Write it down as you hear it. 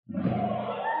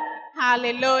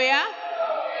Hallelujah.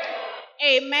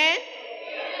 Amen.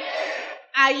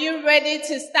 Are you ready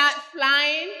to start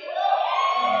flying?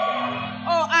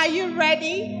 Oh, are you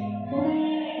ready?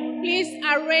 Please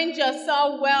arrange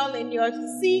yourself well in your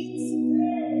seats.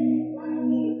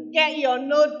 Get your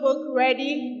notebook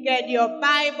ready. Get your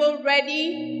Bible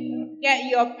ready. Get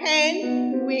your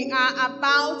pen. We are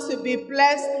about to be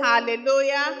blessed.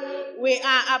 Hallelujah. We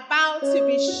are about to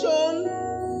be shown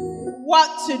what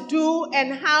to do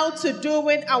and how to do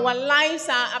it. Our lives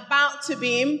are about to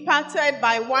be impacted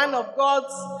by one of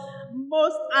God's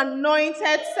most anointed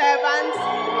servants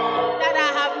that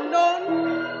I have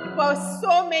known for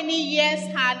so many years.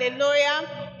 Hallelujah.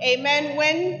 Amen.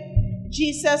 When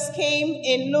Jesus came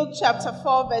in Luke chapter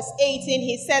 4 verse 18,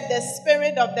 he said, "The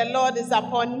Spirit of the Lord is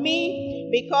upon me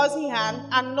because he has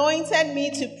anointed me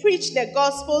to preach the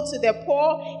gospel to the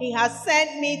poor. He has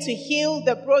sent me to heal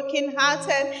the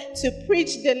brokenhearted, to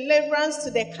preach deliverance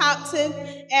to the captive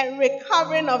and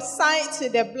recovering of sight to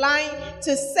the blind,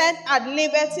 to set at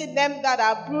liberty them that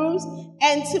are bruised,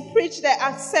 and to preach the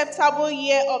acceptable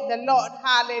year of the Lord."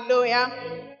 Hallelujah.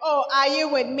 Oh, are you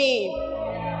with me?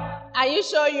 Are you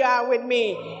sure you are with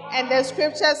me? And the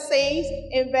scripture says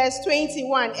in verse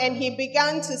 21, "And he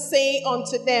began to say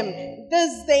unto them,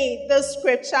 this day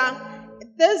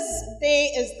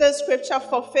is this scripture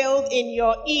fulfilled in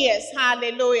your ears."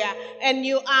 Hallelujah. And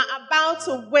you are about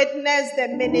to witness the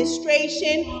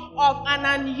ministration of an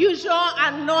unusual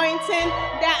anointing,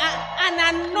 an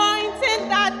anointing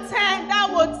that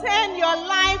will turn your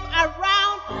life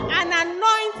around, an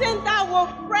anointing that will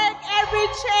break every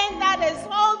chain that is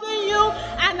holding you,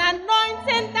 an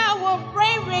anointing that will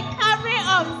bring recovery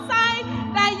of sight,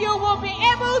 that you will be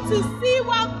able to see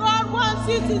what God wants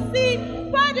you to see.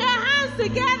 Put your hands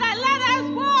together. Let us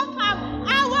welcome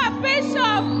our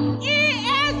Bishop. He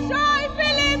is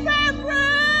Joy-Phillipe.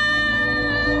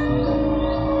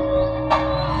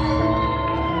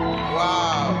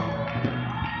 Wow.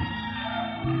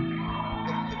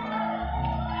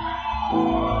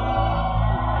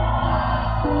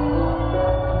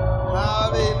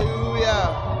 Hallelujah.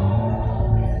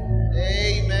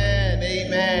 Amen.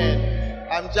 Amen.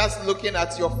 I'm just looking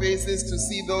at your faces to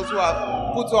see those who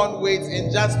have put on weight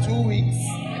in just 2 weeks.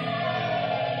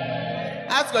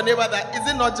 Ask your neighbor that, is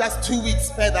it not just 2 weeks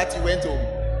fair that you went home?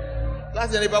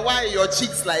 Ask your neighbor, why are your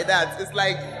cheeks like that? It's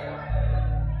like,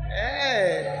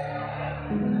 hey.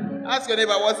 Ask your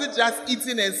neighbor, was it just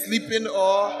eating and sleeping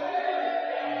or...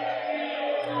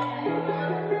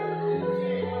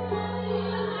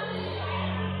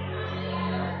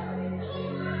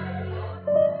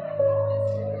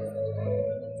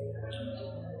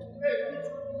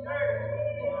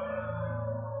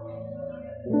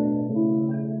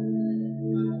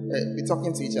 We're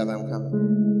talking to each other. I'm coming.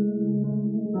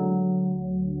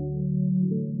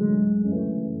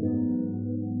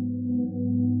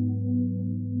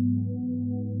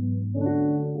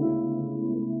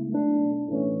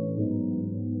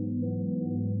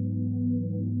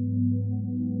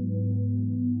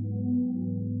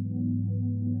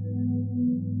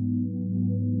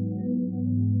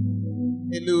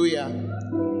 Hallelujah.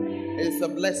 It's a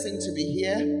blessing to be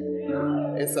here.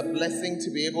 It's a blessing to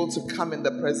be able to come in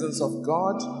the presence of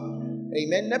God.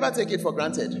 Amen. Never take it for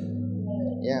granted.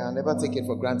 Yeah, never take it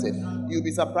for granted. You'll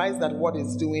be surprised at what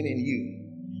it's doing in you.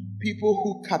 People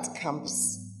who cut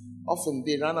camps, often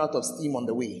they run out of steam on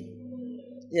the way.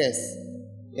 Yes.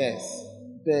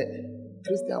 The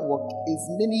Christian walk is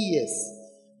many years.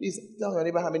 Please tell your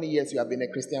neighbor how many years you have been a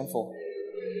Christian for.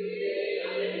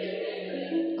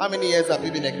 How many years have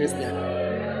you been a Christian?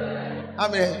 How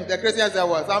many? The Christians say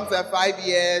what? Some say 5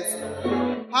 years.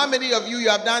 How many of you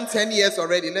have done 10 years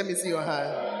already? Let me see your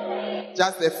hand.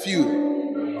 Just a few.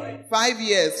 5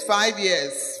 years.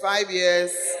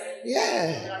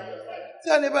 Yeah.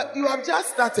 Tell neighbor, you have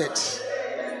just started.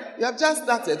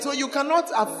 So you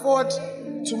cannot afford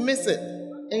to miss it.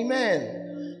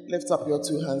 Amen. Lift up your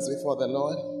 2 hands before the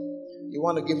Lord. You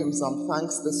want to give him some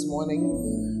thanks this morning.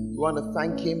 You want to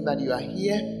thank him that you are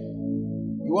here.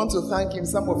 You want to thank him.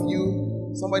 Some of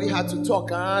you, somebody had to talk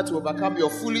to overcome your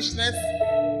foolishness,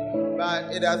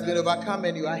 but it has been overcome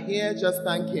and you are here. Just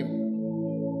thank him.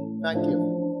 Thank him.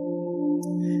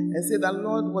 And say that,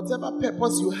 Lord, whatever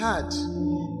purpose you had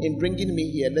in bringing me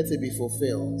here, let it be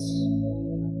fulfilled.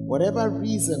 Whatever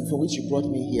reason for which you brought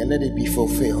me here, let it be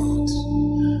fulfilled.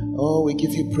 Oh, we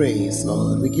give you praise,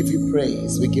 Lord. We give you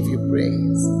praise.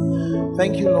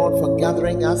 Thank you, Lord, for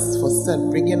gathering us, for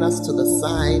bringing us to the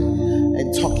side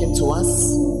and talking to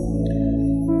us,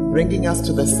 bringing us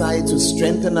to the side to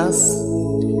strengthen us,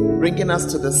 bringing us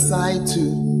to the side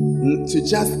to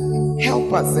just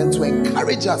Help us and to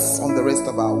encourage us on the rest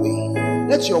of our way.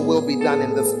 Let your will be done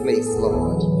in this place,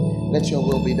 Lord. Let your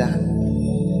will be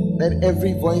done. Let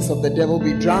every voice of the devil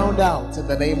be drowned out in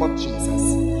the name of Jesus.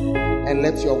 And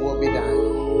let your will be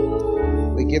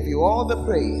done. We give you all the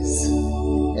praise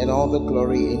and all the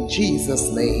glory in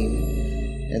Jesus'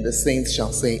 name. And the saints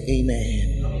shall say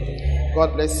amen.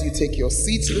 God bless you. Take your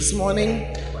seats this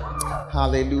morning.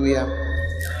 Hallelujah.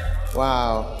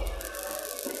 Wow.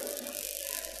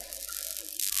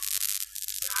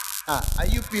 Are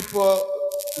you people,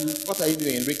 what are you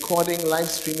doing? Recording, live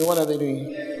streaming? What are they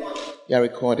doing? Yeah,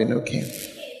 recording. Okay.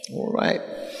 All right.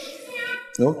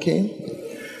 Okay.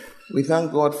 We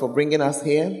thank God for bringing us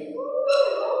here. And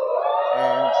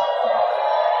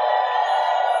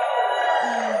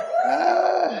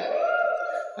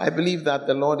I believe that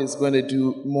the Lord is going to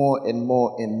do more and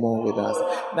more and more with us.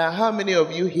 Now, how many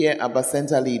of you here are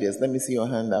Bacenta leaders? Let me see your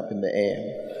hand up in the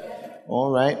air.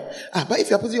 All right. But if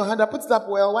you're putting your hand up, put it up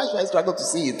well. Why should I struggle to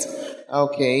see it?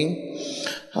 Okay.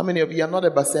 How many of you are not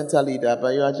a Bacenta leader,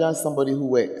 but you are just somebody who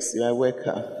works? You are a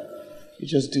worker. You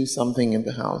just do something in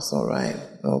the house. All right.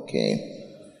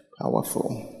 Okay.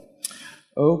 Powerful.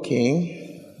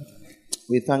 Okay.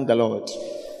 We thank the Lord.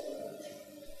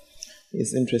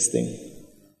 It's interesting.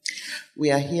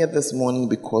 We are here this morning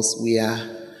because we are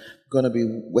going to be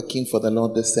working for the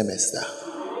Lord this semester.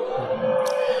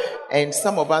 And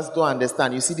some of us don't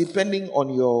understand. You see, depending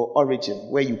on your origin,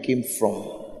 where you came from,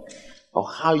 or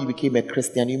how you became a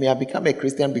Christian, you may have become a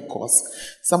Christian because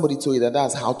somebody told you that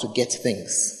that's how to get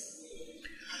things.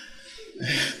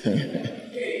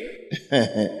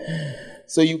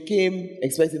 So you came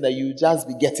expecting that you just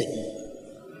be getting.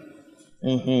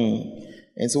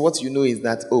 And so what you know is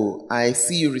that, oh, I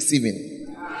see you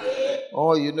receiving.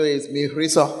 All you know is me,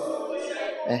 Riso.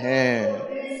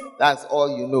 That's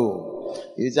all you know.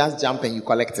 You just jump and you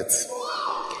collect it.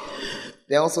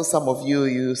 There are also some of you,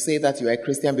 you say that you are a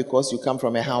Christian because you come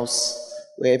from a house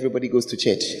where everybody goes to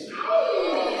church.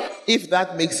 If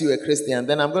that makes you a Christian,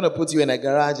 then I'm going to put you in a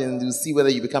garage and you'll see whether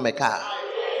you become a car.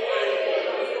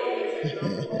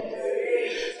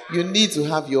 You need to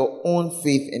have your own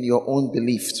faith and your own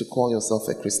belief to call yourself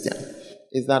a Christian.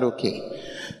 Is that okay?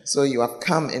 So you have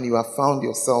come and you have found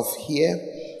yourself here,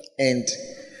 and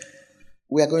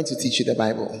we are going to teach you the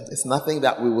Bible. There's nothing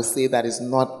that we will say that is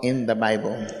not in the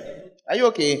Bible. Are you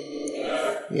okay?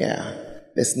 Yeah.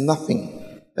 There's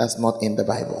nothing that's not in the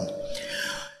Bible.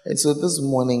 And so this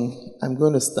morning, I'm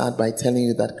going to start by telling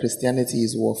you that Christianity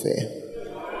is warfare.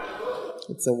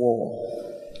 It's a war.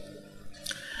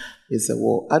 It's a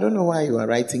war. I don't know why you are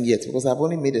writing yet, because I've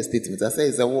only made a statement. I say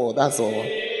it's a war, that's all.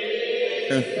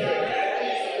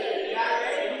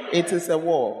 It is a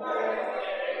war.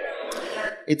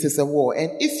 It is a war.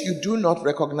 And if you do not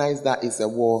recognize that it's a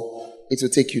war, it will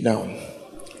take you down.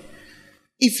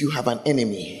 If you have an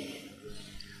enemy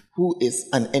who is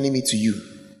an enemy to you,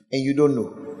 and you don't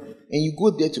know, and you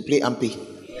go there to play and pay,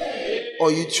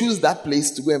 or you choose that place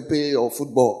to go and play your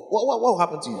football, what will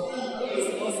happen to you?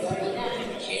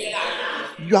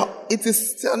 We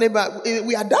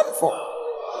are done for.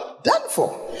 Done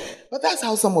for. But that's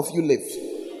how some of you live.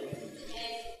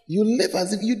 You live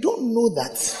as if you don't know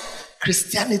that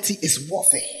Christianity is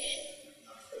warfare.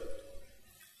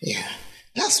 Yeah.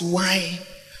 That's why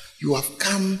you have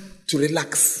come to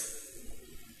relax.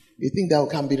 You think that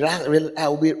I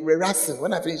will be relaxing.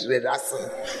 When I finish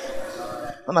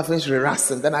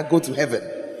relaxing, then I go to heaven.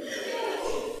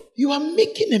 You are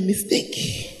making a mistake.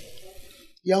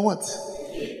 You are what?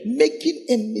 Making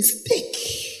a mistake.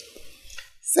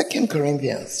 2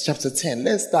 Corinthians chapter 10.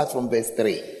 Let's start from verse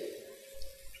 3.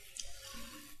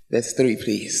 Verse 3,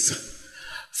 please.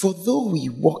 For though we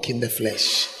walk in the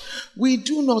flesh, we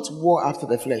do not war after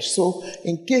the flesh. So,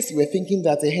 in case you were thinking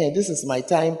that, hey, this is my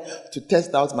time to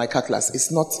test out my cutlass,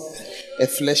 it's not a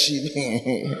fleshy.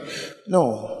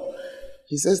 No.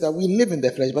 He says that we live in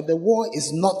the flesh, but the war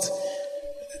is not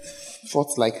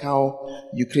fought like how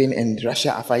Ukraine and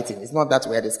Russia are fighting. It's not that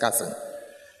we're discussing.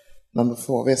 Number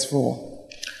 4, verse 4.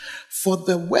 For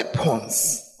the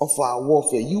weapons of our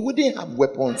warfare, you wouldn't have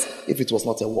weapons if it was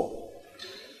not a war.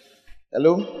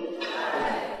 Hello?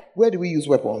 Where do we use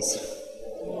weapons?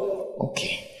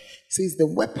 Okay. It says the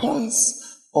weapons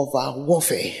of our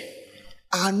warfare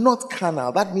are not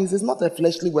carnal. That means it's not a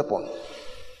fleshly weapon.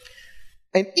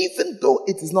 And even though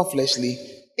it is not fleshly,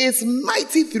 it's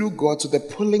mighty through God to the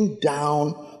pulling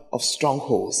down of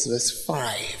strongholds. Verse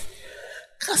 5.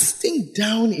 Casting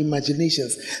down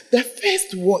imaginations. The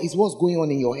first war is what's going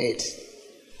on in your head.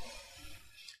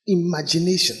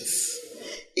 Imaginations.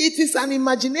 It is an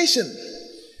imagination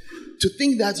to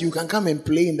think that you can come and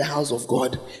play in the house of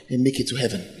God and make it to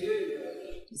heaven.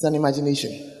 It's an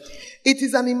imagination. It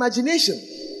is an imagination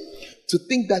to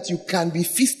think that you can be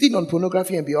feasting on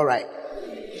pornography and be all right.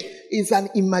 It's an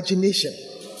imagination.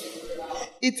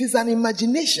 It is an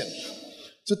imagination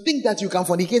to think that you can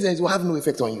fornicate and it will have no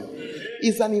effect on you.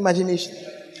 It's an imagination.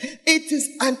 It is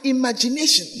an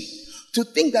imagination to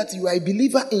think that you are a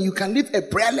believer and you can live a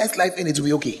prayerless life and it will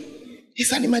be okay.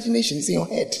 It's an imagination. It's in your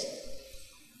head.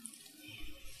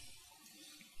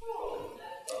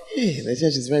 Hey, the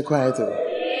church is very quiet today.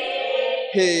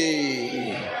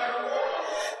 Hey,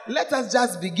 let us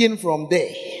just begin from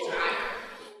there.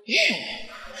 Yeah.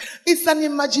 It's an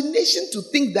imagination to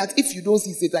think that if you don't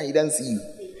see Satan, he doesn't see you.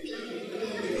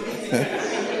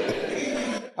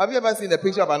 Have you ever seen a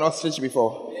picture of an ostrich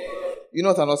before? You know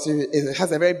what an ostrich is? It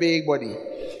has a very big body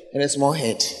and a small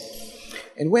head.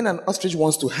 And when an ostrich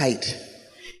wants to hide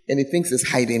and it thinks it's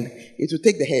hiding, it will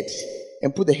take the head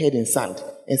and put the head in sand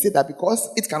and say that because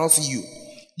it cannot see you,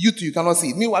 you too, you cannot see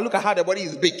it. Meanwhile, look at how the body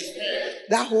is big.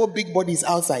 That whole big body is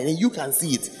outside and you can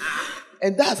see it.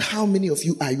 And that's how many of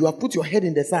you are. You have put your head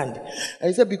in the sand. And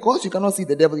you said, because you cannot see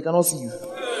the devil, he cannot see you.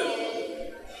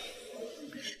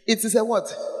 It is a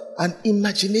what? An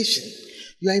imagination.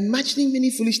 You are imagining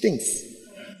many foolish things.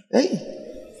 Hey?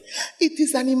 It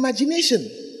is an imagination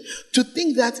to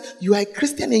think that you are a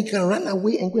Christian and you can run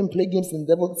away and go and play games in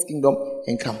the devil's kingdom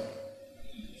and come.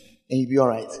 And you'll be all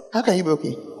right. How can you be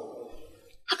okay?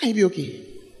 How can you be okay?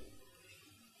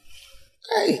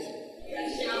 Hey.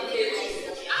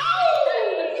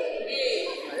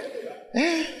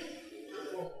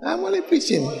 I'm only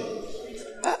preaching.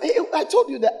 I told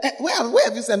you that. Where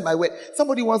have you sent my word?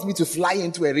 Somebody wants me to fly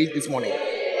into a raid this morning.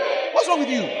 What's wrong with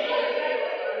you?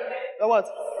 The what?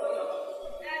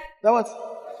 The what?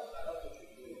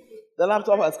 The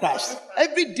laptop has crashed.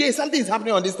 Every day something is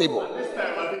happening on this table.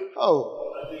 Oh.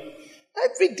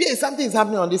 Every day something is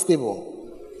happening on this table.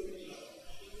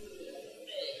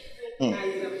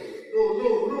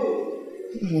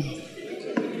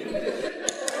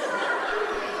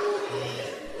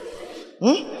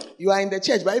 You are in the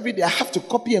church, but every day I have to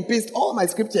copy and paste all my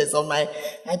scriptures on my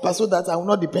iPad so that I will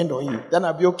not depend on you. Then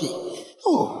I'll be okay.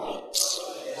 Oh.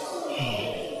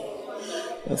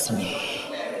 That's me.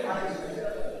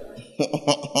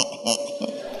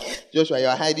 Joshua, you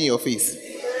are hiding your face.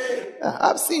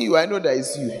 I've seen you. I know that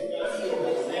it's you.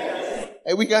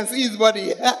 And we can see his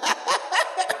body.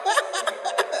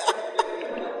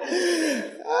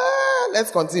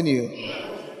 Let's continue.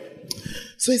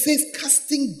 So it says,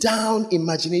 casting down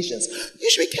imaginations. You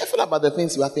should be careful about the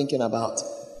things you are thinking about.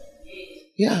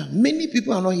 Yeah, many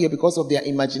people are not here because of their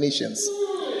imaginations.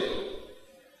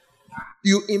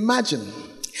 You imagine.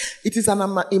 It is an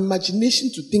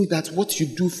imagination to think that what you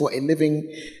do for a living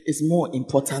is more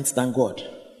important than God.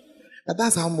 But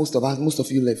that's how most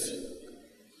of you live.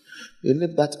 You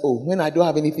live that, when I don't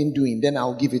have anything doing, then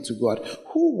I'll give it to God.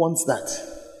 Who wants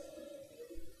that?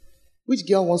 Which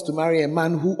girl wants to marry a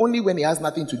man who only when he has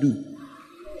nothing to do?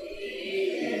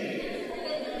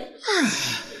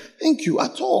 Thank you.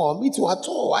 At all. Me too. At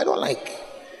all. I don't like.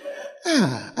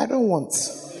 I don't want.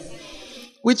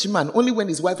 Which man? Only when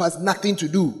his wife has nothing to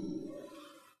do.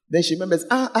 Then she remembers,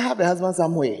 I have a husband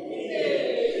somewhere.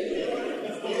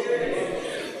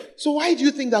 So why do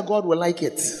you think that God will like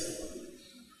it?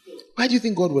 Why do you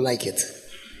think God will like it?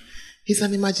 It's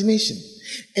an imagination.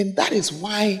 And that is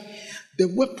why the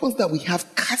weapons that we have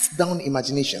cast down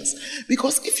imaginations.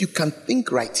 Because if you can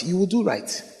think right, you will do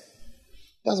right.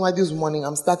 That's why this morning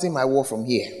I'm starting my war from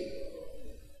here.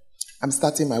 I'm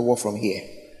starting my war from here.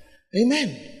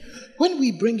 Amen. When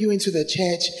we bring you into the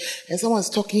church and someone's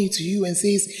talking to you and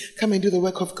says, come and do the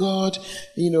work of God,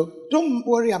 don't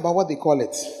worry about what they call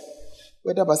it.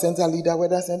 Whether by center leader,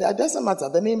 whether center, it doesn't matter.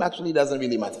 The name actually doesn't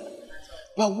really matter.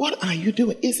 But what are you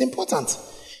doing? It's important.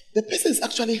 The person is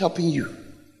actually helping you.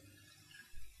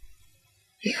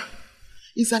 Yeah.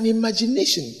 It's an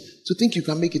imagination to think you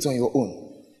can make it on your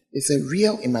own. It's a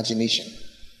real imagination.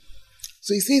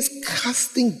 So he says,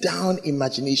 casting down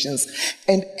imaginations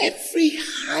and every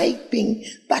high thing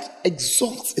that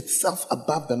exalts itself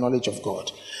above the knowledge of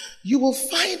God. You will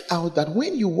find out that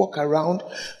when you walk around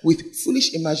with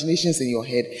foolish imaginations in your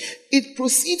head, it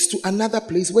proceeds to another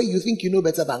place where you think you know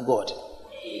better than God.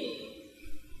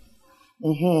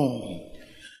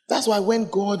 That's why when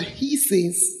God, he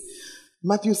says,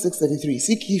 Matthew 6:33,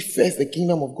 seek ye first the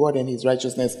kingdom of God and his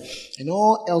righteousness, and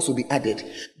all else will be added.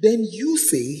 Then you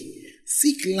say,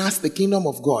 seek last the kingdom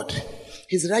of God.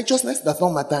 His righteousness does not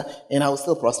matter, and I will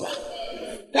still prosper.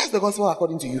 That's the gospel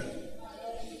according to you.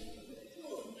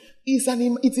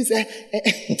 It is a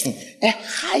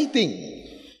high thing.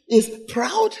 It's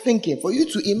proud thinking for you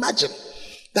to imagine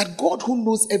that God who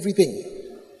knows everything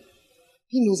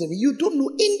He knows everything. You don't know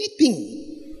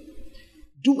anything.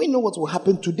 Do we know what will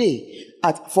happen today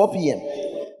at 4 p.m.?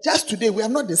 Just today, we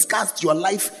have not discussed your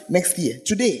life next year.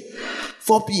 Today,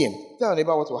 4 p.m. Tell your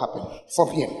neighbor what will happen.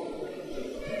 4 p.m.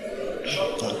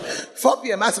 4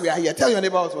 p.m. as we are here. Tell your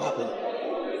neighbor what will happen.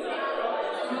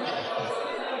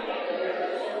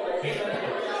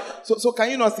 So can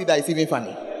you not see that it's even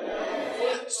funny?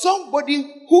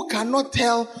 Somebody who cannot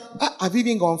tell, I've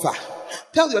even gone far.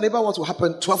 Tell your neighbor what will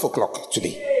happen 12 o'clock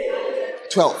today.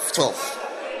 12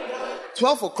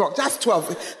 o'clock, just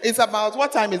 12. It's about,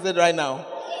 what time is it right now?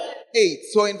 8.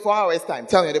 So in 4 hours time,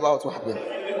 tell your neighbor what will happen.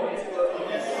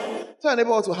 Tell your neighbor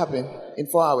what will happen in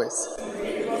 4 hours.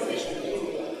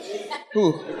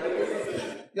 Who?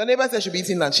 Your neighbor says she'll be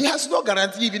eating lunch. She has no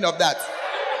guarantee even of that.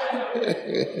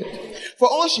 For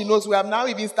all she knows, we have now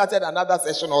even started another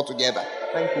session altogether.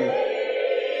 Thank you.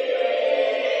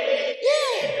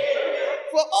 Yeah.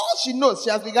 For all she knows, she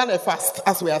has begun a fast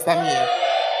as we are standing here.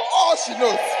 For all she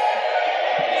knows.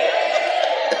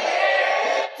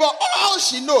 For all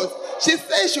she knows, she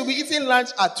says she'll be eating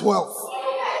lunch at 12.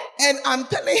 And I'm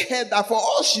telling her that for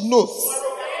all she knows,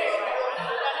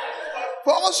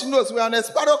 we're on a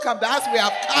sparrow camp. That's we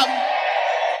have come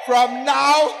from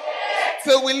now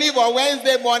till we leave on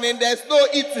Wednesday morning. There's no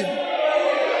eating.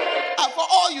 And for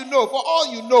all you know.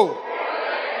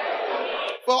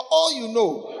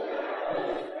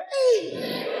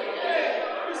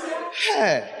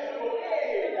 Hey.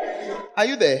 Are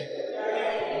you there?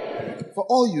 For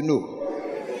all you know.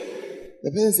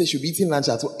 The person says she'll be eating lunch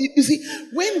at all. You see,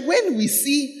 when we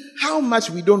see how much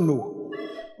we don't know,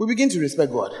 we begin to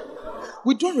respect God.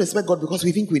 We don't respect God because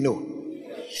we think we know.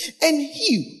 And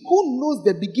He who knows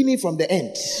the beginning from the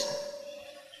end,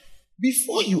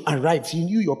 before you arrived, He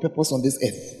knew your purpose on this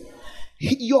earth.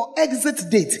 Your exit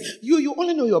date, you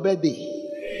only know your birthday.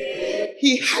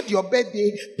 He had your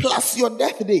birthday plus your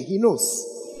death day. He knows.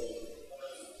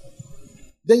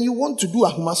 Then you want to do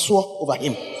a humaswa over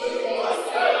Him.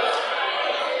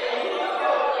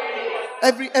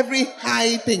 Every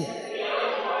high thing.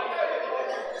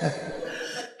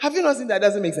 Have you not seen that?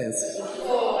 Doesn't make sense.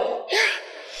 Yeah.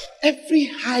 Every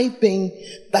high thing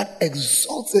that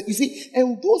exalts it. You see,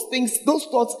 and those things, those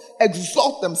thoughts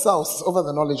exalt themselves over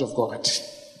the knowledge of God.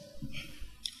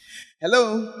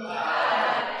 Hello?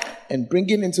 And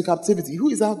bringing into captivity. Who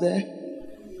is out there?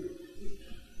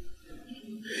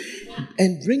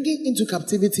 And bringing into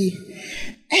captivity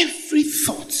every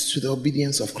thought to the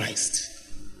obedience of Christ.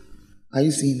 Are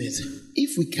you seeing it?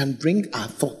 If we can bring our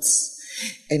thoughts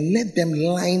and let them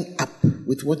line up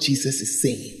with what Jesus is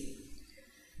saying,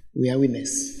 we are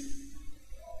winners.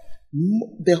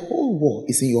 The whole war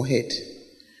is in your head.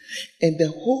 And the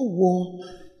whole war,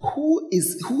 who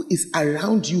is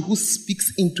around you, who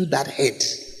speaks into that head?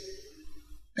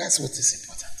 That's what is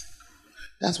important.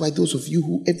 That's why those of you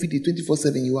who every day,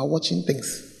 24/7, you are watching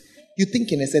things, you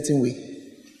think in a certain way.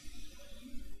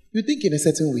 You think in a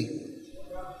certain way.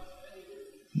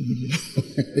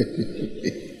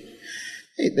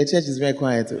 Hey, the church is very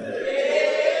quiet.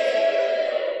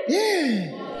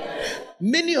 Yeah.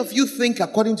 Many of you think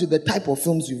according to the type of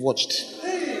films you've watched.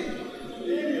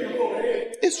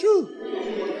 It's true.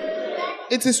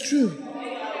 It is true.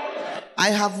 I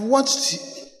have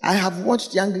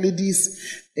watched young ladies,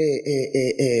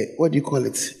 what do you call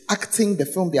it? Acting the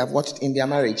film they have watched in their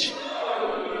marriage.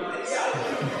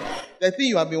 The thing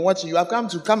you have been watching, you have come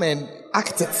and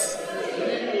act it.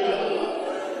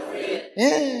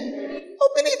 Yeah. Oh,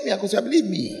 believe me, Akosia,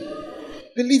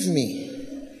 believe me.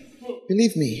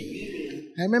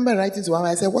 I remember writing to her,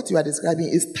 I said, what you are describing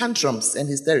is tantrums and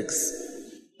hysterics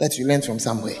that you learned from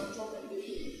somewhere.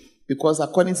 Because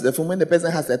according to the film, when the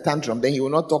person has a tantrum, then he will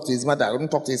not talk to his mother, he will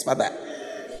not talk to his father.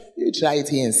 You try it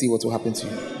here and see what will happen to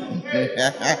you.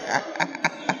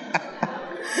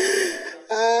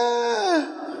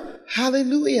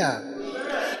 Hallelujah.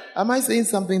 Am I saying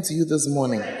something to you this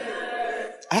morning?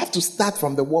 I have to start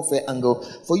from the warfare angle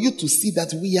for you to see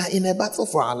that we are in a battle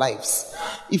for our lives.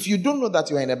 If you don't know that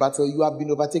you are in a battle, you have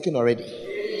been overtaken already.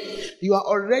 You are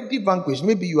already vanquished.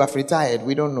 Maybe you have retired.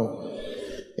 We don't know.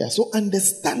 Yeah, so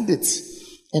understand it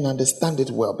and understand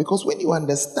it well. Because when you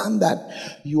understand that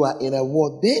you are in a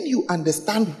war, then you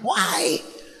understand why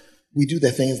we do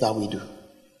the things that we do.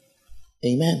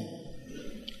 Amen.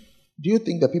 Do you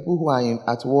think the people who are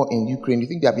at war in Ukraine, you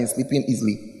think they have been sleeping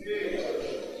easily?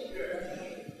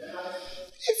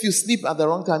 If you sleep at the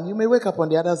wrong time, you may wake up on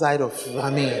the other side of,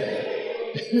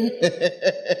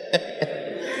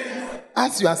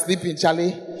 as you are sleeping,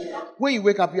 Charlie, when you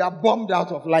wake up, you are bombed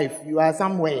out of life. You are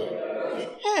somewhere.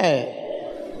 Yeah.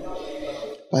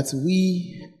 But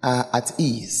we are at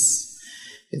ease.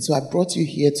 And so I brought you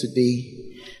here today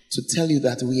to tell you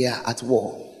that we are at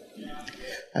war.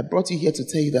 I brought you here to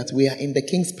tell you that we are in the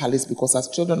King's palace because as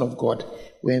children of God,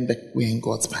 we're in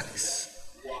God's palace.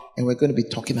 And we're going to be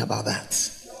talking about that.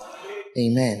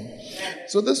 Amen.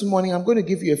 So this morning, I'm going to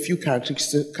give you a few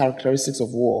characteristics of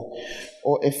war.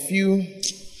 Or a few,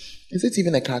 is it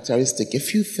even a characteristic? A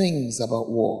few things about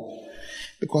war.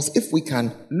 Because if we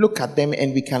can look at them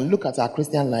and we can look at our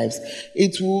Christian lives,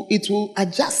 it will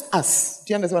adjust us.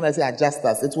 Do you understand when I say adjust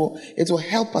us? It will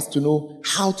help us to know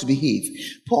how to behave.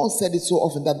 Paul said it so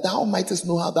often that thou mightest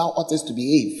know how thou oughtest to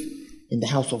behave in the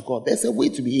house of God. There's a way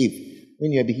to behave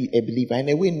when you're a believer and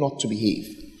a way not to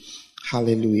behave.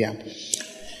 Hallelujah.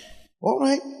 All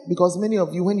right, because many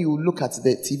of you, when you look at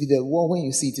the TV, the war, when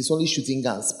you see it, it's only shooting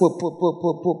guns. This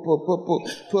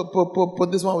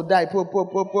one will die.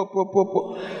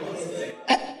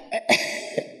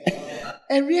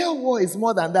 A real war is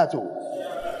more than that.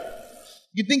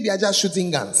 You think they are just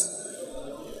shooting guns?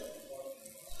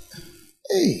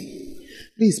 Hey,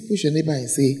 please push your neighbor and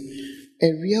say,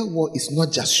 a real war is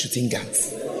not just shooting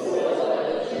guns.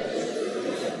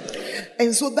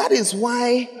 And so that is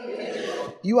why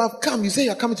you have come, you say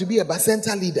you're coming to be a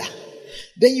Bacenta leader.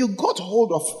 Then you got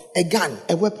hold of a gun,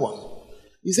 a weapon.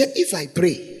 You said, if I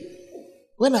pray,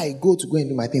 when I go and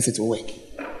do my things, it will work.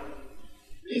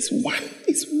 It's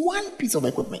one piece of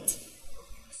equipment.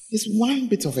 It's one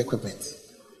bit of equipment.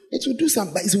 It will do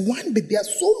something, but it's one bit. There are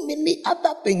so many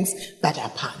other things that are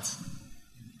part.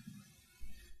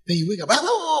 Then you wake up,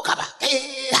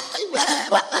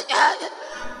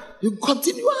 you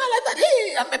continue like that.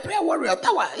 Hey, I'm a prayer warrior.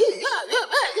 Tower. Hey, yeah.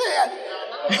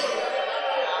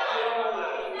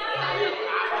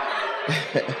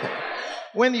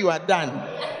 When you are done,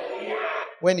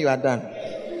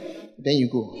 then you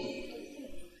go.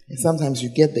 And sometimes you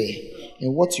get there,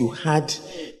 and what you had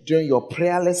during your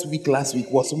prayerless week last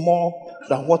week was more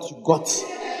than what you got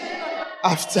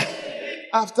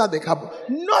after the couple.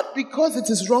 Not because it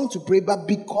is wrong to pray, but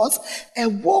because a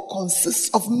war consists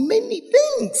of many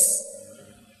things.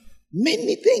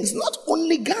 Many things, not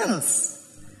only guns.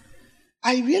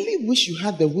 I really wish you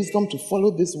had the wisdom to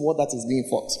follow this war that is being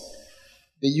fought.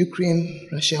 The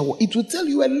Ukraine-Russia war. It will tell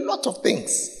you a lot of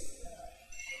things.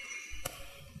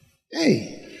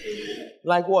 Hey,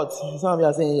 like what? Some of you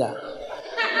are saying, yeah.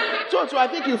 So I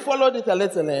think you followed it a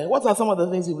little. What are some of the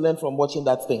things you've learned from watching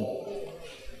that thing?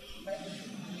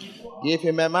 Give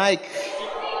him a mic.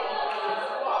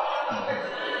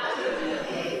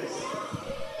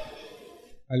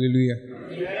 Hallelujah.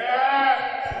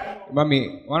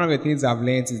 Mommy, one of the things I've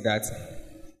learned is that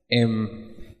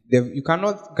you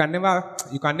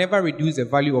can never reduce the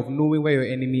value of knowing where your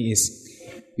enemy is.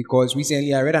 Because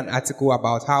recently I read an article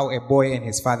about how a boy and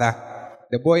his father,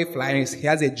 the boy flying, he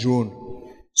has a drone.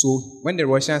 So when the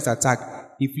Russians attacked,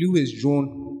 he flew his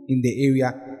drone in the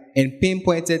area and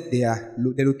pinpointed the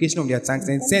location of their tanks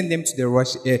and sent them to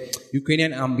the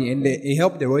Ukrainian army, and it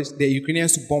helped the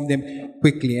Ukrainians to bomb them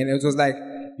quickly. And it was like,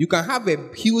 you can have a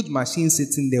huge machine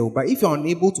sitting there, but if you're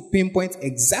unable to pinpoint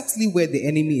exactly where the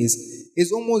enemy is,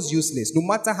 it's almost useless, no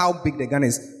matter how big the gun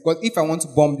is. Because if I want to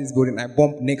bomb this building, I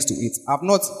bomb next to it. I've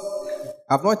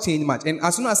not changed much. And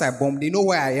as soon as I bomb, they know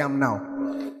where I am now.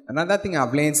 Another thing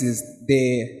I've learned is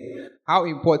how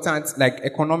important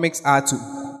economics are to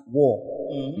war.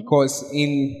 Mm-hmm. Because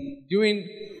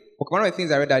one of the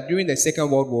things I read that during the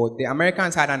Second World War, the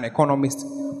Americans had an economist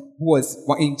who was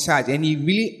in charge, and he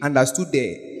really understood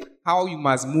how you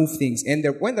must move things. And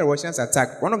when the Russians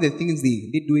attacked, one of the things they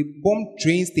did, they bombed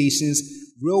train stations,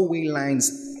 railway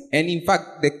lines, and in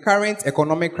fact, the current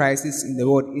economic crisis in the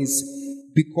world is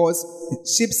because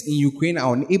ships in Ukraine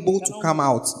are unable to come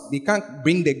out. They can't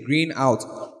bring the grain out.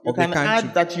 You can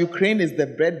add that Ukraine is the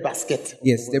breadbasket.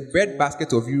 Yes, the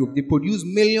breadbasket of Europe. They produce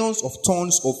millions of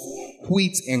tons of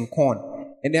wheat and corn.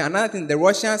 And then another thing, the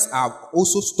Russians are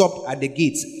also stopped at the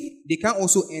gates. They can't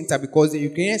also enter because the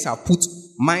Ukrainians have put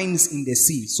mines in the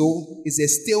sea. So it's a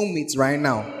stalemate right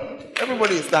now.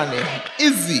 Everybody is standing.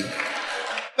 Easy.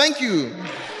 Thank you.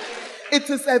 It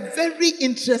is a very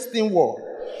interesting war.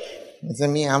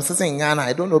 I'm sitting in Ghana.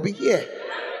 I don't know. Be here.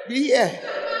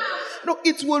 No,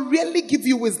 it will really give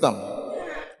you wisdom.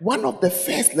 One of the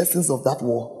first lessons of that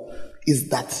war is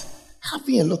that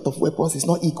having a lot of weapons is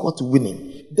not equal to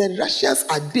winning. The Russians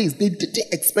are dazed. They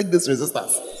didn't expect this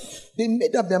resistance. They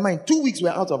made up their mind. 2 weeks we're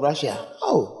out of Russia.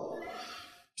 Oh.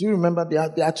 Do you remember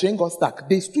their train got stuck?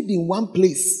 They stood in one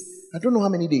place. I don't know how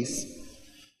many days.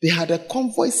 They had a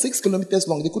convoy 6 kilometers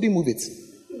long. They couldn't move it.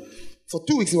 For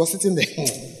 2 weeks, he was sitting there.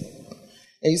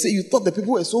 And you say you thought the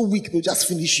people were so weak, they'll just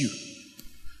finish you.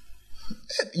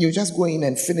 You just go in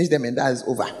and finish them, and that is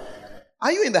over.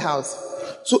 Are you in the house?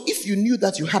 So if you knew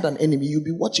that you had an enemy, you'll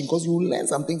be watching, because you will learn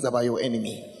some things about your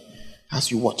enemy as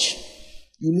you watch.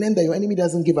 You learn that your enemy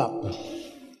doesn't give up.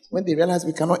 When they realize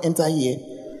we cannot enter here,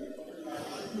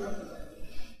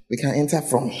 we can enter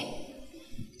from.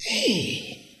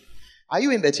 Hey, are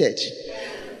you in the church?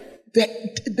 The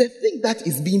thing that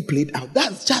is being played out,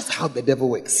 that's just how the devil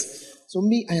works. So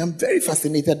me, I am very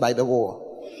fascinated by the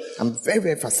war. I'm very,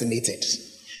 very fascinated.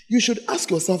 You should ask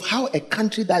yourself how a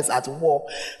country that is at war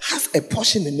has a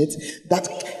portion in it that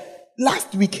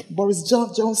last week Boris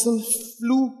Johnson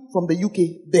flew from the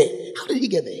UK there. How did he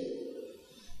get there?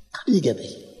 How did he get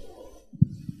there?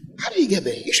 How did he get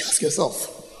there? You should ask yourself.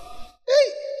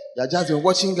 Hey, you're just been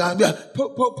watching then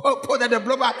the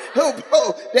blubber,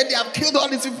 then they have killed all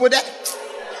these people there.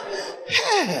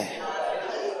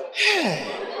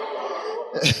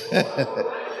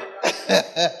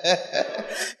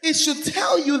 It should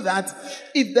tell you that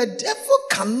if the devil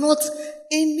cannot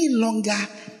any longer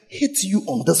hit you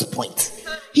on this point,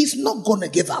 he's not going to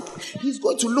give up. He's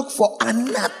going to look for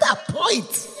another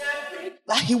point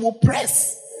that he will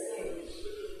press.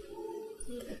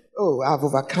 Oh, I've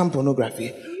overcome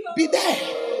pornography. Be there.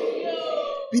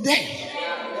 Be there.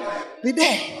 Be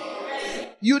there.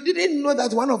 You didn't know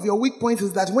that one of your weak points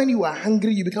is that when you are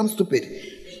hungry, you become stupid.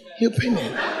 You pay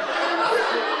me.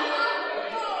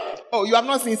 Oh, you have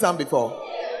not seen some before.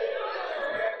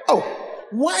 Oh,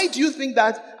 why do you think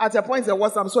that at a point there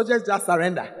was some soldiers just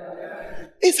surrender?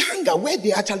 It's hunger. Where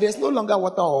they actually, there's no longer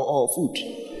water or food.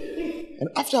 And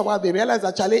after a while, they realize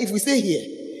that, Charlie, if we stay here,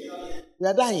 we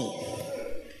are dying.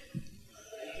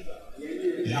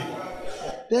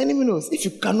 The enemy knows if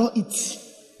you cannot eat,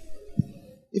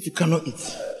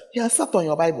 he has sat on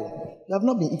your Bible. You have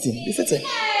not been eating. Listen to it.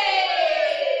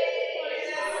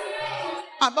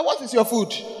 But what is your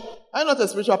food? I'm not a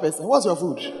spiritual person. What's your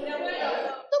food? The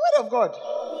word of God.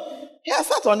 He has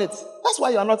sat on it. That's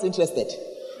why you are not interested.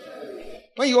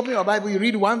 When you open your Bible, you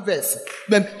read one verse.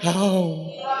 Then,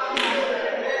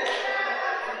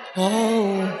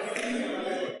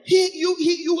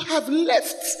 you have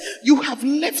left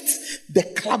the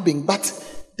clubbing, but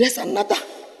there's another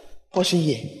portion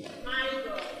here.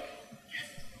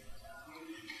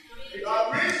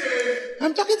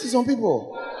 I'm talking to some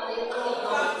people.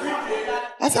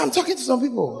 As I'm talking to some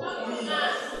people,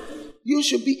 you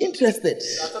should be interested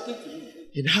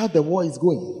in how the war is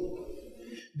going.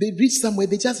 They reached somewhere,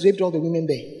 they just raped all the women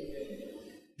there.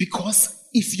 Because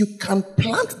if you can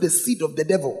plant the seed of the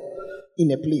devil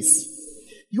in a place,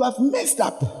 you have messed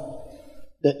up.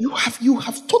 You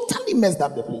have totally messed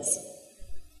up the place.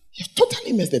 You have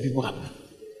totally messed the people up.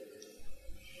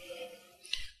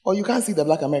 Or you can't see the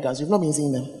black Americans. You've not been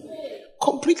seeing them.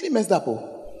 Completely messed up.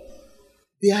 Oh.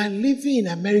 They are living in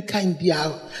America,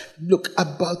 India. Look,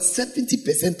 about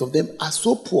 70% of them are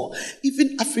so poor.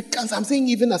 Even Africans, I'm saying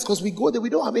even as because we go there,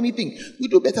 we don't have anything. We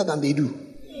do better than they do.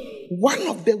 One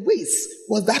of the ways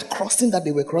was that crossing that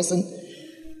they were crossing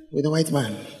with a white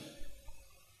man.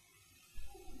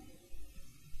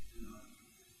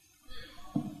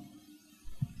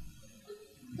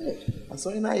 I'm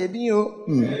sorry, now you.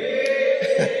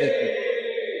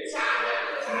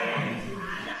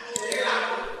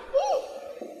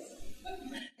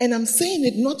 And I'm saying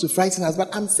it not to frighten us, but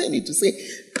I'm saying it to say,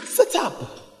 sit up,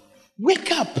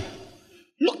 wake up,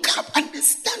 look up,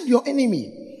 understand your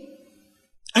enemy.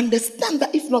 Understand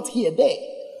that if not here, there.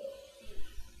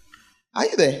 Are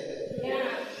you there?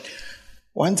 Yeah.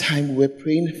 One time we were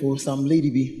praying for some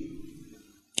lady,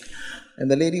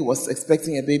 and the lady was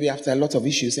expecting a baby after a lot of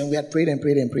issues, and we had prayed and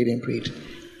prayed and prayed and prayed.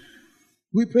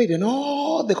 We prayed, and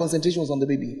all the concentration was on the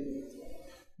baby.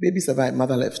 Baby survived,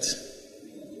 mother left.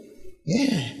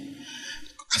 Yeah.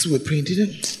 As we were praying,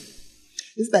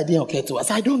 this idea occurred to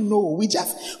us. I don't know. We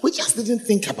just didn't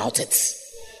think about it.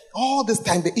 All this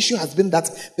time, the issue has been that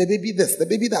the baby this, the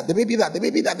baby that, the baby that, the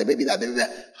baby that, the baby that, the baby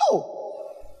that. Oh,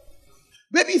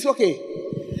 baby is okay.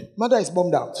 Mother is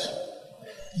bombed out.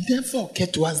 It never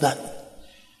occurred to us that.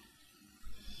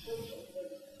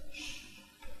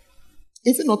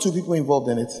 Is it not two people involved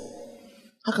in it?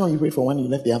 How come you pray for one and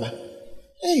you left the other?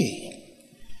 Hey.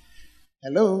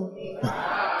 Hello.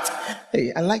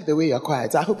 Hey, I like the way you're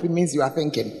quiet. I hope it means you are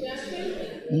thinking.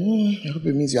 I hope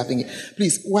it means you are thinking.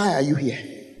 Please, why are you here?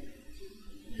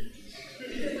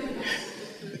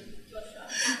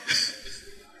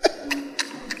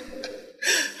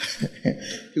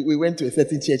 We went to a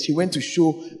certain church. He went to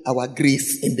show our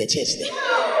grace in the church there.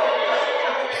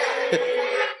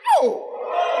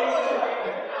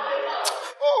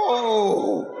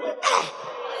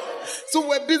 So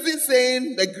we're busy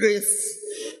saying the grace.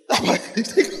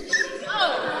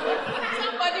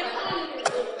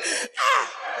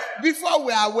 Before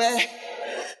we are aware,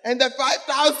 And the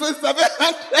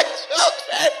 5,700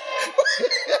 children.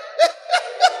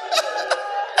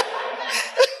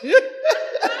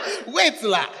 Wait,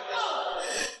 la.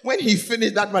 When he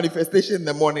finished that manifestation in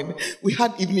the morning, we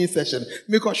had evening session.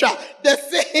 Mikosha, the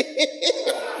same.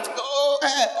 Oh,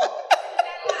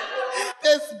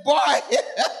 this boy.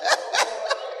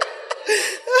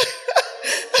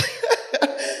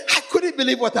 I couldn't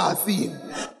believe what I was seeing.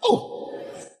 Oh,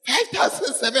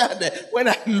 5,700. When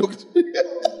I looked.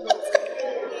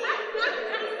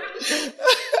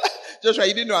 Joshua,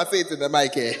 you didn't know I said it in the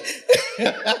mic, eh?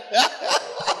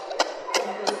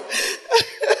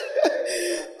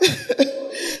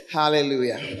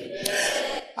 Hallelujah.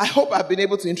 I hope I've been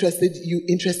able to interest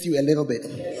you a little bit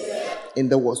in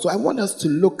the word. So I want us to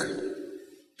look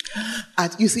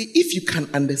at, you see, if you can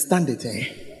understand it,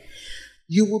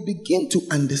 you will begin to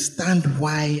understand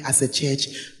why, as a church,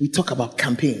 we talk about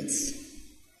campaigns.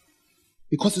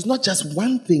 Because it's not just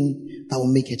one thing that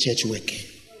will make a church work.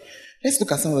 Let's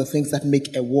look at some of the things that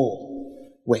make a war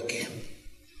work.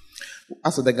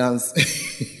 As for the guns,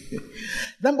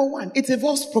 number one, it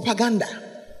involves propaganda.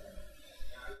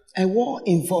 A war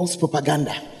involves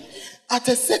propaganda. At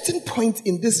a certain point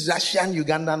in this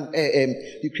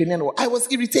Russian-Ugandan-Ukrainian war, I was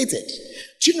irritated.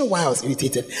 Do you know why I was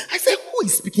irritated? I said, who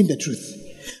is speaking the truth?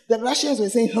 The Russians were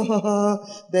saying,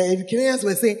 the Ukrainians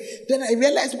were saying. Then I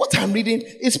realized what I'm reading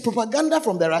is propaganda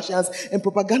from the Russians and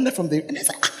propaganda from the... And I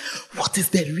said, what is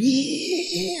the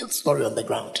real story on the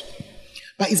ground?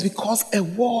 But it's because a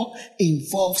war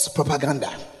involves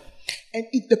propaganda. And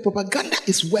if the propaganda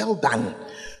is well done,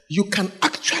 you can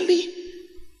actually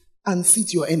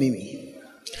unseat your enemy.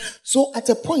 So at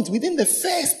a point, within the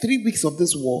first 3 weeks of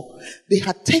this war, they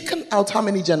had taken out how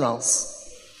many generals?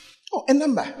 Oh, a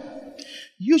number.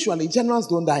 Usually, generals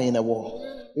don't die in a war.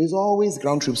 There's always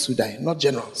ground troops who die, not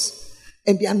generals.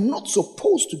 And they are not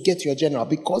supposed to get your general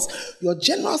because your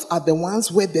generals are the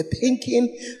ones where the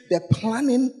thinking, the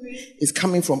planning is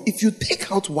coming from. If you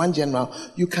take out one general,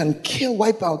 you can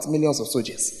wipe out millions of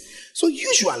soldiers. So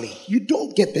usually, you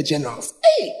don't get the generals.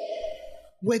 Hey,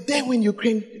 we're there when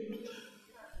Ukraine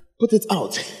put it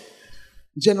out.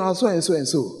 General so and so and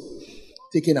so,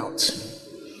 taken out.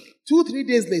 2-3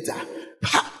 days later,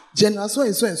 General so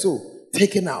and so and so,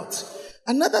 taken out.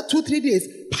 Another 2-3 days,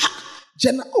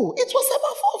 General, it was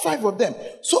about 4 or 5 of them.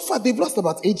 So far, they've lost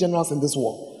about 8 generals in this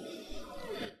war.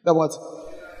 That was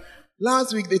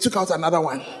last week, they took out another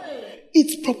one.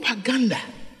 It's propaganda.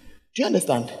 Do you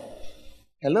understand?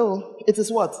 Hello? It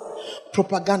is what?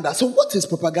 Propaganda. So what is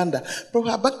propaganda?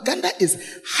 Propaganda is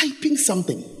hyping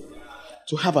something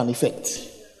to have an effect.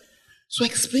 So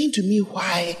explain to me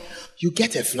why you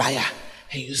get a flyer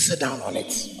and you sit down on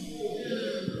it.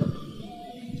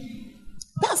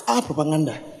 That's our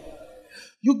propaganda.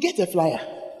 You get a flyer,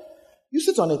 you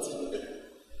sit on it.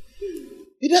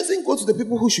 It doesn't go to the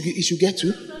people who it should get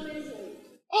to.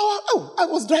 Oh, I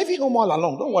was driving home all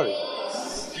along. Don't worry.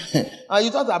 You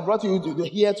thought I brought you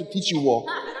here to teach you war.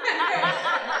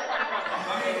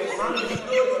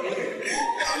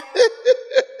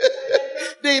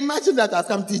 They imagine that I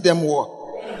come teach them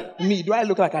war. Me, do I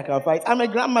look like I can fight? I'm a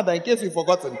grandmother, in case you've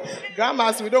forgotten.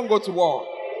 Grandmas, we don't go to war.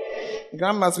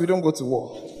 Grandmas, we don't go to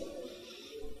war.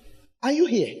 Are you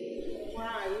here?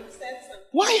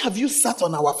 Why have you sat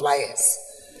on our flyers?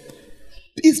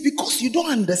 It's because you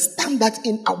don't understand that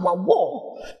in our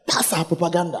war, that's our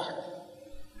propaganda.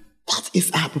 That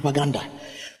is our propaganda.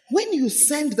 When you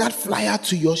send that flyer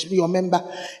to your member,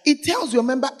 it tells your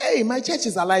member, hey, my church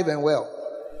is alive and well.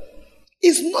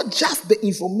 It's not just the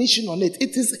information on it.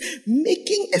 It is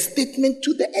making a statement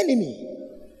to the enemy.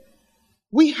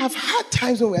 We have had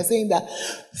times when we are saying that,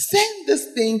 send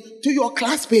this thing to your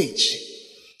class page.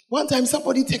 One time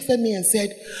somebody texted me and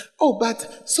said, oh,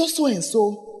 but so and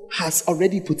so has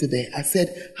already put it there. I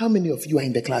said, how many of you are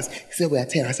in the class? He said, we are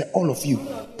 10. I said, all of you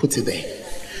put it there.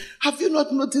 Have you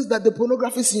not noticed that the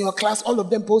pornographers in your class, all of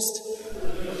them post?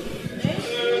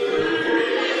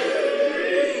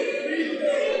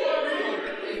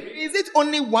 Is it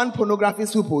only one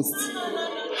pornographist who posts?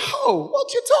 Oh,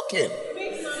 what you talking?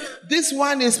 This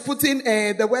one is putting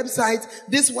the website.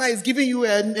 This one is giving you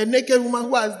a naked woman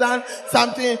who has done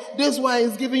something. This one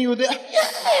is giving you the...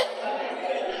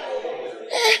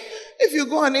 If you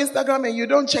go on Instagram and you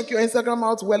don't check your Instagram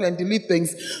out well and delete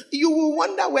things, you will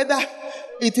wonder whether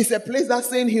it is a place that's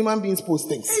saying human beings post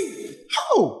things.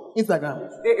 How? Instagram.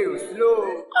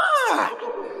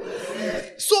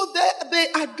 So they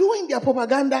are doing their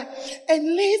propaganda,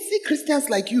 and lazy Christians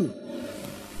like you,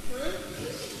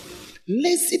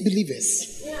 lazy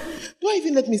believers, don't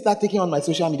even let me start taking on my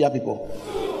social media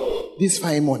people this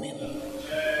fine morning.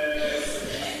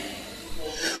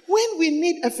 When we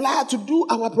need a flyer to do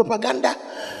our propaganda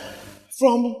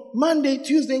from Monday,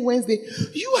 Tuesday, Wednesday,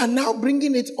 you are now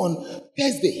bringing it on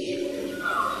Thursday.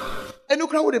 And you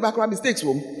crowd the background mistakes,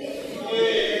 room.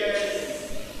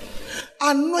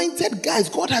 Anointed guys,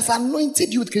 God has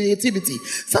anointed you with creativity.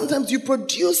 Sometimes you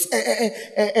produce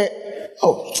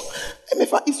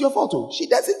it's your photo. She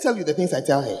doesn't tell you the things I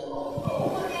tell her.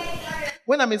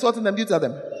 When I'm insulting them, you tell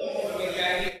them.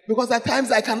 Because at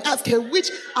times I can ask her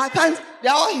at times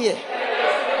they're all here.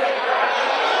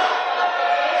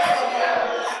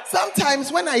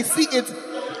 Sometimes when I see it,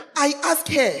 I ask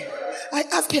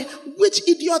her, which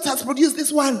idiot has produced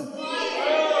this one?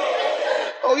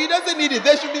 Oh, he doesn't need it.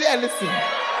 They should be there and listen.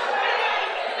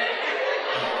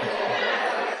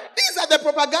 These are the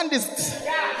propagandists.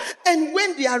 And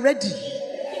when they are ready,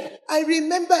 I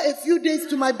remember a few days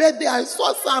to my birthday, I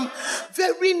saw some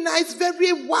very nice,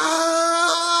 very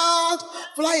wild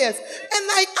flyers. And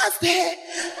I asked her,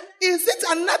 is it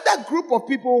another group of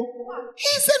people?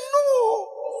 He said, no.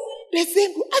 The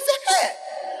same group. I said, hey.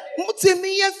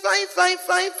 Fine.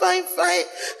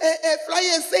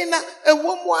 Flyers saying a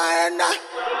woman.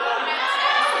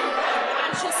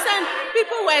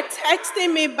 People were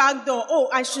texting me back door. Oh,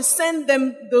 I should send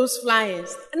them those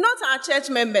flyers. Not our church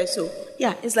members. So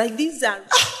yeah, it's like these are.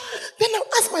 Then I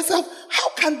ask myself, how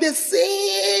can the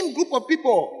same group of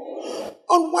people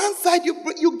on one side you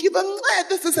give them,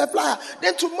 this is a flyer.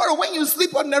 Then tomorrow when you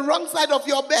sleep on the wrong side of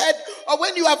your bed, or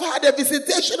when you have had a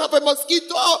visitation of a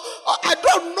mosquito, or I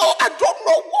don't know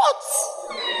what.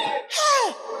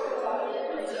 Hey.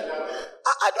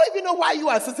 I don't even know why you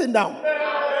are sitting down.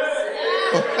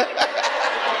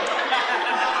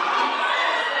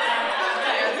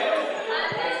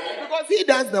 Because he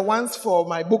does the ones for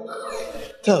my book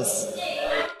tells.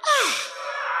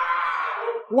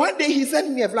 One day he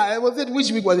sent me a flyer. Which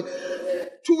week was it?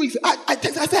 2 weeks. I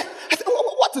texted. I said,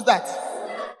 what is that?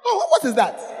 Oh, what is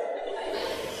that?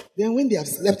 Then when they have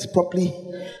slept properly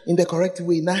in the correct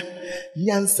way,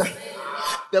 Nyansa,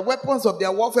 the weapons of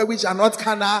their warfare which are not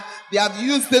carnal, they have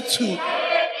used it to.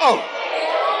 Oh,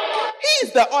 he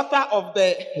is the author of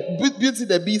the Beauty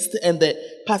the Beast and the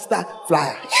Pastor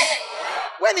flyer.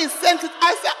 When he sent it,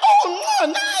 I said, oh,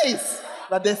 no, nice.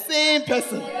 But the same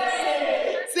person.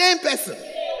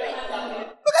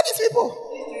 Look at these people.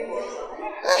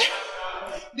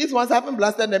 These ones haven't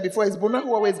blasted them before. It's Bona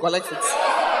who always collects it. I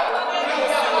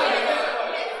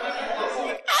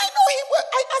know him.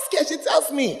 I ask her, she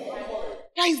tells me,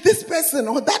 is this person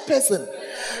or that person?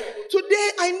 Today,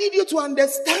 I need you to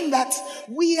understand that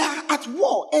we are at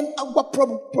war, and our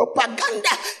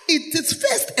propaganda, it is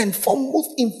first and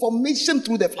foremost information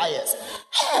through the flyers.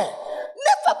 Hey,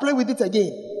 never play with it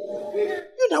again.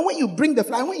 You know, when you bring the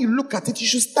flyer, when you look at it, you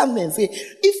should stand there and say,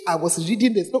 if I was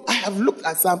reading this, look, I have looked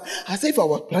at some, as if I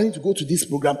was planning to go to this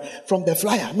program from the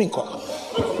flyer. And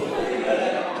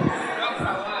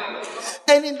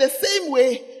in the same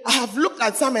way, I have looked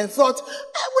at some and thought,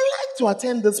 I would like to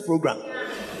attend this program.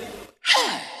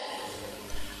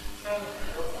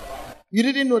 You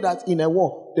didn't know that in a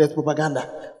war, there's propaganda.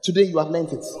 Today you have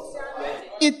learned it.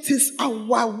 It is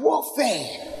our warfare.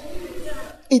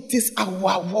 It is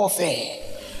our warfare.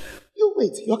 You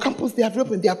wait, your campus, they have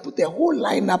opened, they have put a whole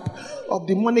lineup of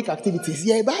demonic activities.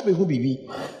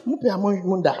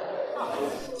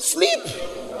 Sleep.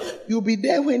 You'll be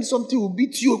there when something will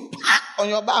beat you on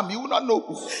your bum. You will not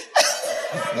know.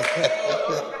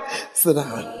 Sit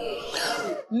down.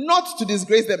 Not to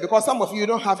disgrace them, because some of you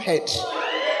don't have head.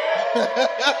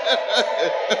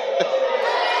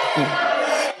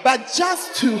 But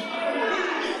just to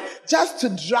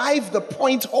drive the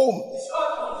point home.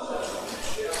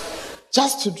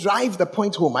 Just to drive the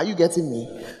point home. Are you getting me?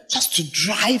 Just to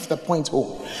drive the point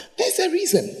home. There's a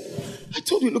reason. I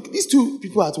told you, look, these two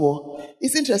people at war.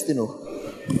 It's interesting, no?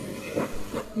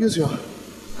 Use your.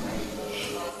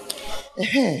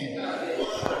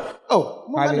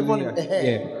 Oh, hallelujah.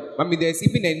 Yeah. I mean, there's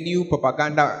even a new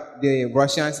propaganda the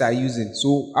Russians are using.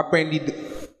 So apparently,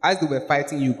 as they were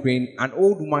fighting Ukraine, an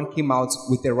old woman came out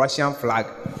with a Russian flag,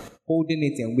 holding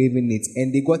it and waving it,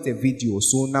 and they got a video.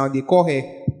 So now they call her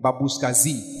Babushka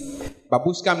Z.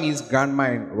 Babushka means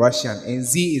grandma in Russian, and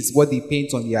Z is what they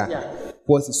paint on their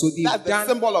posters. So that's the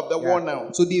symbol of the war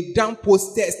now. So they've done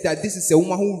posters that this is a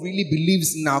woman who really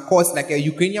believes in our cause, like a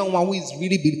Ukrainian woman who is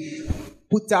really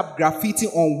put up graffiti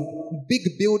on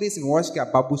big buildings in Russia,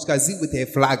 Babushka Z with her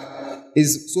flag.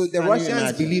 So the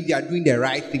Russians believe they are doing the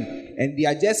right thing, and they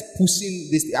are just pushing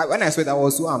this. When I saw it, I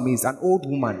was so amazed. An old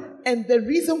woman. And the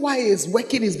reason why it's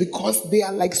working is because they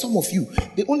are like some of you.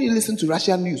 They only listen to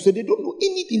Russian news, so they don't know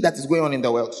anything that is going on in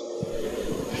the world.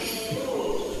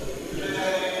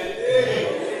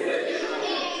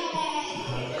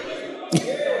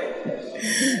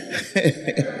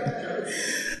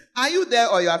 Are you there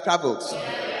or you have traveled?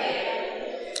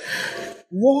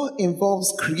 War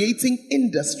involves creating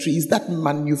industries that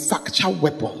manufacture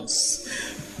weapons.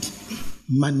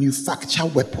 Manufacture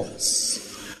weapons.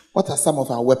 What are some of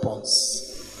our weapons?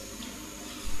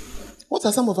 What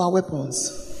are some of our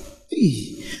weapons?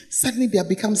 Suddenly they have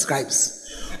become scribes.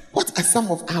 What are some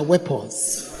of our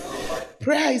weapons?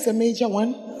 Prayer is a major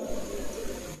one.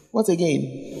 What again?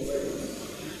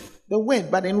 The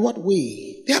word, but in what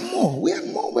way? There are more. We have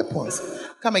more weapons.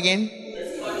 Come again.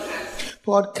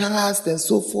 Podcast and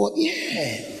so forth.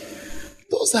 Yeah.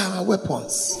 Those are our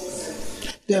weapons.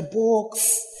 The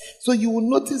books. So you will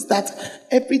notice that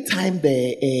every time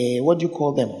the, what do you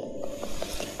call them?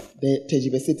 The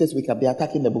tergiversators wake up, they're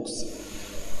attacking the books.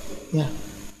 Yeah.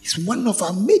 It's one of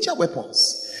our major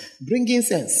weapons. Bringing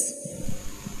sense.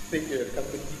 Thank you.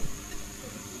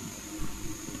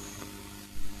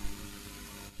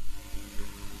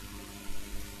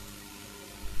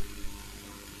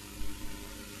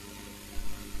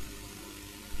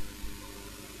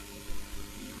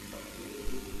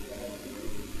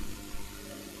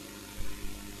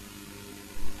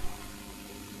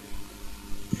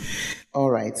 All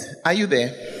right. Are you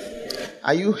there?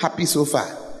 Are you happy so far?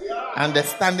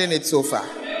 Understanding it so far?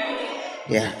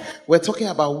 Yeah. We're talking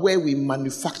about where we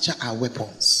manufacture our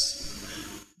weapons.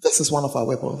 This is one of our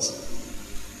weapons.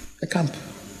 A camp.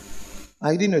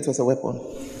 I didn't know it was a weapon.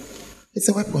 It's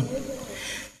a weapon.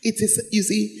 It is, you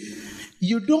see,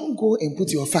 you don't go and put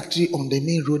your factory on the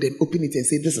main road and open it and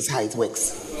say, this is how it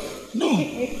works. No.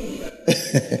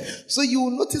 So you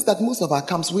will notice that most of our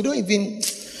camps, we don't even...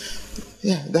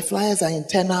 Yeah, the flyers are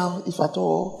internal, if at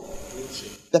all.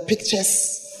 The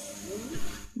pictures.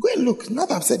 Go and look. Now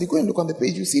that I've said it, go and look on the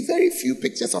page. You see very few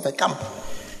pictures of a camp.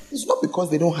 It's not because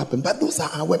they don't happen, but those are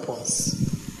our weapons.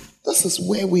 This is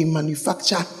where we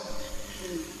manufacture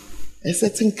a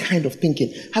certain kind of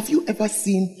thinking. Have you ever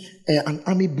seen an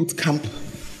army boot camp?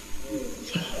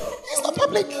 It's not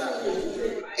public.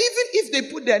 Even if they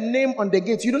put their name on the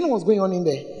gate, you don't know what's going on in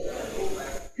there.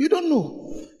 You don't know.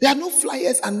 There are no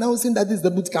flyers announcing that this is the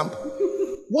boot camp.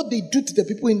 What they do to the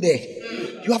people in there,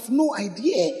 you have no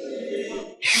idea.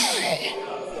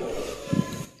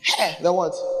 The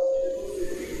what?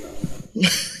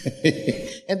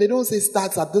 And they don't say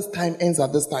starts at this time, ends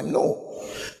at this time. No.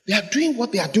 They are doing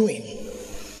what they are doing.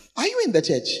 Are you in the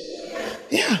church?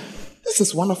 Yeah. This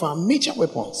is one of our major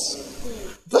weapons.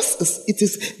 It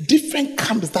is different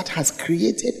camps that has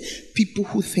created people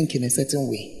who think in a certain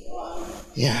way.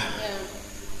 Yeah.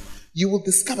 You will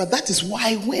discover that is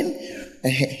why when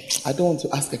I don't want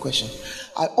to ask a question.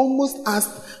 I almost asked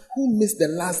who missed the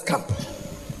last camp.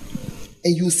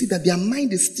 And you see that their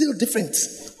mind is still different.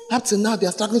 Up till now, they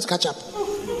are struggling to catch up.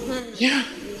 Yeah.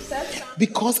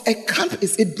 Because a camp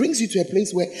it brings you to a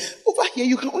place where over here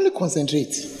you can only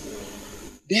concentrate.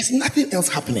 There's nothing else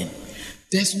happening.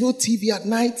 There's no TV at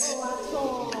night.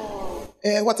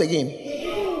 What again?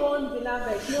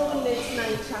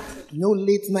 No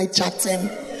late night chatting.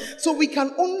 So we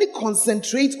can only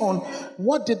concentrate on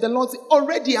what did the Lord say.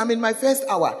 Already, I'm in my first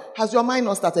hour. Has your mind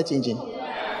not started changing?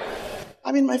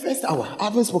 I'm in my first hour. I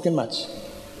haven't spoken much.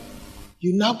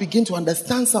 You now begin to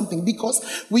understand something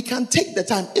because we can take the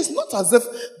time. It's not as if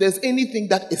there's anything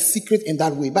that is secret in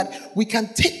that way, but we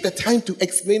can take the time to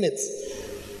explain it.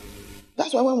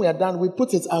 That's why when we are done, we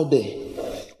put it out there.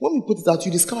 When we put it out,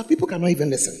 you discover people cannot even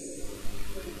listen.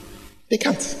 They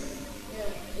can't. Yeah,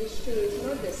 it's true. It's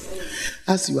not the same.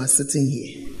 As you are sitting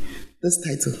here, this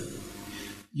title,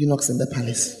 Eunuchs in the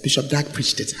Palace, Bishop Dag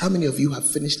preached it. How many of you have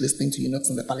finished listening to Eunuchs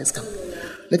in the Palace camp?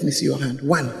 Let me see your hand.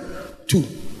 1, 2,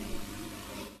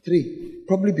 3.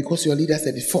 Probably because your leader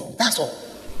said it. 4. That's all.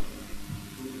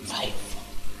 5.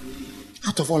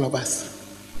 Out of all of us.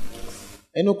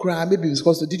 And no cry, maybe it's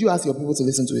because did you ask your people to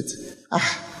listen to it?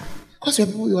 Because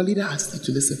your leader asked you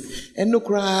to listen. And no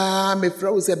cry, my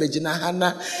friend will say, Bejina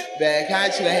Hana,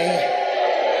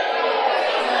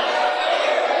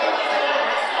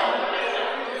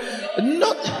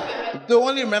 not, they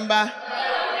only remember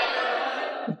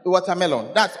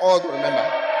watermelon. That's all they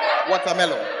remember.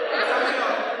 Watermelon.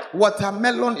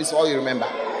 Watermelon is all you remember.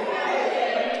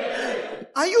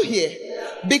 Are you here?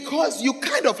 Because you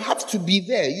kind of have to be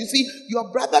there. You see,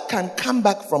 your brother can come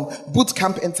back from boot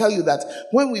camp and tell you that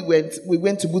when we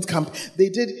went to boot camp, they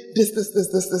did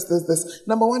this.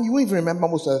 Number 1, you won't even remember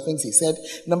most of the things he said.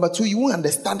 Number 2, you won't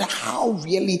understand how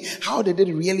they did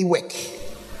really work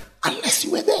unless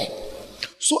you were there.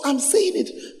 So I'm saying it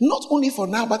not only for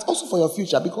now, but also for your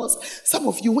future. Because some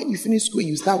of you, when you finish school and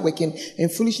you start working,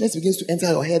 and foolishness begins to enter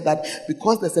your head that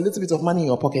because there's a little bit of money in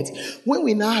your pocket, when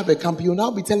we now have a camp, you'll now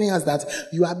be telling us that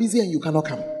you are busy and you cannot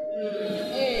come.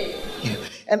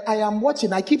 And I am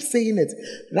watching, I keep saying it.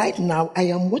 Right now, I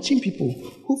am watching people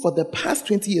who for the past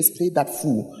 20 years played that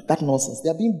fool, that nonsense. They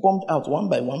are being bombed out one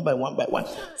by one.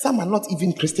 Some are not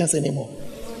even Christians anymore.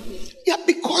 Yeah,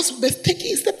 because the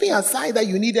stepping aside that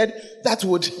you needed, that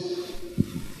would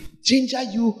ginger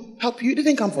you, help you. You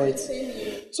didn't come for it.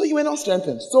 So you were not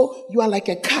strengthened. So you are like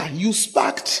a car. You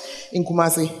sparked in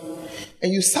Kumasi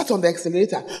and you sat on the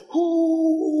accelerator.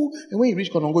 Ooh, and when you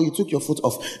reached Konongo, you took your foot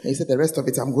off and you said, the rest of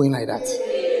it, I'm going like that.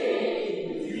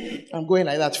 I'm going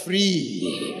like that,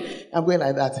 free. I'm going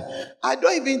like that. I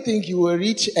don't even think you will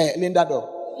reach Linda Door.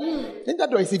 Linda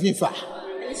Door is even far.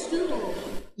 It's true.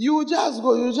 You just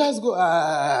go.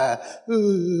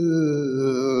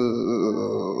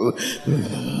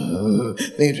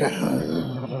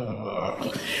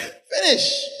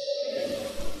 Finish.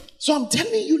 So I'm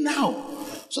telling you now,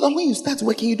 so that when you start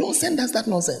working, you don't send us that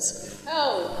nonsense.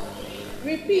 Oh,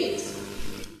 repeat.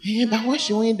 Yeah, but what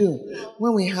should we do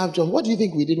when we have jobs? What do you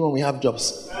think we did when we have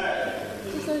jobs?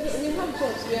 Because we have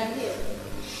jobs, we are here.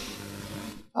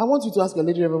 I want you to ask a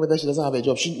lady whether she doesn't have a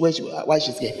job. Why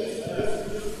she's here?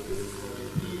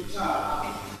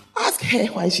 Ask her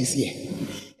why she's here.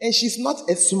 And she's not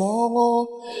a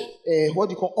small,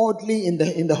 oddly in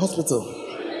the hospital.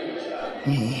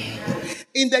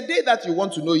 In the day that you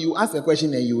want to know, you ask a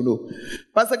question and you know.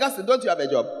 Pastor Gaston, don't you have a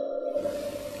job?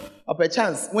 Or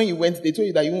perchance, when you went, they told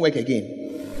you that you won't work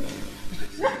again.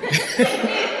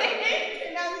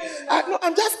 No,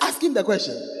 I'm just asking the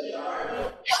question. You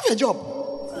have a job.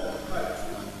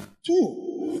 2.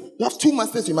 You have 2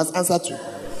 masters you must answer to.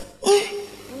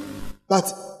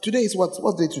 But today is what?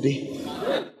 What's day today?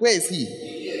 Where is he?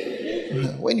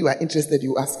 When you are interested,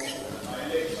 you ask.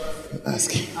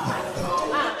 Ask.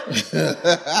 No, I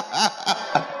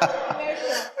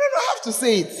have to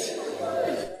say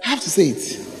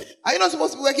it. Are you not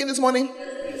supposed to be working this morning?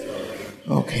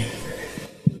 Okay.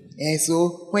 And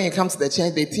so when you come to the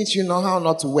church, they teach you how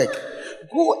not to work.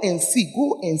 Go and see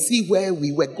where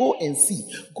we work. Go and see.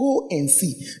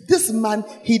 This man,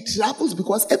 he travels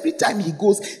because every time he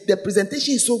goes, the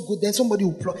presentation is so good, then somebody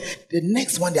will the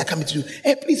next one they are coming to do.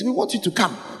 Hey, please, we want you to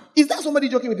come. Is that somebody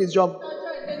joking with his job?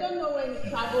 They don't know when he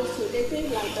travels to. They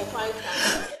think like the 5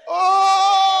 times.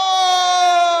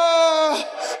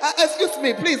 Excuse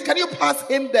me, please, can you pass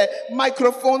him the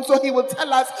microphone so he will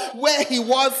tell us where he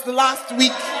was last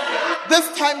week? This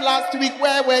time last week,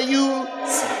 where were you?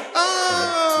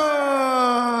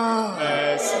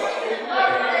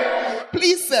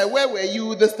 Please, sir, where were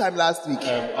you this time last week?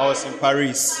 I was in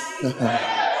Paris.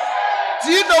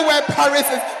 Do you know where Paris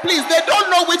is? Please, they don't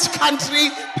know which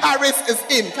country Paris is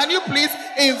in. Can you please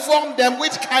inform them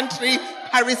which country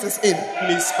Paris is in?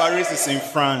 Please, Paris is in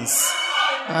France.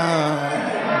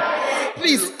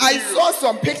 Please, I saw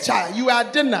some picture. You were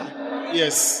at dinner.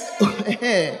 Yes.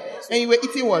 And you were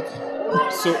eating what?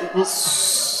 So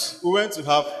we went to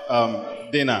have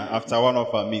dinner after one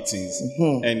of our meetings.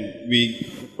 Mm-hmm. And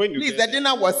please, the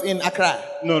dinner was in Accra?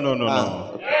 No.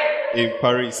 In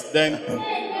Paris. Then...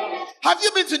 Have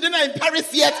you been to dinner in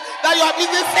Paris yet? That you have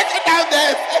even sitting down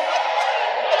there?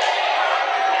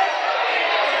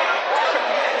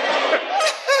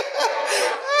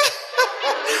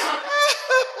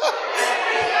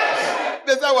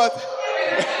 Is that what?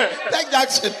 Take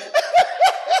action.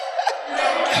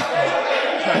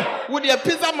 Would your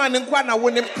pizza man in Kwana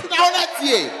win him?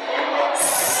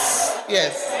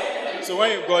 Yes. So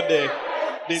when you got there,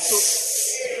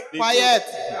 quiet.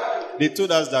 They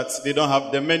told us that they don't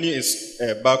have the menu is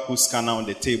barcode scanner on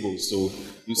the table, so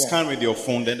you scan with your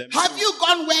phone. Then have you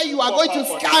gone where you are going to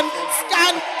scan?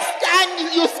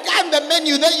 You scan the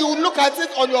menu, then you look at it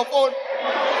on your phone.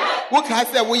 What can I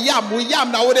say? We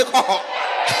yam now. What they call?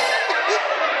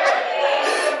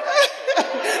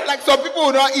 Like some people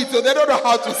will not eat, so they don't know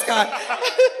how to scan.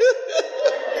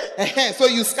 So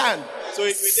you scanned. So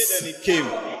we did, and it came.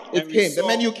 The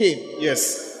menu came.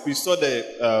 Yes, we saw the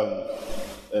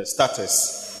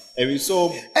starters, and we saw.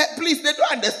 Please, they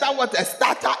don't understand what a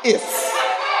starter is.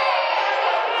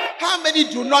 How many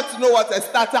do not know what a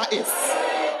starter is?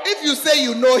 If you say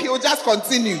you know, he'll just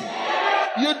continue.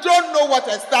 You don't know what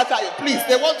a starter is. Please,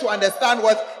 they want to understand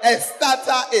what a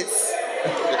starter is.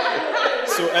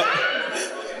 So,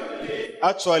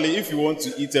 actually, if you want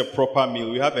to eat a proper meal,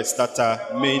 we have a starter,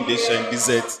 main dish, and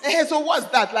dessert. So what's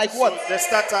that? Like what? So the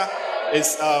starter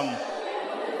is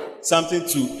something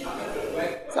small.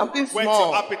 Whet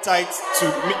your appetite to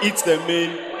eat the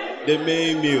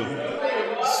main meal.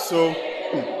 So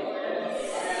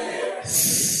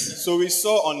we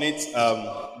saw on it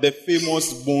the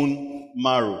famous bone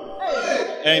marrow,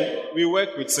 and we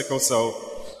work with sickle cell,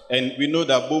 And we know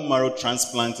that bone marrow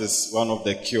transplant is one of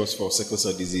the cures for sickle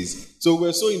cell disease. So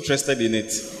we're so interested in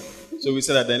it. So we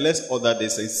said that then let's order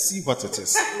this and see what it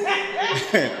is.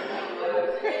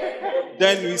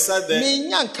 Then we sat there.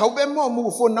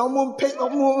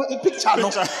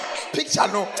 Picture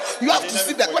no. You have to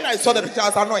see that. When I saw the picture, I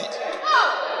was annoyed.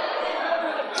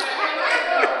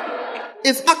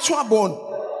 It's actual bone.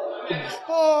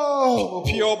 Oh,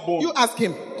 pure bone. You ask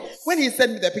him. When he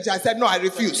sent me the picture, I said, no, I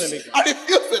refuse. I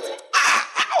refuse it.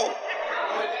 Ow!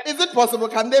 Is it possible?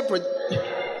 Can they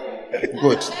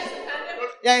Good.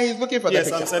 Yeah, he's looking for the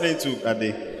picture. Yes, I'm sending it to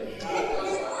Ade.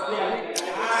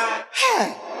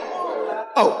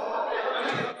 Oh,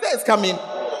 there's coming.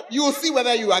 You will see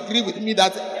whether you agree with me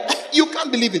that you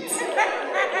can't believe it.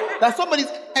 That somebody's,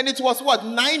 and it was what,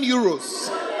 9 euros?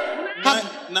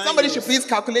 Somebody should please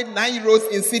calculate 9 euros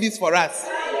in cedis for us.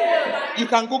 You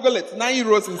can Google it. 9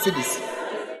 euros in cedis.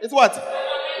 It's what?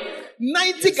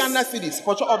 90 Ghana cedis.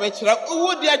 Pocho obechira.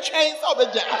 Who their chains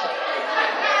obechira?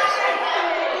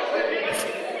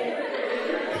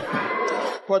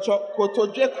 Pocho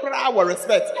kotoje kra wa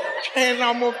respect.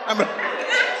 Kenamo.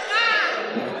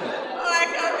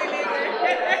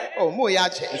 Oh, mo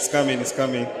yache. It's coming. It's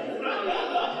coming.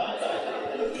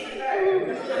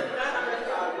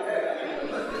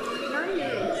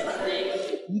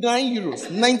 9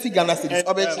 euros, 90 Ghana cedis.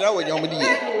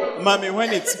 Mommy,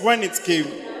 when it came,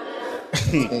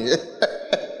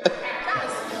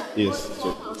 yes.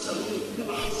 So.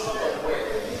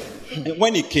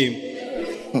 When it came,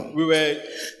 we were.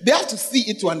 They have to see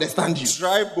it to understand you.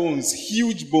 Dry bones,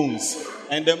 huge bones,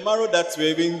 and the marrow that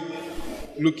we're even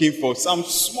looking for, some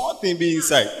small thing be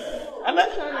inside.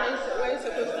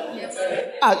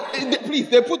 And please,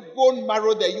 they put bone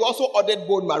marrow there. You also ordered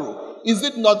bone marrow. Is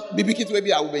it not bibikit webi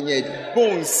awubenyedi?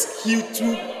 Bones, huge,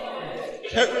 too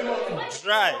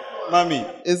dry, mommy.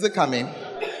 Is it coming?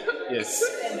 Yes.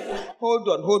 Hold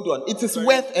on. It is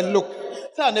worth a look.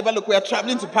 Tell our neighbor, look, we are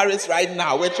traveling to Paris right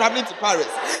now. We're traveling to Paris.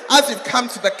 As we've come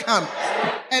to the camp.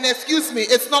 And excuse me,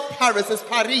 it's not Paris, it's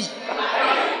Paris.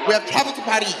 We have traveled to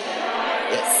Paris.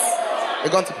 Yes.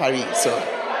 We're going to Paris,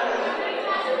 so.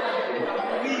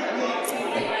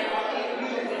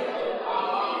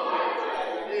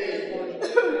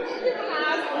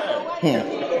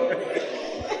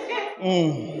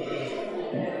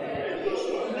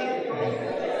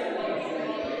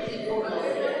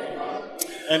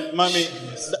 And mommy,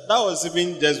 that was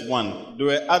even just one. There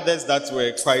were others that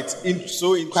were quite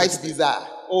interesting. Quite bizarre.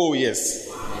 Oh yes,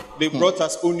 they brought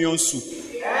us onion soup.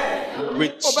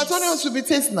 But onion soup, it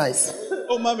tastes nice.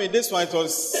 Oh mommy, this one it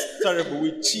was terrible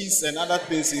with cheese and other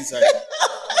things inside.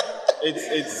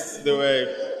 They were.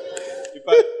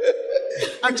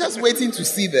 I'm just waiting to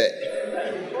see that.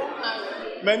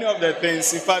 Many of the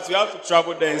things, in fact, you have to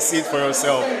travel there and see it for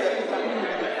yourself.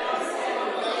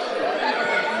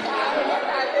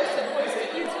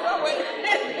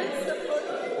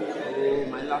 Oh,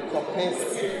 my laptop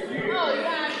is.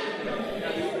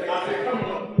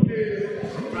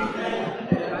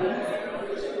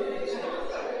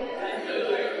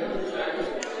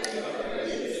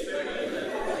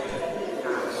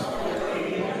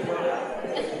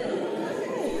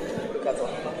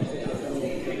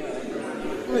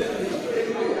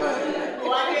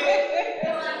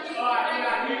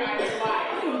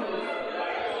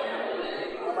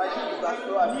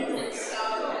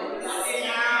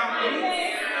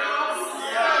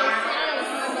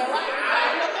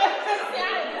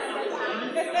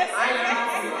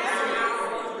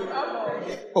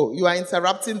 Oh, you are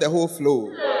interrupting the whole flow.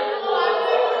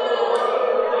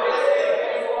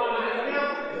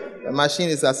 The machine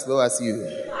is as slow as you.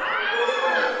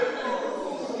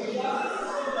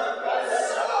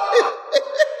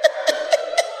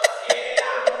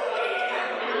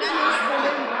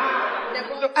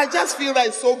 I just feel that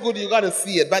it's so good you got to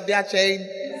see it, but they are saying.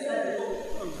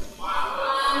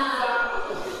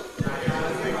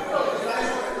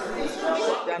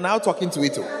 They are now talking to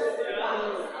it.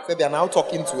 So they are now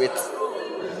talking to it.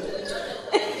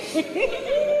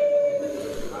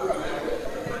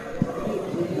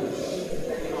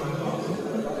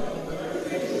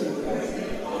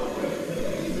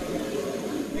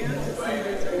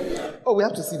 Oh, we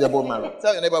have to see the bone marrow.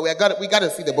 Tell your neighbor, we got to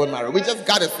see the bone marrow. We just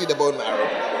got to see the bone marrow.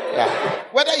 Yeah.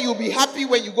 Whether you'll be happy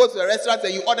when you go to a restaurant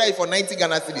and you order it for 90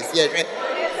 Ghana cedis. Yeah, right?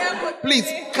 Please,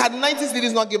 can 90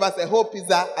 cedis not give us a whole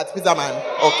pizza at Pizza Man?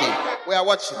 Okay. We are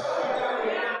watching.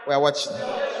 We are watching.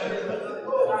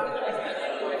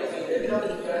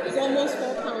 It's almost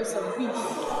 4 pounds of beef.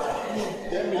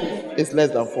 It's less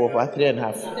than 4, but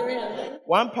 3.5.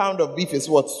 1 pound of beef is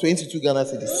what? 22 Ghana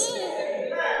cedis.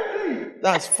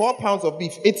 That's 4 pounds of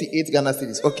beef, 88 Ghana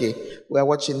cedis. Okay, we are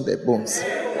watching the bones.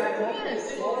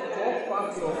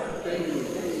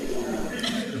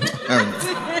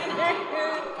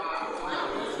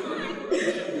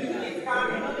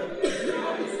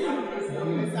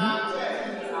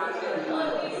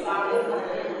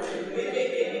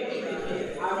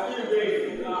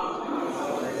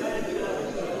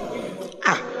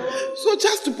 So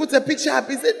just to put a picture up,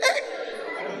 he said,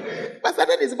 Pastor,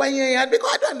 that is why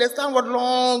because I don't understand what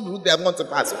long route they are going to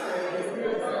pass.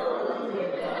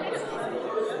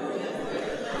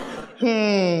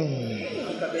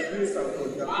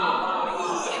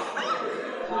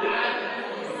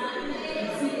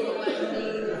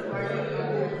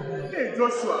 Hey,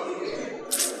 Joshua.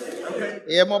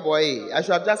 Yeah, my boy, I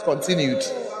should have just continued.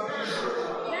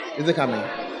 Is it coming?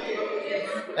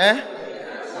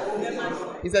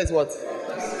 He says what?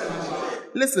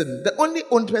 Listen, the only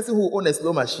person who owns a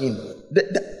slow machine.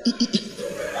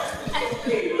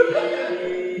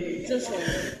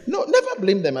 No, never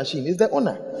blame the machine. It's the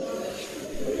owner.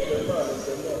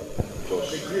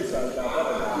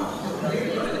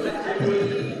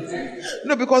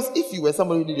 No, because if you were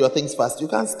somebody who did your things fast, you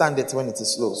can't stand it when it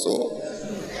is slow. So,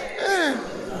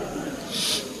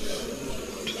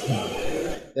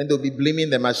 then they'll be blaming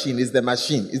the machine. It's the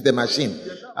machine. It's the machine.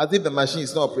 As if the machine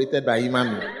is not operated by human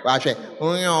being.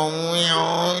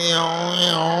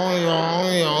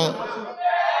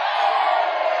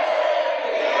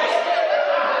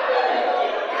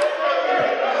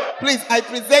 Please, I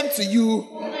present to you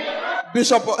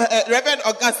Bishop Reverend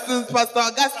Augustine's, Pastor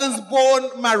Augustine's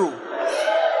bone marrow.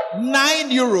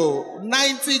 €9,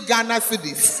 90 Ghana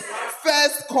cedis.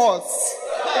 First course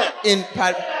in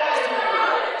Paris.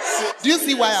 Do you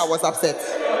see why I was upset?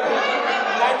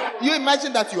 You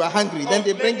imagine that you are hungry, then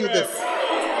they bring you this.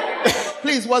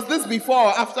 Please, was this before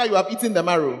or after you have eaten the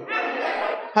marrow?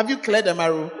 Have you cleared the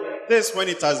marrow? This when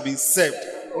it has been served.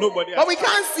 Nobody. But we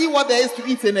can't see what there is to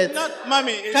eat in it. Not,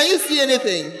 mommy. Can you see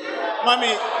anything?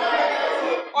 Mommy.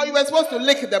 Or you were supposed to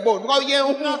lick the bone? Because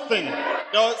nothing.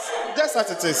 There was just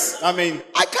as it is. I mean,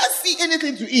 I can't see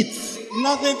anything to eat.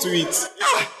 Nothing to eat.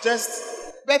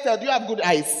 Just. Better, do you have good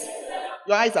eyes?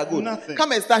 Your eyes are good. Nothing.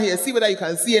 Come and stand here, see whether you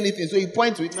can see anything. So you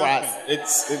point to it for us.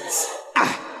 It's.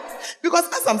 Because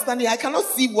as I'm standing here, I cannot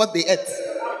see what they ate.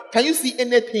 Can you see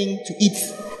anything to eat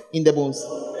in the bones?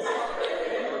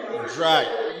 Dry.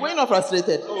 Were you not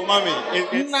frustrated? Oh, mommy.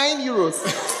 €9.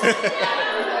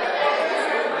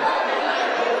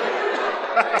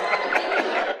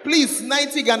 Please,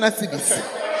 90 Ghana cedis.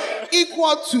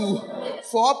 Equal to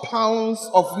 4 pounds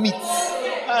of meat.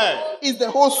 Is the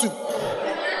whole soup.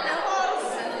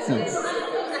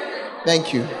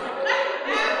 Thank you.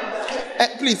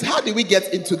 Please, how did we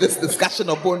get into this discussion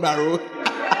of bone marrow?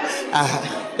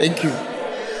 Thank you.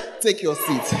 Take your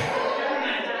seat.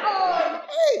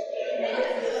 Hey.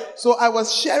 So I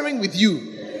was sharing with you,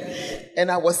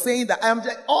 and I was saying that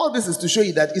all this is to show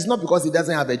you that it's not because he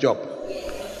doesn't have a job.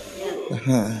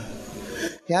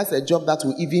 He has a job that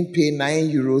will even pay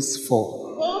 €9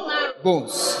 for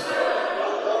bones.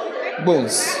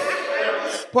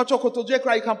 Pochokoto, you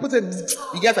can put it.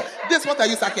 You get it. This, what are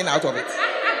you sucking out of it?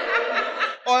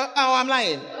 Or I'm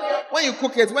lying. When you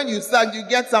cook it, when you suck, you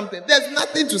get something. There's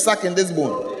nothing to suck in this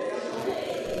bone.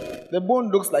 The bone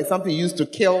looks like something used to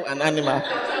kill an animal.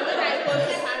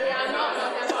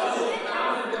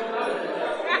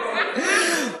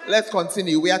 Let's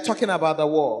continue. We are talking about the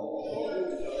war.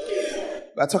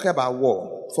 We are talking about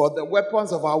war. For the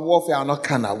weapons of our warfare are not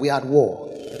carnal. We are at war.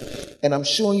 And I'm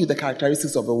showing you the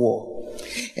characteristics of the war.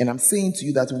 And I'm saying to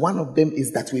you that one of them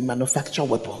is that we manufacture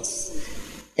weapons.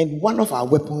 And one of our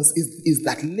weapons is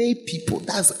that lay people,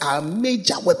 that's our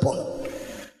major weapon,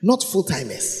 not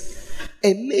full-timers.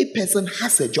 A lay person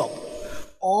has a job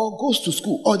or goes to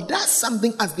school or does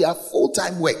something as their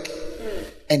full-time work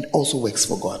and also works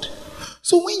for God.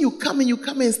 So when you come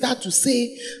and start to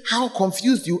say how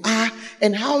confused you are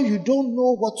and how you don't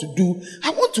know what to do, I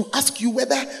want to ask you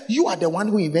whether you are the one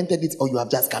who invented it or you have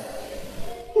just come.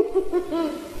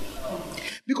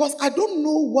 Because I don't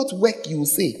know what work you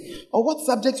say or what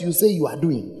subject you say you are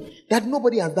doing that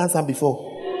nobody has done some before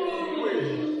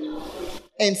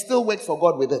and still work for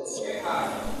God with it.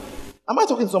 Am I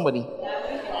talking to somebody?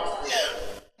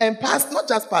 And pass, not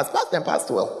just pass and pass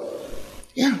well.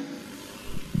 Yeah.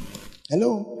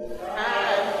 Hello?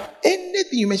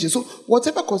 Anything you mention. So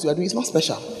whatever course you are doing is not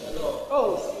special.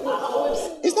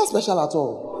 It's not special at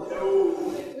all.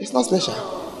 It's not special.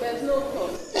 There's no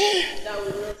course.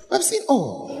 I've seen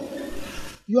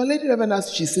your lady Reverend,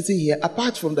 as she's sitting here,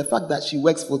 apart from the fact that she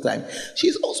works full time,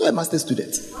 she's also a master's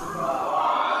student.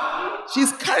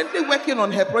 She's currently working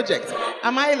on her project.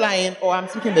 Am I lying or I'm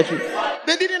speaking the truth?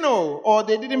 They didn't know or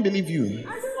they didn't believe you.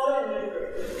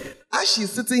 As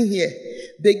she's sitting here,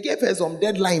 they gave her some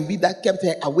deadline that kept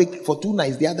her awake for 2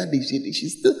 nights. The other day,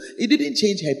 it didn't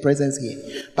change her presence here.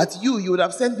 But you would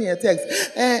have sent me a text.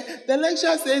 The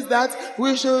lecturer says that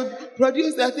we should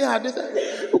produce that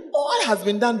thing. All has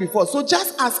been done before. So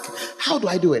just ask, how do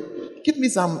I do it? Give me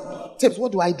some tips.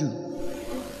 What do I do?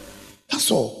 That's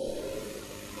all.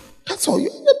 That's all. You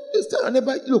just tell your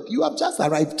neighbor, look, you have just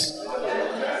arrived.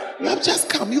 You have just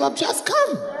come. You have just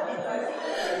come.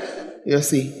 You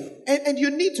see? And you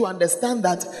need to understand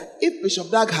that if Bishop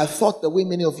Dag had thought the way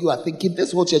many of you are thinking,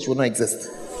 this whole church would not exist.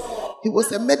 He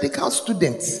was a medical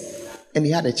student and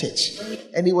he had a church.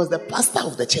 And he was the pastor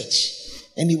of the church.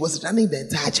 And he was running the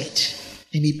entire church.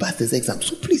 And he passed his exam.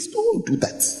 So please don't do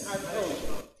that.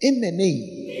 In the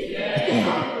name.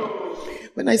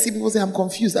 When I see people say, I'm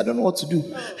confused, I don't know what to do.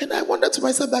 And I wonder to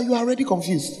myself that you are already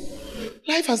confused.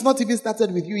 Life has not even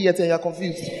started with you yet and you are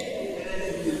confused.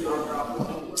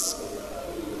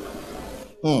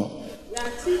 I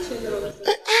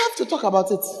have to talk about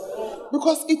it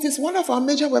because it is one of our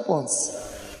major weapons.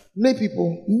 Lay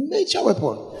people, major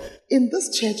weapon. In this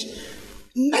church,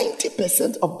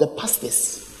 90% of the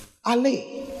pastors are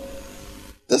lay.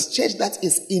 This church that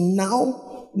is in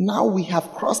now we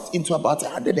have crossed into about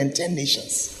 110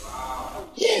 nations.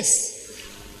 Yes,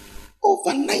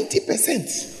 over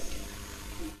 90%.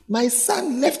 My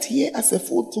son left here as a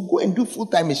fool to go and do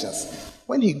full-time missions.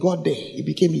 When he got there, he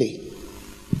became lay.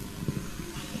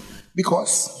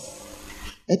 Because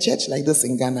a church like this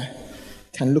in Ghana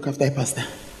can look after a pastor.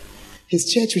 His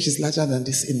church, which is larger than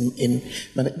this,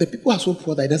 the people are so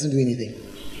poor that he doesn't do anything.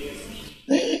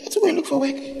 He has to go and look for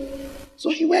work. So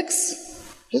he works.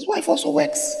 His wife also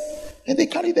works. And they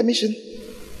carry the mission.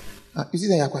 You see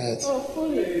that you're quiet? Oh,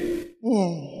 fully.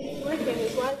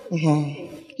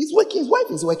 He's working. His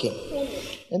wife is working.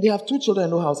 And they have 2 children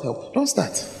and no house help. Don't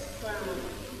start.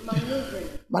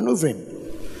 Maneuvering.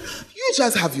 You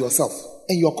just have yourself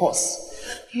and your course.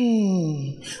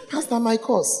 Pastor, my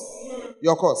course.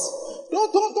 Your course.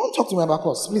 Don't talk to me about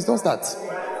course. Please don't start.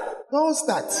 Don't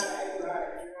start.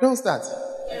 Don't start.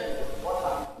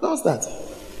 Don't start.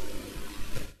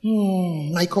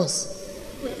 My course.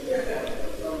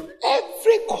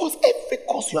 Every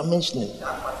course you are mentioning,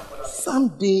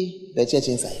 someday the church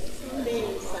inside.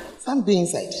 Someday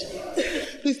inside.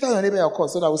 Please tell your neighbor your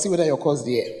course so that we'll see whether your course is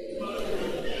there.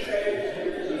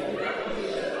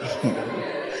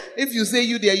 If you say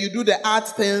you there, you do the art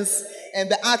things and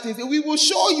the art things, we will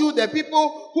show you the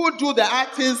people who do the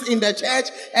art things in the church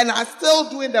and are still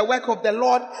doing the work of the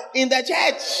Lord in the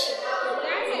church.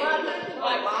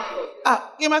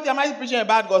 Am I preaching a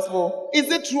bad gospel? Is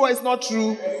it true or it's not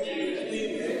true?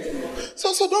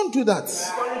 So don't do that.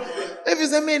 If you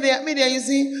say media, you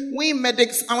see, we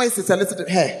medics, I want to solicit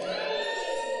here.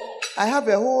 I have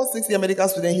a whole 6-year medical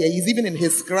student here. He's even in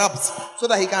his scrubs so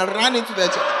that he can run into the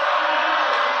church.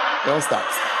 Don't start.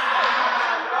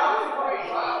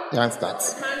 Don't start.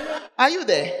 Are you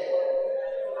there?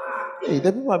 Hey,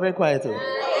 the people are very quiet.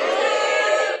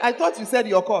 I thought you said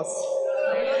your course.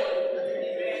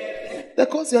 The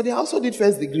course I also did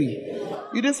first degree.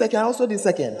 You did second, I also did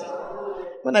second.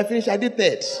 When I finished, I did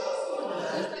third.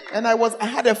 And I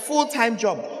had a full-time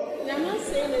job. You're not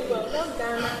saying it, but not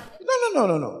Ghana.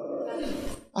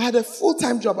 No. I had a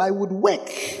full-time job. I would work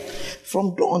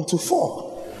from dawn to 4.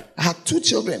 I had 2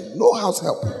 children, no house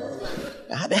help.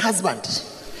 I had a husband.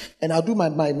 And I'll do my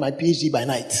PhD by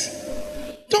night.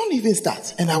 Don't even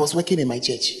start. And I was working in my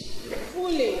church.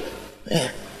 Fully.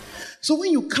 Yeah. So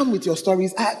when you come with your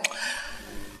stories, I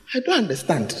don't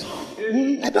understand.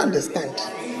 I don't understand.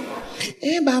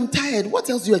 But I'm tired. What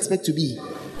else do you expect to be?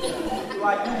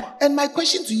 And my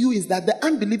question to you is that the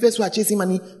unbelievers who are chasing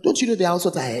money, don't you know they are also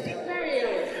tired?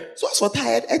 So as for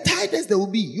tired, a tiredness there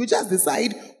will be. You just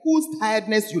decide whose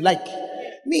tiredness you like.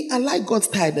 Me, I like God's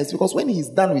tiredness because when He's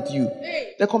done with you,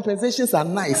 the compensations are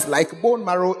nice, like bone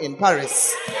marrow in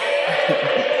Paris.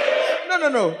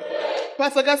 No.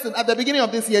 Pastor Gaston, at the beginning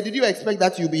of this year, did you expect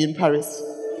that you'll be in Paris?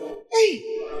 Hey,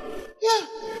 yeah,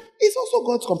 it's also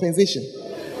God's compensation.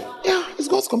 Yeah, it's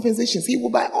God's compensation. He will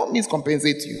by all means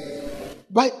compensate you.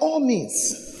 By all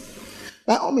means.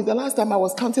 By all means, the last time I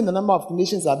was counting the number of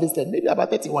nations I visited, maybe about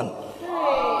 31.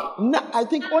 No, I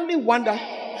think only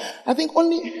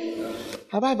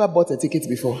have I ever bought a ticket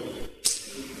before?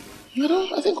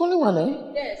 I think only one,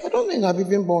 I don't think I've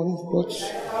even bought, but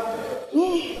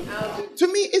to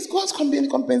me, it's God's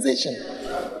compensation.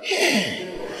 Yeah.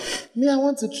 Me, I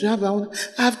want to travel.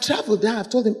 I've traveled there. I've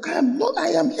told him,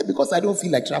 I am here because I don't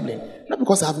feel like traveling. Not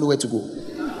because I have nowhere to go.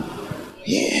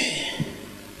 Yeah.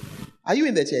 Are you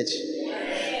in the church?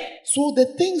 So the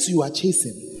things you are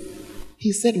chasing,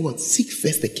 he said what? Seek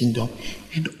first the kingdom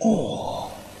and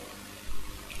all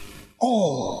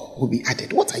will be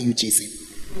added. What are you chasing?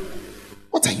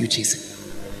 What are you chasing?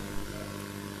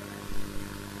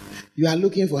 You are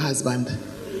looking for a husband.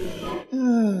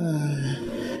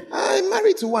 I'm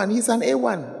married to one. He's an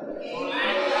A1.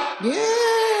 Yeah.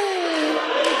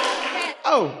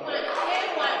 Oh.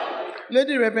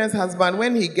 Lady Reverend's husband,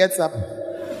 when he gets up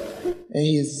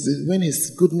and when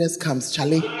his goodness comes,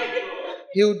 Charlie,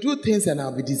 he'll do things and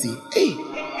I'll be dizzy. Hey.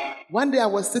 One day I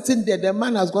was sitting there, the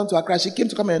man has gone to Accra. She came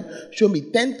to come and show me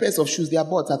 10 pairs of shoes they are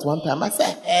bought at one time. I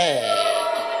said, hey,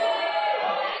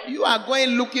 you are going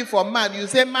looking for man. You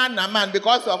say man,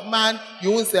 because of man,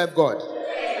 you won't serve God.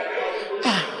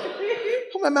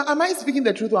 Am I speaking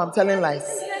the truth or I'm telling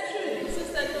lies?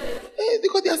 Hey,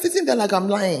 because they are sitting there like I'm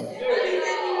lying.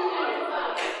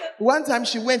 One time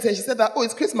she went and she said that,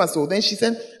 it's Christmas. So then she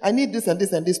said, I need this and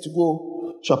this and this to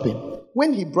go shopping.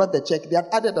 When he brought the check, they had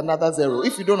added another 0.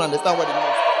 If you don't understand what it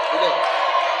means,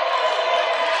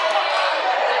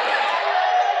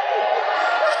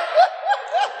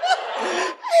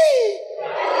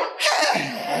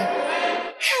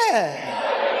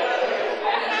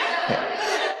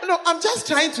 No, I'm just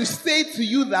trying to say to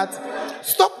you that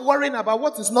stop worrying about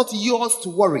what is not yours to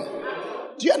worry.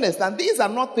 Do you understand? These are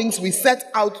not things we set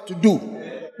out to do.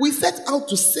 We set out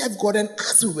to serve God, and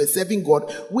as we were serving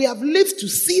God, we have lived to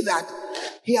see that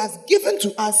He has given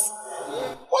to us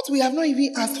what we have not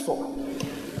even asked for.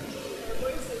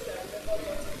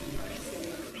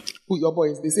 Who your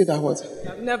boys? They say that what?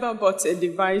 I've never bought a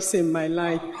device in my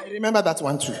life. I remember that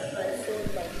one too.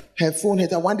 Her phone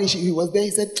hit her. One day he was there.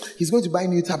 He said he's going to buy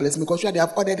new tablets because sure they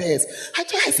have ordered hers. I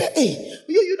said, hey,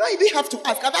 you don't even have to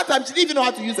ask. At that time, she didn't even know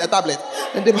how to use a tablet.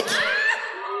 And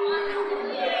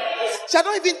she had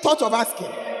not even thought of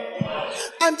asking.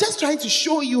 I'm just trying to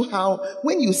show you how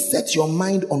when you set your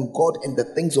mind on God and the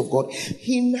things of God,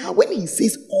 when he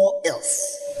says all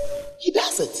else, he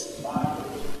does it.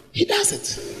 He does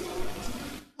it.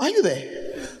 Are you there?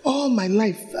 All my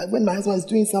life, when my husband is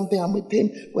doing something, I'm with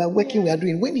him, we are working, we are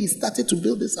doing. When he started to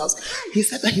build this house, he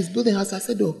said that he's building a house. I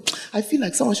said, I feel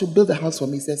like someone should build a house for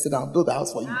me. He said, sit down, build a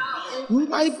house for you.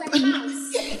 My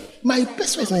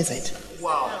best friend is my side.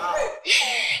 Wow. Yeah.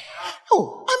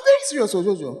 I'm very serious,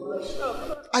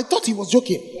 Jojo. I thought he was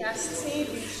joking. I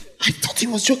thought he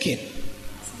was joking.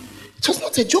 It was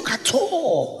not a joke at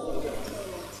all.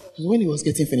 When he was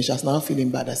getting finished, I was now feeling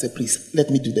bad. I said, please, let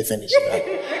me do the finish.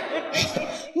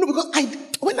 No, because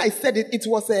when I said it, it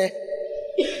was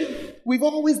we've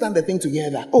always done the thing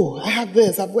together. I have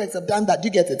this, I've worked, I've done that. Do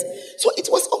you get it? So it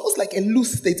was almost like a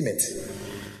loose statement.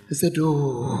 He said,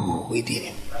 wait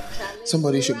there.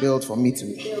 Somebody should build for me to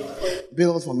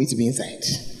be inside.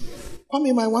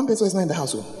 Kwame, my one person is not in the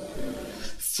household.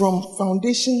 From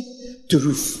foundation to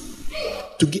roof.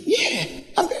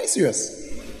 I'm very serious.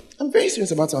 I'm very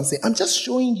serious about what I'm saying. I'm just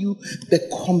showing you the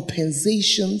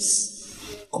compensations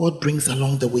God brings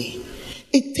along the way.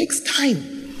 It takes time.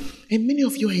 And many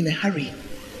of you are in a hurry.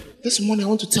 This morning I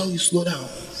want to tell you, slow down.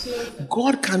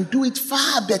 God can do it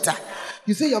far better.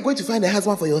 You say you're going to find a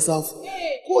husband for yourself.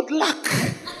 Good luck.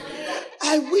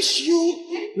 I wish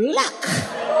you luck.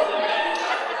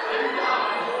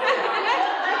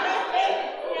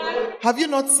 Have you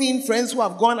not seen friends who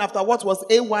have gone after what was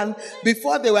A1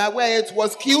 before they were aware it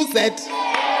was QZ?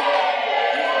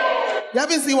 You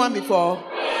haven't seen one before?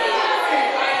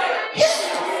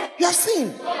 Yeah, you have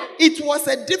seen. It was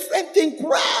a different thing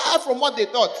from what they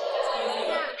thought.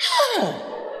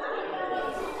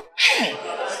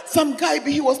 Some guy,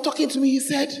 he was talking to me, he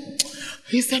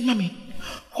said, Mommy,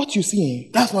 what you seeing?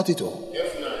 That's not it all.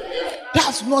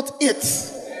 That's not it.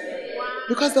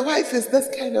 Because the wife is this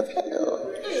kind of, hello.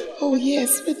 Oh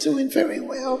yes, we're doing very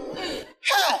well.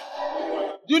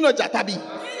 Do you know Jatabi?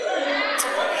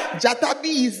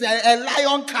 Jatabi is a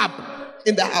lion cub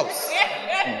in the house.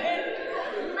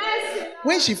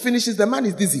 When she finishes, the man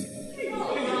is dizzy.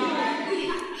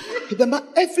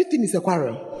 Everything is a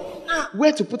quarrel.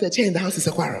 Where to put a chair in the house is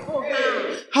a quarrel.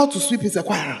 How to sweep is a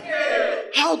quarrel.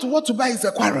 What to buy is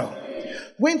a quarrel.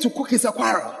 When to cook is a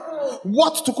quarrel.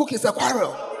 What to cook is a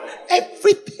quarrel.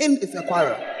 Everything is a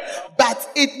quarrel. But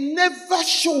it never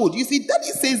showed. You see,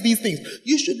 Daddy says these things.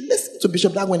 You should listen to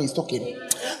Bishop Dag when he's talking.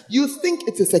 You think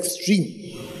it is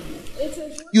extreme.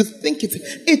 You think it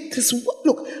is.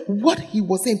 Look, what he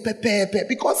was saying,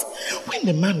 because when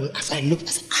the man was, as I looked, I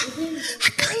said, I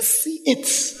can't see it.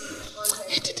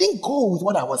 It didn't go with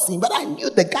what I was seeing, but I knew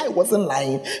the guy wasn't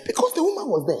lying because the woman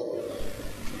was there.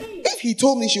 If he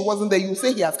told me she wasn't there, you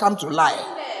say he has come to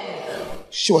lie.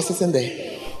 She was sitting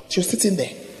there.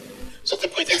 So the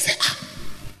boy said,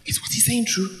 is what he's saying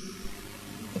true?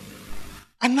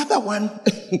 Another one.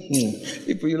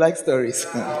 People, you like stories.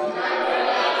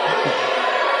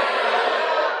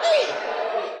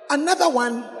 Another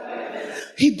one.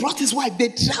 He brought his wife. They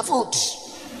traveled.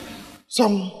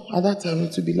 Some, at that time,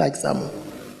 it would be like some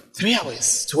 3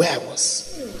 hours to where I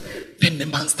was. Then the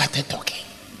man started talking.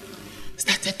 As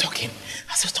I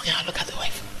was talking, I look at the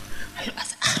wife. I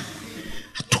said,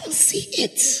 I don't see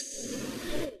it.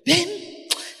 Then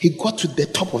he got to the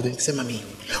top of the, he said, Mommy,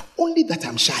 only that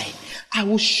I'm shy. I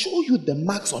will show you the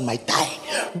marks on my thigh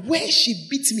where she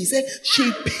beat me. He said she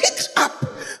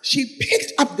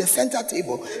picked up the center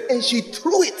table and she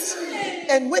threw it.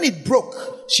 And when it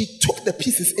broke, she took the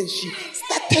pieces and she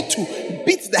started to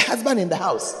beat the husband in the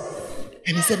house.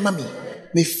 And he said, Mommy,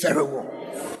 me farewell.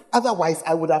 Otherwise,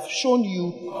 I would have shown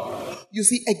you. You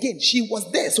see, again, she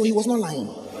was there, so he was not lying.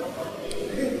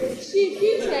 She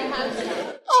beat her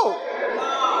husband. Oh.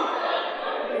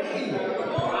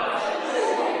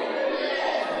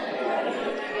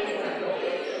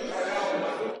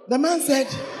 The man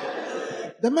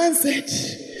said,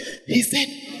 he said,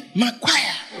 my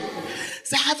choir.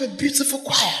 So I have a beautiful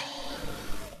choir.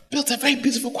 Built a very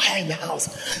beautiful choir in the house.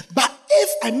 But if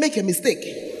I make a mistake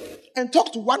and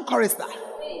talk to one chorister,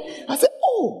 I said,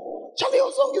 oh, Charlie,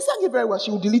 your song, you sang it very well.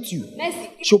 She will delete you.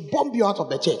 She'll bomb you out of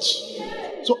the church.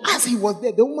 So as he was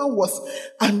there, the woman was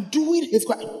undoing his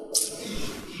choir.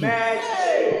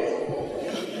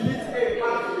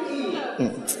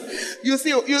 You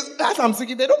see, as I'm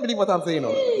speaking, they don't believe what I'm saying.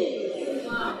 No.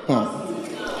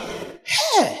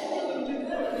 Hey.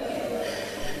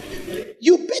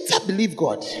 You better believe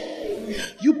God.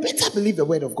 You better believe the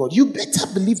word of God. You better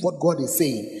believe what God is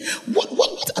saying.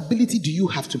 What ability do you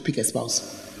have to pick a spouse?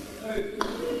 No,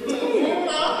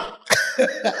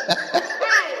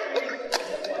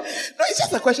 it's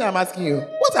just a question I'm asking you.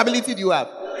 What ability do you have?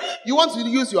 You want to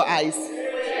use your eyes?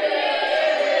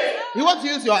 You want to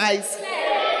use your eyes?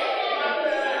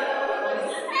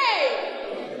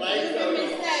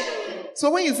 So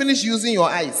when you finish using your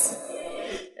eyes,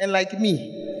 and like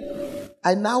me,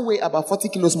 I now weigh about 40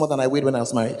 kilos more than I weighed when I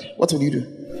was married. What will you do?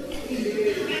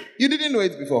 You didn't know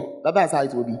it before. That's how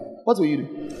it will be. What will you do?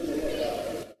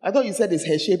 I thought you said it's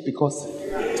hair shape because...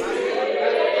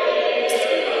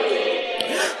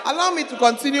 Allow me to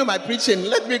continue my preaching.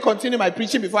 Let me continue my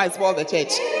preaching before I spoil the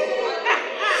church.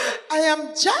 I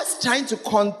am just trying to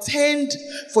contend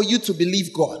for you to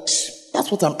believe God.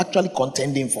 That's what I'm actually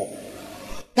contending for.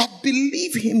 That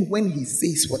believe him when he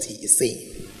says what he is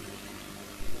saying.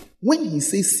 When he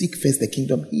says seek first the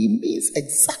kingdom, he means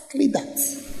exactly that.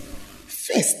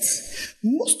 First.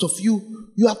 Most of you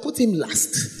have put him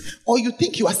last. Or you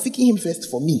think you are seeking him first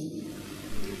for me.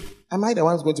 Am I the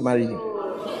one who's going to marry him?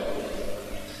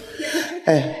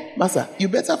 Master, you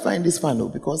better find this fan,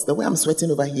 because the way I'm sweating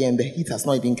over here and the heat has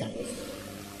not even come.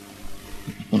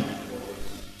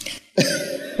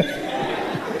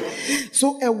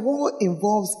 So a war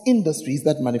involves industries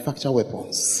that manufacture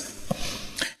weapons.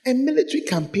 A military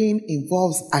campaign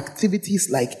involves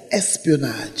activities like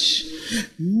espionage,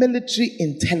 military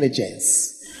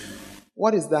intelligence.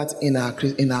 What is that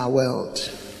in our world?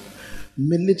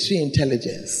 Military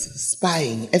intelligence,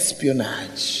 spying,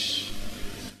 espionage.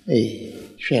 Hey,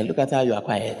 Shen, look at how you are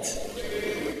quiet.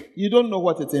 You don't know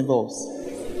what it involves.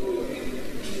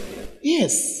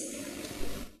 Yes.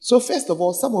 So first of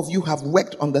all, some of you have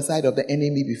worked on the side of the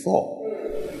enemy before.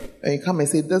 And you come and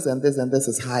say this and this and this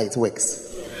is how it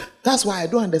works. That's why I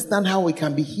don't understand how we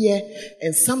can be here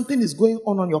and something is going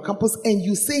on your campus and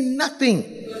you say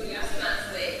nothing.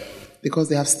 Because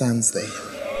they have stands there.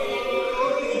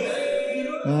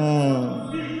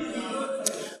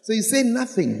 So you say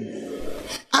nothing.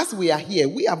 As we are here,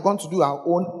 we have gone to do our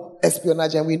own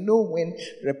espionage and we know when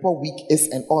report week is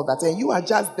and all that. And you are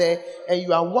just there and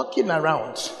you are walking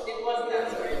around.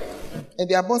 And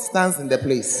their boss stands in the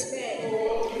place.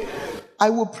 I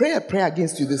will pray a prayer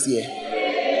against you this year.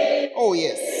 Oh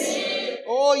yes.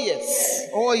 Oh yes.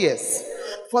 Oh yes.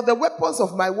 For the weapons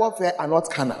of my warfare are not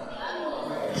carnal,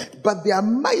 but they are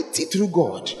mighty through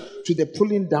God to the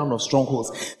pulling down of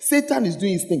strongholds. Satan is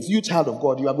doing his things. You, child of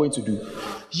God, you are going to do.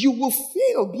 You will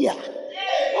fail, dear.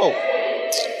 Oh,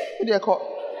 what do you call?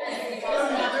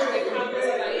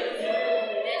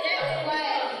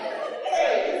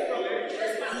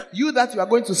 You that you are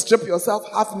going to strip yourself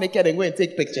half naked and go and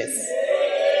take pictures.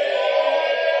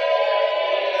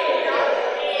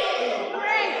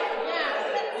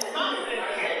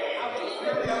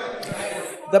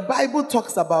 The Bible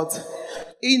talks about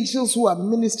angels who are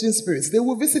ministering spirits. They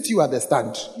will visit you at the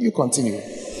stand. You continue.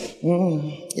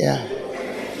 Yeah.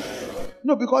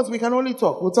 No, because we can only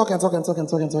talk. We'll talk and talk and talk and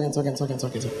talk and talk and talk and talk and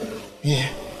talk and talk. Yeah.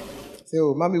 Say,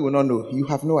 oh, mommy will not know. You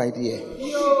have no idea.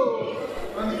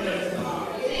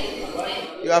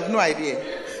 You have no idea.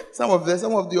 Some of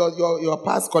your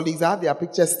past colleagues have their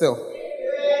pictures still.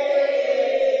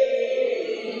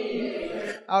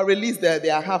 I'll release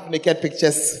their half naked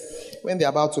pictures when they're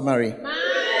about to marry.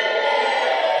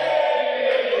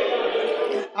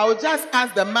 I will just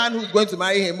ask the man who's going to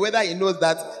marry him whether he knows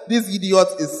that this idiot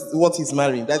is what he's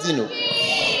marrying. Does he know? Hey.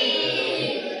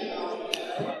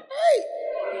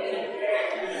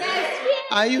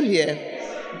 Are you here?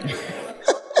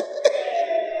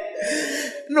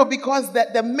 No, because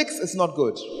the mix is not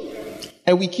good.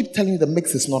 And we keep telling you the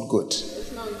mix is not good.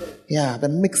 It's not good. Yeah, the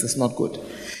mix is not good.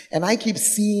 And I keep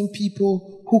seeing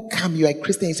people who come, you are a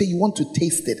Christian, you say you want to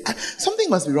taste it. Something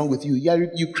must be wrong with you. You are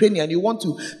Ukrainian, you want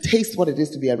to taste what it is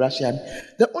to be a Russian.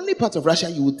 The only part of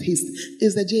Russia you will taste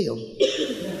is the jail.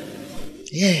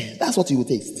 Yeah, that's what you will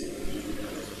taste.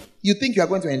 You think you are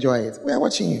going to enjoy it. We are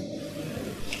watching you.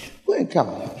 Go and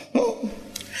come.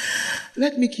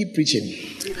 Let me keep preaching.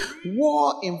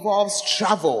 War involves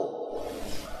travel.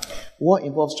 War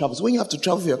involves travel. So when you have to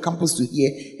travel from your campus to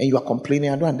here and you are complaining,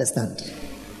 I don't understand.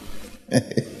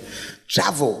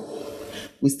 Travel.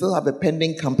 We still have a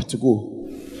pending camp to go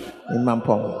in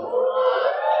Mampong.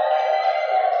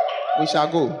 We shall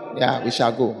go. Yeah, we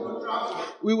shall go.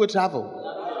 We will travel.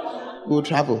 We will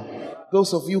travel.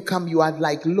 Those of you come, you are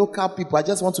like local people. I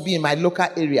just want to be in my local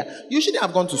area. You shouldn't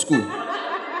have gone to school.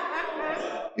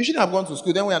 You shouldn't have gone to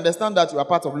school. Then we understand that you are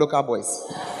part of local boys.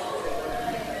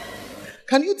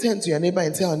 Can you turn to your neighbor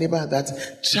and tell your neighbor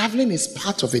that traveling is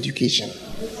part of education?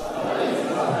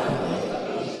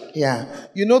 Yeah.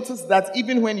 You notice that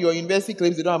even when your university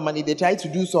claims they don't have money, they try to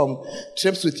do some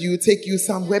trips with you, take you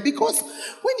somewhere, because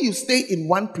when you stay in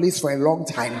one place for a long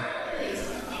time,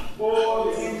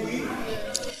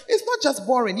 it's not just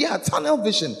boring. Yeah, tunnel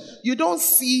vision. You don't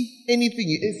see anything.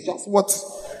 It's just what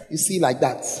you see like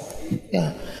that.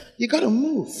 Yeah. You got to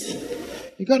move.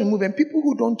 You got to move. And people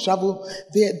who don't travel,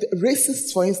 they're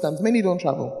racists, for instance. Many don't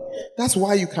travel. That's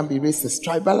why you can be racist.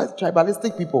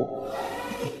 Tribalistic people.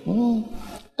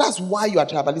 That's why you are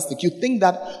tribalistic. You think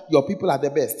that your people are the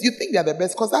best. You think they are the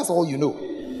best because that's all you know.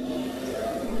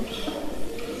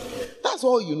 That's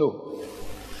all you know.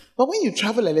 But when you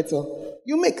travel a little,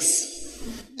 you mix.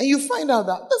 And you find out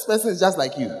that this person is just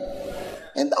like you.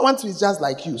 And that one too is just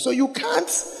like you. So you can't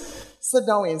sit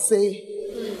down and say,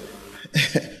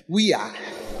 we are.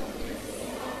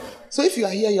 So if you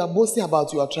are here, you are boasting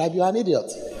about your tribe, you are an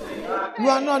idiot. You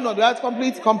are not, no, that's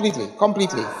completely.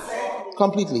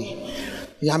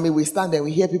 Yeah, I mean, we stand there,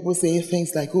 we hear people say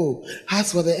things like, oh,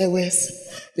 as for the airways,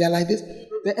 they are like this.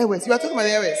 The airways, you are talking about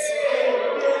the airways.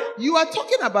 You are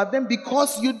talking about them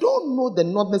because you don't know the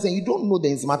Northerners and you don't know the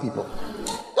Nzima people.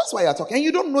 That's why you are talking. And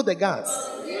you don't know the Gans.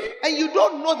 And you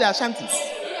don't know the Ashantis.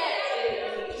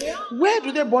 Where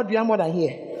do they board you more than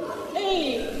here?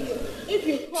 Hey, if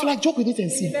you so like joke with it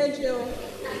and see.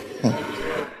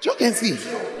 Joke and see.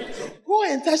 Go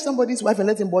and touch somebody's wife and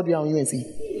let him board you on you and see.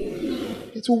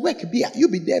 It will work. You'll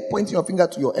be there pointing your finger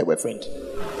to your airway friend.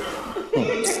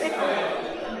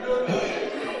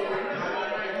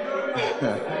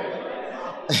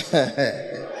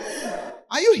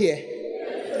 Are you here?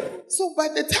 So by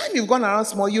the time you've gone around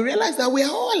small, you realize that we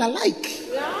are all alike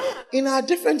in our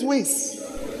different ways.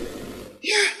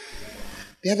 Yeah.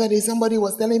 The other day, somebody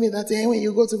was telling me that when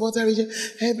you go to Volta region,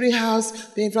 every house,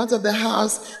 in front of the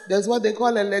house, there's what they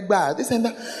call a leg bar. This and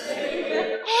that.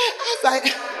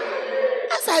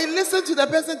 As I listened to the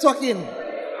person talking, then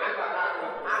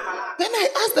I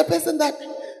asked the person that,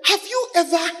 have you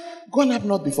ever gone up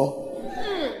north before?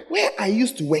 Where I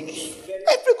used to work,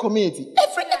 every community,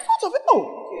 every effort of it,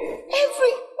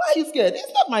 why are you scared?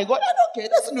 It's not my God, I don't care,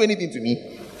 it doesn't do anything to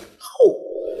me. How?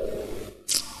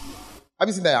 Have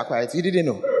you seen that you are quiet? You didn't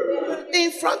know.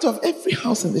 In front of every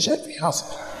house in the church, every house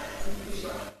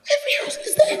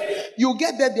is there. You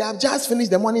get there, they have just finished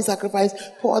the morning sacrifice,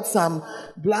 poured some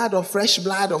blood or fresh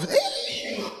blood of,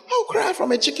 I'll cry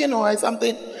from a chicken or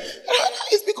something.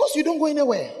 It's because you don't go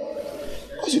anywhere.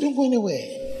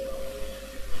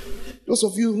 Those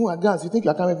of you who are guns, you think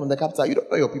you are coming from the capital, you don't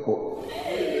know your people.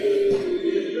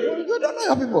 You don't know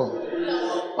your people.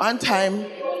 One time,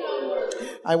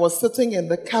 I was sitting in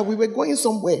the car. We were going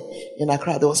somewhere in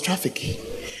Accra. There was traffic.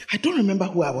 I don't remember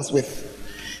who I was with.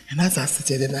 And as I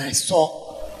sitting there, I saw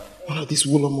one of these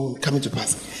women coming to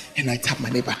pass. And I tapped my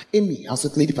neighbor, Amy. I was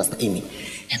with Lady Pastor Amy.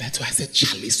 And I said,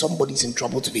 Charlie, somebody's in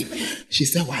trouble today. She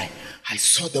said, why? I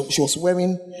saw that she was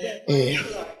wearing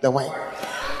the white.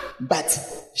 but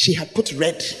she had put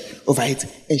red over it,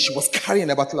 and she was carrying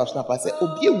a bottle of snap. I said,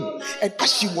 "Oh, you!" And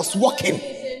as she was walking,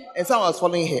 and someone was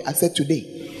following her, I said, "Today,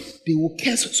 they will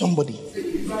curse somebody."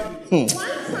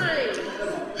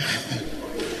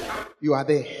 You are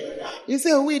there. You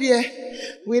say, "Oh, we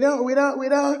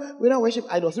don't worship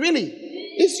idols." Really?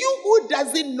 It's you who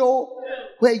doesn't know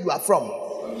where you are from.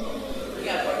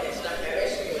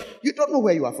 You don't know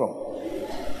where you are from.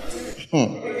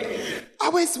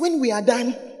 Always when we are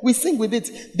done, we sing with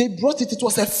it. They brought it. It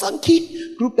was a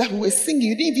funky group that we were singing.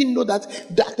 You didn't even know that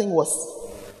thing was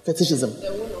fetishism.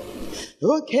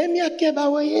 Okay, me akeba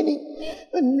wayeni.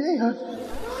 Okay, me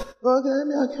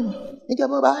akeba.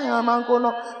 Ikeba ba ya manko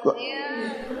no.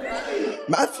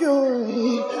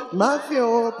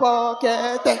 Mafio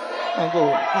pocket. And go.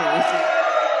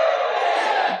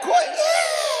 Go,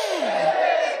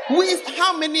 yeah.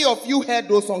 How many of you heard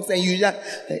those songs and you just...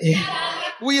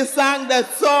 We sang the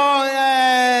song.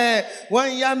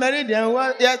 When you're married, then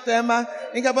what? Yes, man.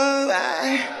 I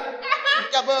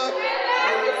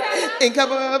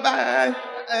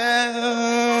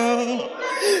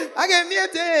can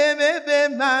meet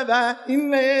him, mother.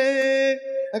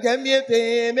 I can meet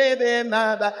him,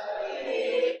 mother.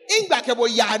 Ingbakebo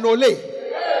ya no le.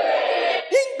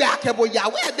 Ingbakebo ya.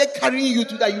 Where are they carrying you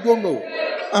to that you don't know?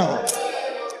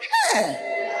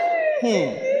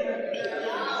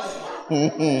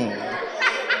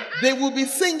 They will be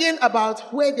singing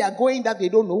about where they are going that they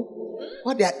don't know,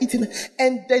 what they are eating,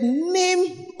 and the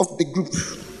name of the group.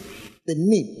 The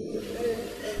name.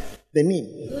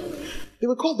 They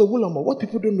were called the Wulomo. What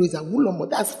people don't know is that Wulomo,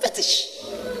 that's fetish.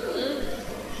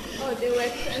 Oh, they were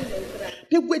trending.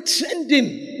 They were trending.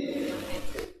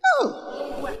 Oh.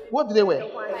 What do they wear? The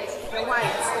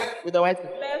white. With the white.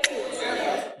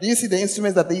 Barefoot. Do you see the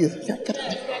instruments that they use?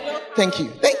 Thank you.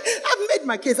 I've made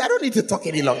my case. I don't need to talk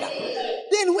any longer.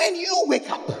 Then when you wake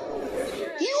up,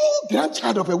 you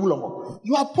grandchild of a Wulomo,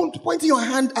 you are pointing your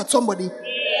hand at somebody.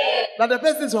 Now the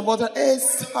person is from bottom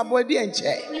is a body and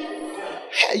chair.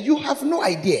 You have no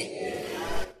idea.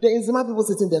 The Inzima people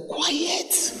sitting there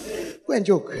quiet. Go and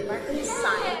joke.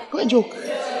 Go and joke.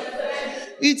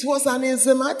 It was an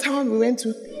Inzima town we went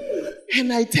to.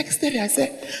 And I texted her. I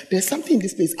said, "There's something in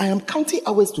this place. I am counting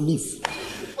hours to leave.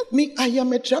 Me, I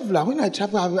am a traveler. When I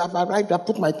travel, I've arrived, I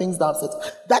put my things down.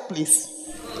 That place.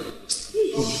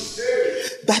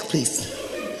 That place.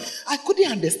 I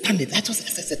couldn't understand it. I just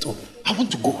said, "Oh, I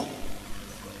want to go.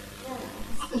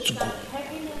 I want to go."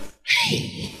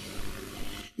 Hey.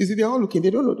 You see, they're all looking. They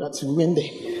don't know that we went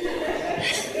there.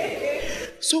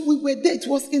 So we were there. It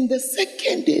was in the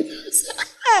second day.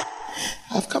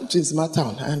 I've come to Isma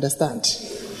town. I understand.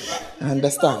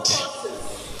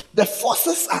 The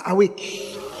forces are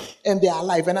awake. And they are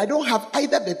alive. And I don't have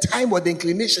either the time or the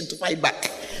inclination to fight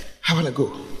back. I want to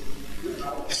go.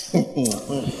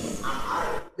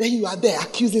 Then you are there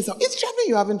accusing someone. It's traveling,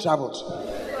 you haven't traveled.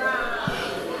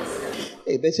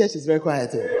 Hey, the church is very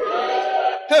quiet here.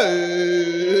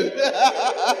 Hey.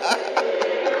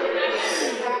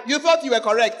 You thought you were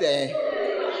correct, eh?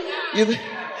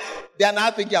 They are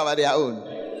now thinking about their own.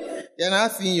 They are now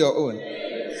seeing your own.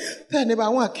 Tell neighbor, I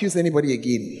won't accuse anybody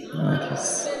again.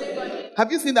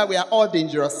 Have you seen that we are all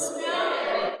dangerous?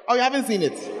 Oh, you haven't seen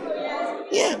it?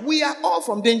 Yeah, we are all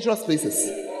from dangerous places.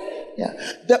 Yeah.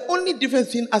 The only difference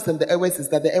between us and the airways is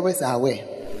that the airways are aware.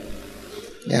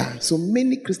 Yeah. So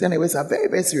many Christian airways are very,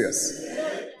 very serious.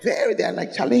 They are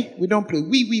like, Charlie, we don't play.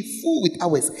 We fool with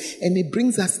ours. And it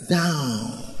brings us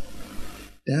down.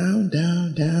 Down.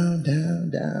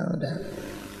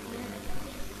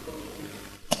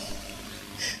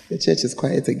 The church is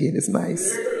quiet again. It's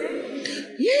nice.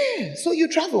 Yeah. So you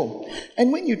travel.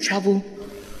 And when you travel,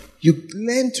 you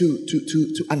learn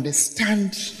to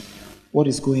understand what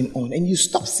is going on. And you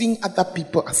stop seeing other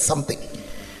people as something.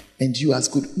 And you as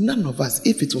good. None of us,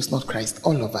 if it was not Christ,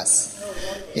 all of us.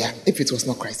 Yeah, if it was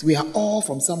not Christ. We are all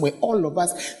from somewhere. All of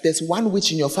us. There's one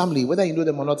witch in your family. Whether you know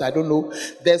them or not, I don't know.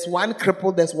 There's one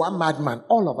cripple. There's one madman.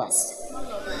 All of us.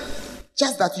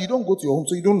 Just that you don't go to your home,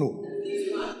 so you don't know.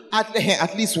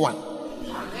 At least one.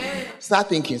 Start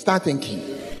thinking.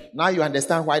 Now you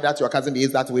understand why that your cousin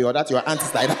is that way or that your aunt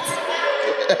is like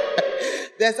that.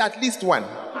 There's at least one.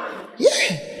 Yeah.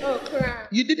 Oh, crap.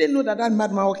 You didn't know that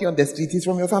madman walking on the street is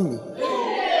from your family.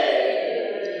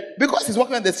 Because he's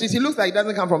walking on the street, he looks like he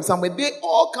doesn't come from somewhere. They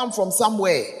all come from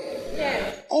somewhere.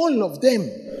 Yeah. All of them.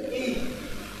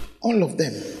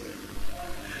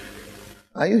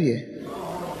 Are you here?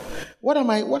 What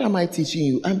am I teaching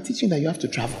you? I'm teaching that you have to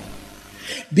travel.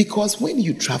 Because when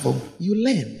you travel, you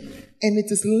learn. And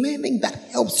it is learning that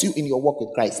helps you in your walk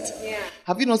with Christ. Yeah.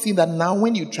 Have you not seen that now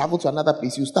when you travel to another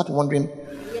place, you start wondering,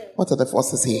 What are the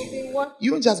forces here?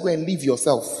 You don't just go and leave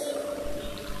yourself.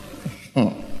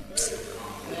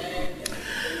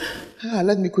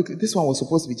 Let me quickly. This one was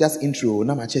supposed to be just intro. Oh,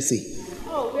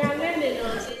 we are learning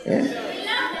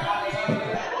now.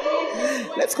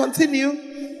 Let's continue.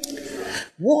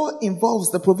 War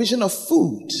involves the provision of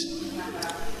food.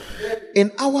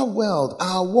 In our world,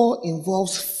 our war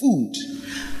involves food.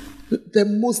 The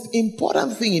most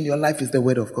important thing in your life is the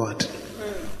word of God.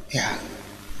 Yeah.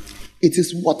 It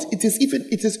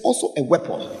is also a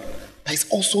weapon. That is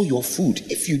also your food.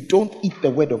 If you don't eat the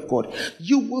word of God,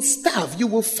 you will starve, you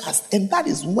will fast. And that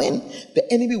is when the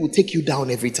enemy will take you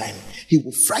down every time. He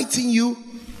will frighten you.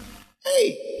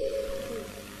 Hey.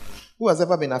 Who has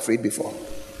ever been afraid before?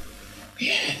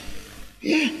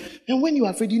 Yeah. And when you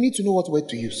are afraid, you need to know what word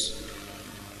to use.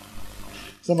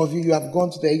 Some of you have gone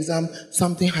to the exam,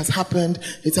 something has happened,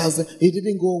 it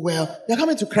didn't go well. You're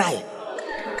coming to cry.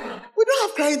 We don't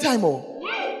have crying time,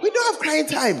 We don't have crying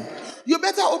time. You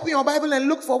better open your Bible and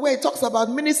look for where it talks about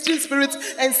ministering spirits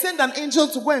and send an angel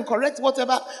to go and correct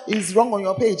whatever is wrong on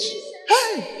your page.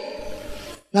 Hey!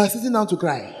 You are sitting down to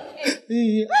cry.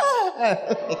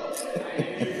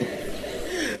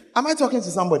 Am I talking to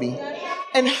somebody?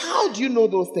 And how do you know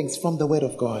those things? From the word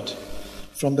of God.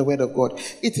 From the word of God.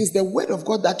 It is the word of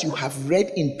God that you have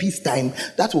read in peacetime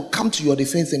that will come to your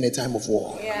defense in a time of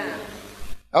war. Yeah.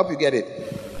 I hope you get it.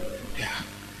 Yeah.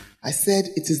 I said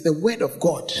it is the word of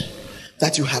God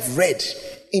that you have read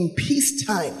in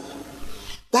peacetime.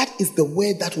 That is the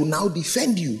word that will now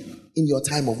defend you in your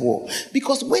time of war.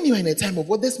 Because when you're in a time of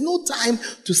war, there's no time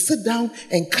to sit down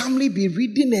and calmly be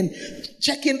reading and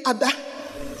checking other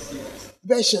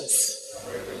versions.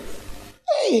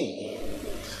 Hey,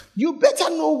 you better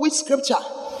know which scripture.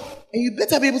 And you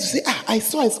better be able to say, I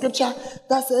saw a scripture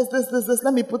that says this.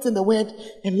 Let me put in the word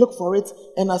and look for it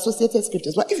and associated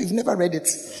scriptures. But if you've never read it,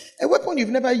 a weapon you've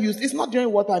never used, it's not during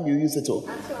wartime you use it all.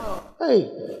 Hey,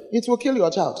 it will kill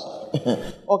your child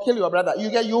or kill your brother.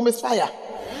 You misfire.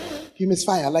 You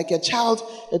misfire like a child,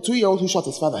 a 2-year-old who shot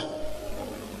his father.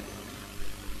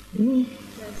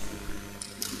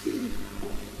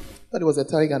 But it was a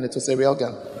toy gun, it was a real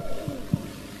gun.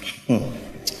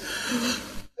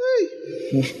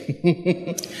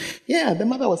 Yeah, the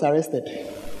mother was arrested.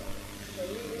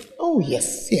 Oh,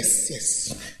 yes.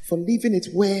 For leaving it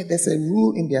where there's a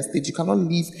rule in their state. You cannot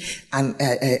leave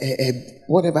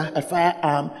a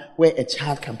firearm where a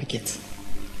child can pick it.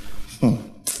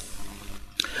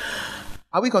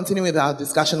 Are we continuing with our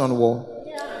discussion on war?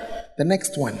 Yeah. The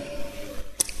next one.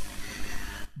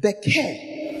 The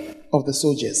care of the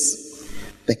soldiers.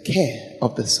 The care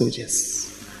of the soldiers.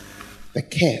 The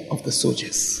care of the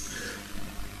soldiers.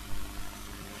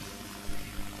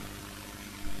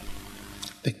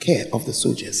 The care of the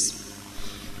soldiers.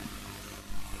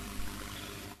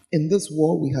 In this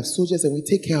war, we have soldiers and we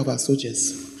take care of our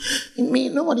soldiers.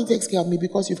 Nobody takes care of me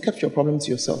because you've kept your problem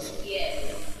to yourself. Yes.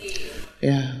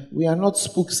 Yeah, we are not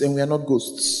spooks and we are not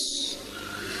ghosts.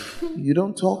 You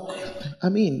don't talk.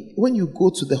 When you go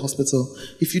to the hospital,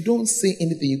 if you don't say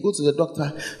anything, you go to the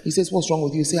doctor, he says, what's wrong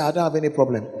with you? You say, I don't have any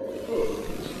problem.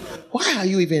 Why are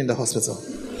you even in the hospital?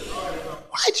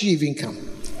 Why do you even come?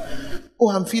 Oh,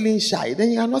 I'm feeling shy.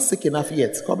 Then you are not sick enough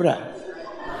yet, Cobra.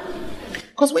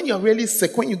 Because when you're really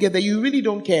sick, when you get there, you really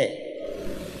don't care.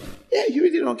 Yeah, you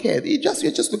really don't care. You're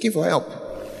just looking for help.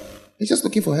 You're just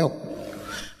looking for help.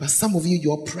 But some of you,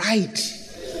 your pride,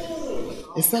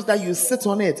 it's such that you sit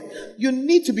on it. You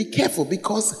need to be careful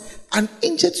because an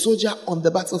injured soldier on the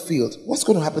battlefield, what's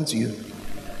going to happen to you?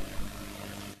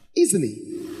 Easily,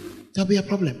 there'll be a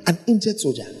problem. An injured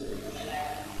soldier.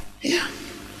 Yeah.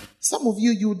 Some of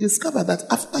you will discover that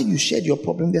after you shared your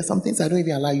problem, there are some things I don't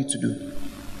even allow you to do.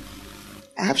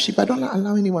 I have sheep, I don't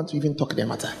allow anyone to even talk their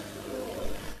matter.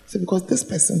 So because this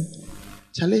person,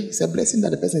 Charlie, it's a blessing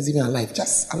that the person is even alive.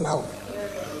 Just allow.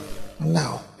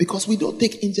 Because we don't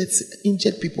take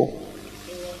injured people.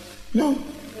 No.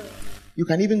 You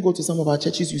can even go to some of our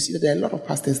churches, you see that there are a lot of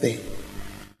pastors there.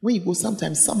 When you go,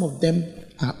 sometimes some of them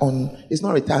are on, it's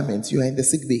not retirement, you are in the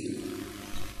sick bay.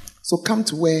 So come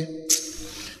to where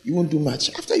you won't do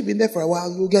much. After you've been there for a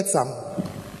while, you'll get some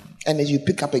energy, you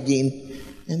pick up again,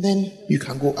 and then you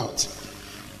can go out.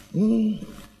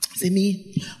 Say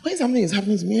me, when something is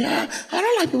happening to me, I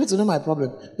don't like people to know my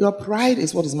problem. Your pride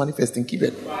is what is manifesting. Keep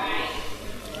it.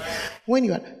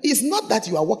 It's not that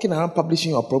you are walking around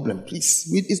publishing your problem. Please,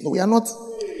 we are not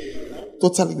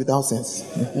totally without sense.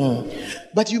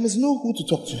 But you must know who to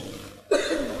talk to.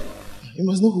 You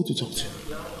must know who to talk to.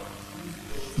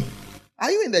 Are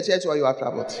you in the church or you have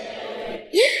traveled?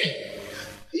 Yeah.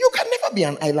 You can never be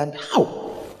an island. How?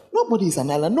 Nobody is an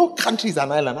island. No country is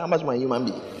an island. How much more a human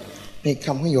being? Then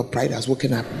come when your pride has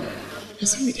woken up. I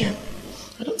said, Medium,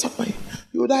 I don't talk about you.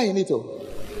 You will die in it.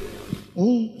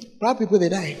 Proud people, they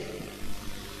die.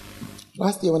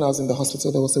 Last year when I was in the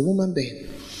hospital, there was a woman there.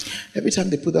 Every time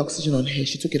they put the oxygen on her,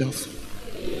 she took it off.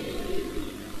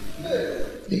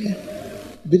 Yeah.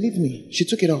 Believe me, she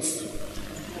took it off.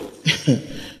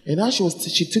 And now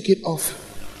she took it off.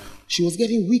 She was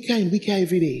getting weaker and weaker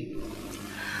every day.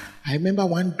 I remember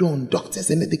one dawn, doctors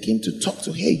and they came to talk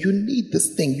to her. You need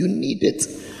this thing, you need it.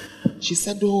 She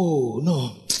said, oh,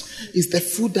 no. It's the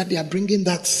food that they are bringing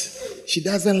that she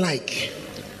doesn't like.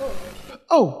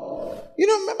 Oh,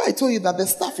 remember I told you that the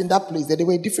staff in that place, that they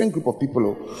were a different group of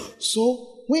people. So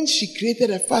when she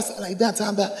created a fast like that,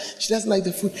 and that she doesn't like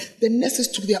the food, the nurses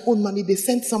took their own money. They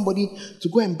sent somebody to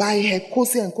go and buy her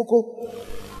kose and cocoa,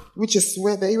 which is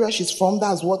where the area she's from.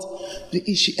 That's what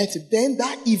she ate. Then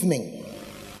that evening,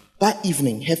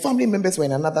 her family members were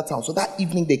in another town. So that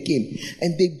evening they came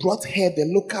and they brought her the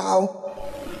local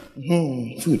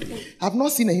food. I've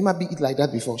not seen a human being eat like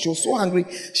that before. She was so hungry.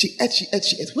 She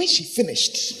ate. When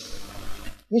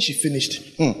she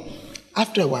finished,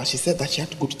 after a while, she said that she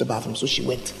had to go to the bathroom. So she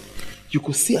went. You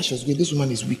could see her. She was going, this woman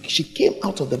is weak. She came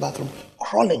out of the bathroom,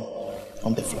 crawling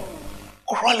on the floor.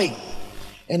 Crawling.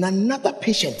 And another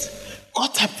patient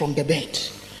got up from the bed.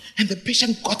 And the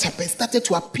patient got up and started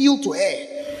to appeal to her.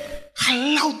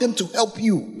 Allow them to help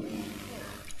you.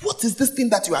 What is this thing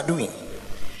that you are doing?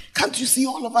 Can't you see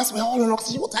all of us? We're all on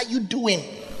oxygen. What are you doing?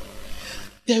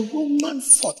 The woman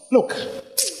fought. Look.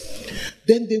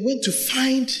 Then they went to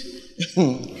find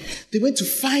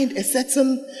a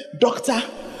certain doctor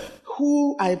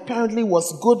who apparently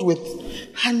was good with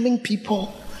handling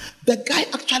people. The guy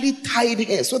actually tied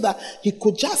her so that he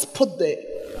could just put the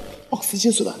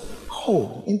oxygen so that,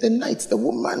 in the night, the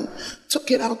woman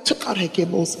took out her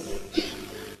cables.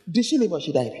 Did she live or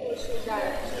she died? She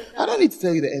died. I don't need to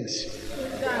tell you the end.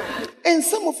 And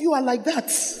some of you are like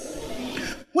that.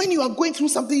 When you are going through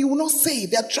something, you will not say.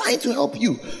 They are trying to help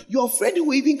you. Your friend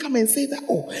will even come and say that,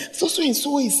 so and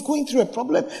so is going through a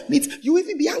problem. You will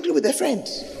even be angry with a friend.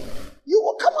 You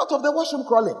will come out of the washroom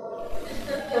crawling.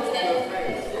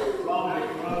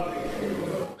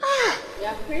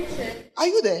 Are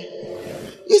you there?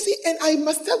 You see, and I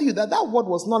must tell you that word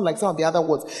was not like some of the other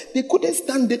words. They couldn't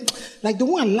stand it. Like they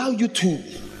won't allow you to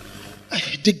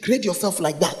degrade yourself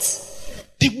like that.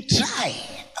 They would try.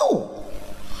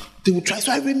 They would try.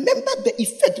 So I remember the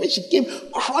effect when she came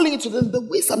crawling into the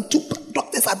way some two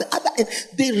doctors at the other end.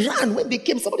 They ran when they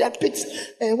came. Somebody had picked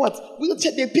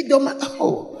wheelchair. They picked them.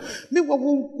 No,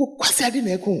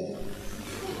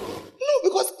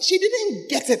 because she didn't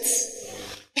get it.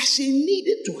 That she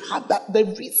needed to have that. The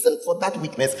reason for that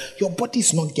weakness, your body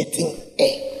is not getting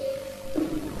air.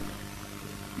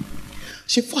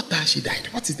 She fought that she died.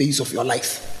 What is the use of your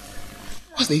life?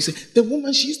 What's the use? The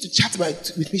woman, she used to chat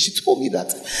with me. She told me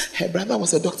that her brother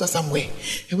was a doctor somewhere.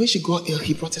 And when she got ill,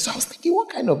 he brought her. So I was thinking, what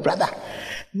kind of brother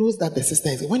knows that the sister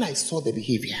is? When I saw the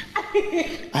behavior,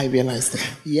 I realized,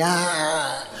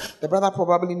 the brother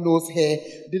probably knows her,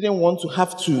 didn't want to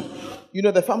have to.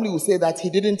 The family will say that he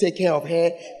didn't take care of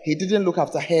her, he didn't look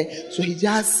after her, so he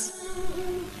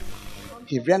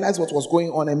realized what was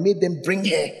going on and made them bring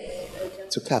her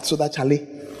to cut so that Charlie.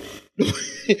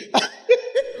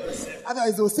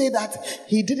 Otherwise, they'll say that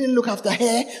he didn't look after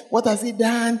her. What has he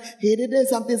done? He didn't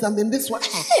something. This one.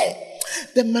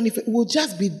 The manifest will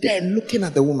just be there looking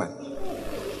at the woman.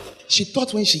 She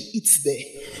thought when she eats the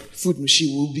food, she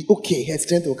will be okay. Her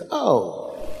strength will come.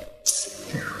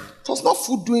 It was not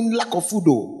food doing lack of food,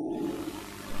 though.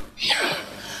 Yeah.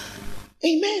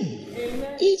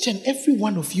 Amen. Each and every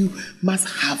one of you must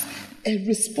have a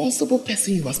responsible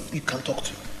person you can talk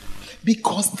to.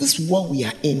 Because this world we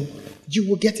are in, you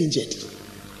will get injured.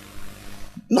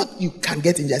 Not you can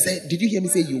get injured. I said, did you hear me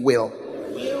say you will?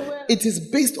 You will. It is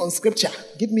based on scripture.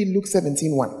 Give me Luke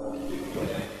 17:1.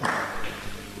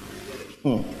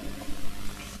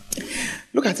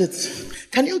 Look at it.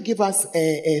 Can you give us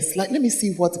a slide? Let me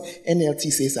see what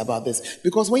NLT says about this.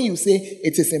 Because when you say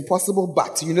it is impossible,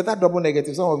 but that double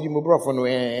negative, some of you move off on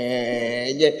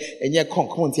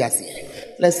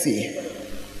let's see.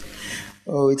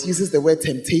 It uses the word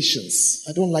temptations.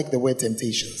 I don't like the word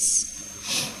temptations.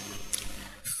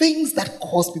 Things that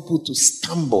cause people to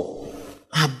stumble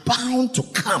are bound to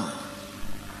come.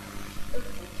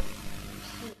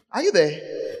 Are you there?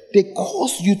 They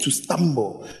cause you to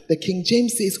stumble. The King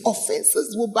James says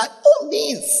offenses will by all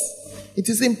means. It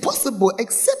is impossible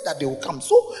except that they will come.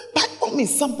 So by all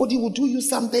means, somebody will do you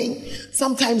something,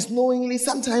 sometimes knowingly,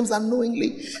 sometimes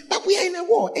unknowingly. But we are in a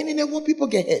war, and in a war people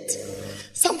get hurt.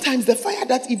 Sometimes the fire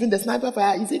that even the sniper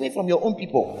fire is even from your own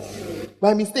people.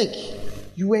 By mistake.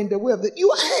 You were in the way of the, you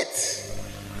are hurt.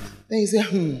 Then you say,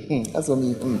 that's for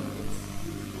me.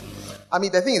 I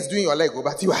mean, the thing is doing your leg,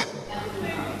 but you are.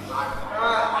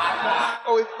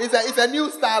 Oh, it's a new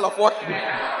style of walking.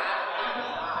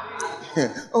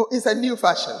 Oh, it's a new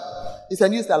fashion. It's a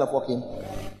new style of walking.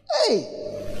 Hey,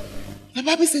 the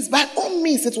Bible says, by all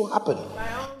means it will happen.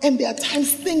 And there are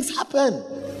times things happen.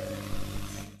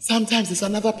 Sometimes it's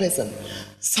another person.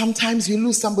 Sometimes you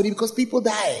lose somebody because people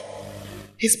die.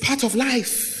 It's part of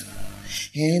life.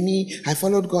 And I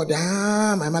followed God.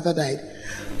 My mother died.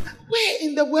 Where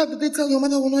in the world did they tell your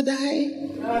mother will not die?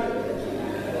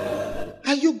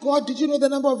 Are you God? Did you know the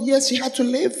number of years she had to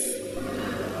live?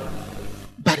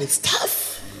 But it's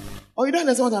tough. Or you don't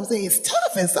understand what I'm saying? It's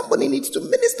tough, and somebody needs to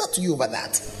minister to you over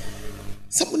that.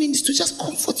 Somebody needs to just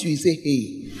comfort you. You say,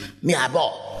 hey, me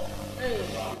abo.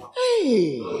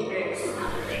 Hey.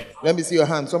 Let me see your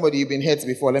hand. Somebody you've been hurt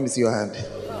before. Let me see your hand.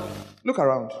 Look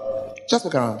around. Just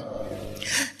look around.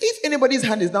 If anybody's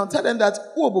hand is down, tell them that,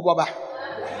 oh, Baba.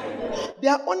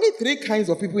 There are only 3 kinds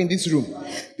of people in this room.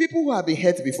 People who have been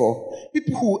hurt before,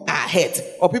 people who are hurt,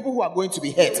 or people who are going to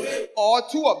be hurt, or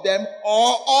 2 of them,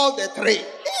 or all the 3.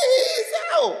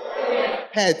 So,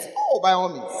 hurt. Oh, by all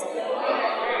means.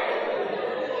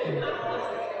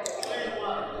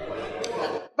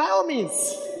 By all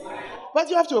means. But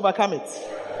you have to overcome it.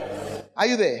 Are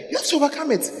you there? You have to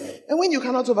overcome it. And when you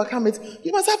cannot overcome it,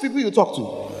 you must have people you talk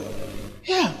to.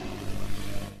 Yeah.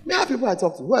 There are people I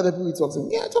talk to. Who are the people you talk to?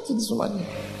 Yeah, I talk to this woman.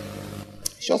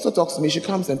 She also talks to me. She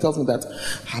comes and tells me that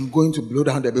I'm going to blow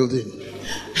down the building.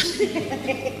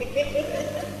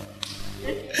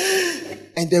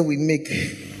 And then we make.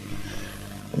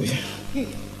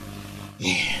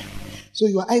 Yeah. So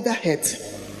you are either hurt,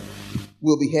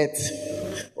 will be hurt,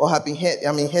 or have been hurt,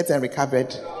 hurt and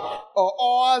recovered, or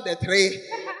all the 3,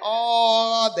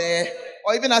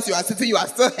 or even as you are sitting, you are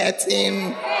still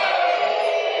hurting.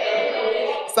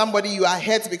 Somebody you are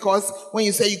hurt because when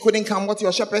you say you couldn't come, what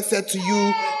your shepherd said to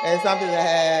you, and something.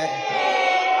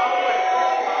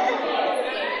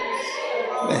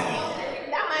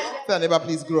 Tell neighbor,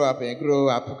 please grow up.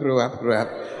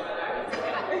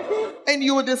 And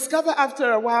you will discover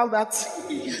after a while that,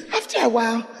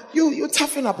 you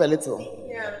toughen up a little.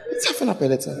 You toughen up a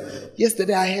little.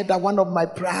 Yesterday I heard that one of my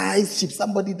prize sheep,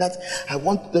 somebody that I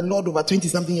want the Lord over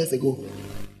 20-something years ago,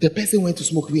 the person went to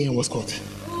smoke weed and was caught.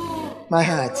 My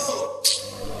heart.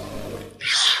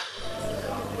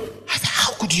 I said,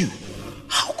 how could you?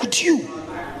 How could you?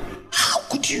 How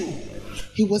could you?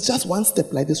 He was just one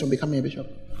step like this from becoming a bishop.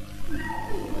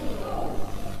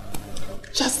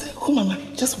 Just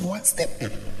one step.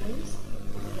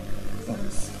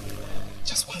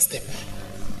 Just one step.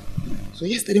 So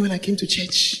yesterday when I came to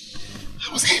church,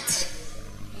 I was hurt.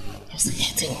 I was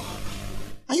hurting.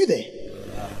 Are you there?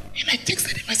 And I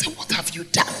texted him. I said, what have you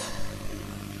done?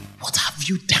 What have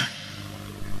you done?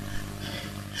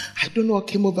 I don't know what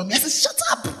came over me. I said, shut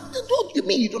up. What do you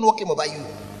mean you don't know what came over you?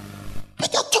 But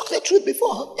I talked the truth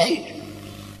before. Hey.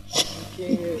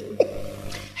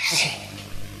 Hey.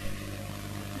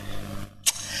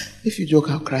 If you joke,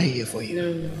 I'll cry here for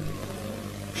you.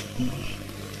 No.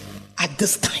 At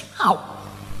this time, how?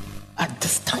 At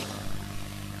this time.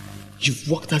 You've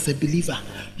walked as a believer.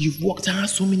 You've walked around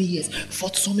so many years,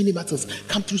 fought so many battles,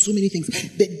 come through so many things.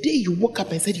 The day you woke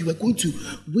up and said you were going to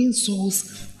win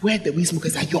souls where the weed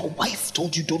smokers are, your wife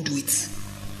told you don't do it.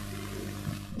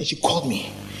 And she called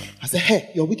me. I said,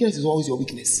 hey, your weakness is always your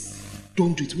weakness.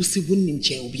 Don't do it. We'll see winning in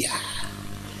chair.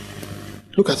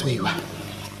 Look at where you are.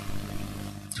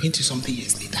 20-something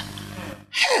years later.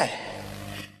 Hey,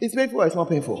 it's painful or it's not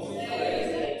painful?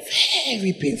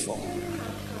 Very painful.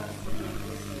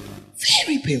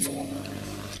 Very painful.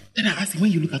 Then I asked him,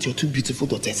 when you look at your 2 beautiful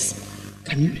daughters,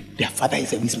 their father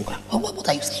is a weed smoker. What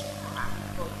are you saying?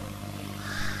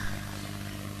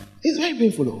 It's very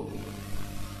painful, though.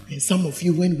 And some of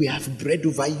you, when we have bread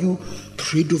over you,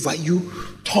 prayed over you,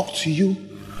 talked to you,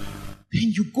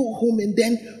 then you go home and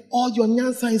then all your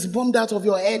nyansa is bombed out of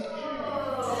your head.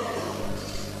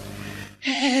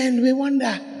 And we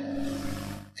wonder,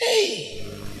 hey,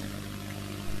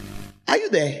 are you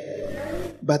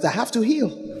there? But I have to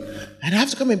heal. And I have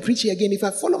to come and preach here again. If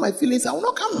I follow my feelings, I will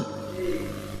not come.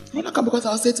 I will not come because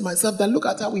I'll say to myself that look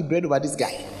at how we prayed over this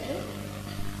guy.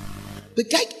 The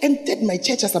guy entered my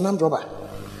church as an armed robber.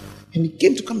 And he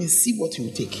came to come and see what he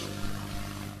would take.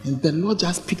 And the Lord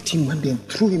just picked him one day and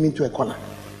threw him into a corner.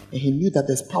 And he knew that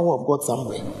there's power of God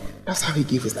somewhere. That's how he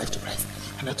gave his life to Christ.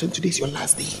 And I told him, today is your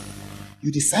last day.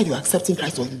 You decide you're accepting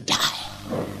Christ or you die.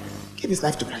 Give his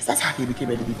life to Christ. That's how he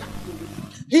became a believer.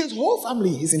 His whole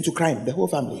family is into crime. The whole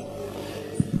family.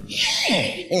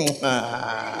 Yeah.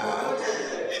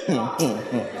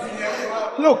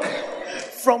 Look,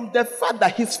 from the father,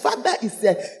 his father is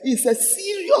a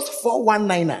serious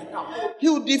 419er. He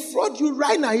will defraud you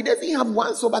right now. He doesn't have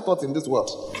one sober thought in this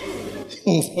world.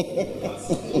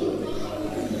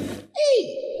 Hey,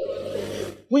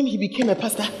 when he became a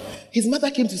pastor, his mother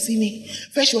came to see me.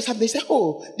 First she was happy. They said,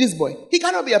 oh, this boy, he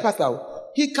cannot be a pastor.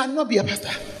 He cannot be a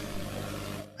pastor.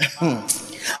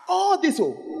 All this,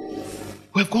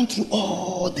 we've gone through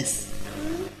all this.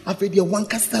 I've read your one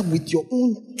caster with your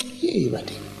own. Hey,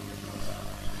 ready.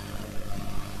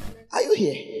 Are you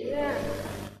here? Yeah.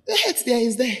 The head there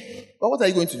is there. But what are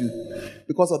you going to do?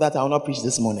 Because of that, I will not preach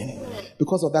this morning.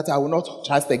 Because of that, I will not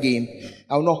trust again.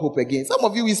 I will not hope again. Some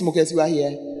of you smokers, you are here.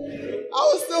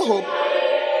 I will still hope.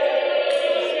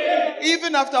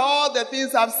 Even after all the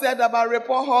things I've said about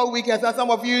report hall weekends, and some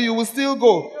of you, you will still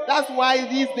go. That's why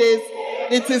these days,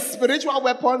 it is spiritual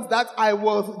weapons that I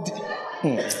will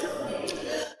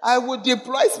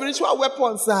deploy spiritual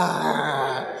weapons.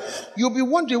 You'll be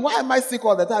wondering, why am I sick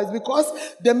all the time? It's because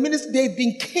the ministry, they've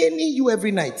been caning you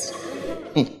every night.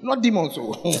 Not demons.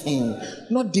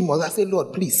 Not demons. I say,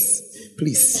 Lord, please,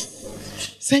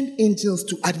 send angels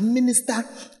to administer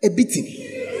a beating.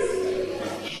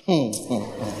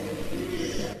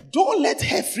 Don't let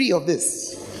her free of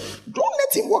this. Don't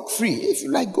let him walk free. If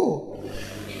you like, go.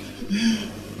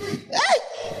 Hey!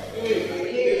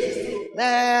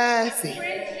 Mercy.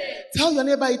 Tell your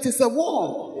neighbor it is a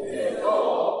war.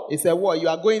 It's a war. You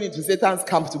are going into Satan's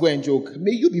camp to go and joke.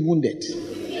 May you be wounded.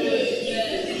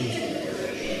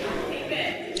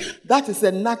 That is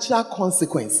a natural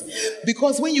consequence.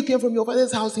 Because when you came from your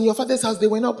father's house, in your father's house, they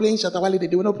were not playing Shatawale,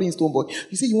 they were not playing Stoneboy.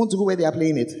 You say you want to go where they are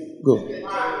playing it. Go.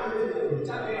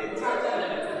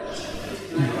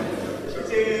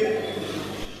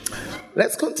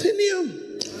 Let's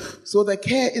continue. So the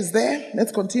care is there.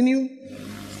 Let's continue.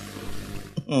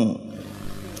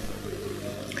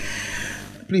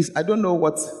 Please, I don't know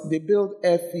what they build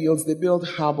airfields, they build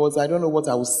harbors. I don't know what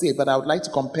I would say, but I would like to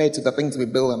compare it to the things we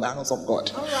build in the house of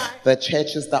God. Right. The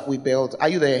churches that we build. Are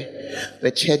you there?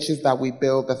 The churches that we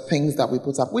build, the things that we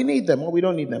put up. We need them or we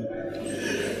don't need them.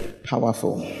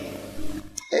 Powerful.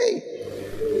 Hey.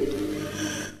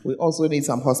 We also need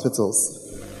some hospitals.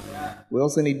 We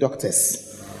also need doctors.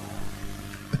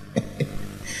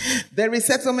 The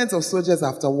resettlement of soldiers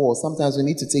after war. Sometimes we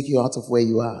need to take you out of where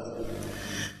you are.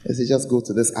 They say, just go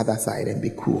to this other side and be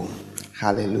cool.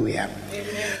 Hallelujah.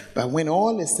 Amen. But when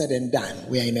all is said and done,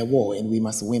 we are in a war and we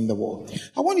must win the war.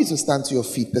 I want you to stand to your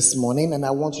feet this morning and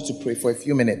I want you to pray for a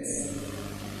few minutes.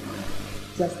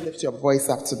 Just lift your voice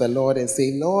up to the Lord and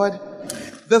say, Lord,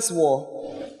 this war,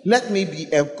 let me be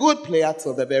a good player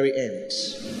till the very end.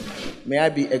 May I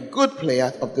be a good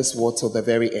player of this war till the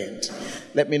very end.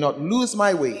 Let me not lose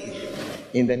my way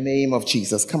in the name of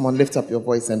Jesus. Come on, lift up your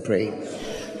voice and pray.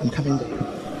 I'm coming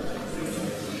there.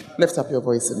 Lift up your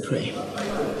voice and pray.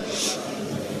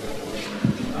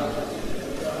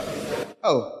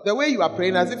 Oh, the way you are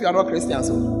praying as if you are not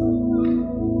Christians.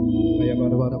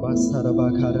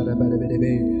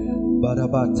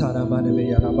 Barabatana manebe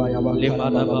yarabaya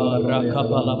limanaba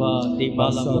rakapalaba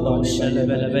limalaba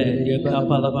shelebelebe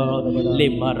likapalaba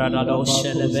limarado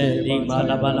shelebe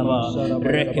limalabalaba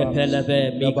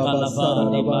rekepelebe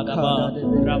mikalaba limanaba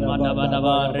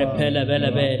ramadabadaba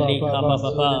repelebelebe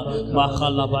likapapapa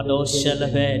makhalabado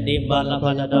shelebe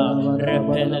limalabadada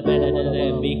repelebelebe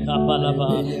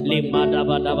mikapalaba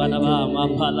limadabadabadaba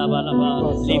mapalabalaba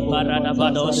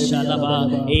liparadabado shalaba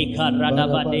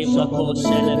ikaradabade mako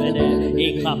shelebede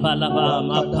ikapalaba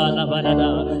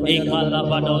mapalabalada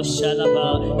ikalabado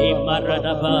shalaba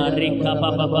imaradaba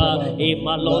rikapapapa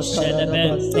imalo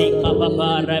shelebe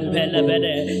ikapapa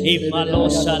repelebede imalo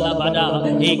shalabada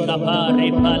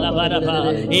ikapari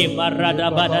palabadaba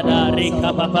imaradabadada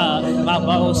rikapapa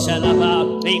mabao shalaba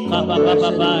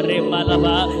ikapapapa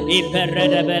rimalaba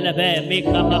iperedebelebe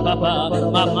mikapapapa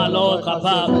mamalo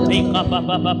kapa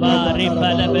ikapapapa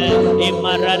ripelebe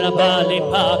imaradaba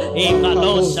lipa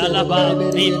ikalo shalaba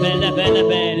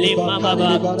ibelebelebe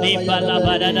limamaba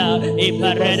ibalabadada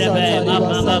iparedebe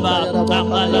mamaba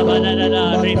amalabadada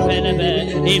ripelebe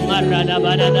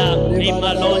imaradabadada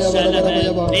imalo shalebe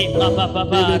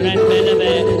ikapapapa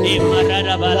repelebe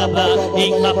imaradabadaba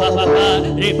ikapapapa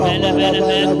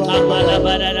ripelebelebe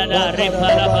amalabadada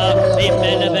ripalaba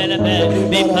ibelebelebe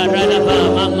iparadaba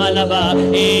mamalaba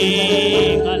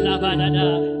ikalabadada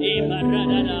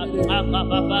imaradada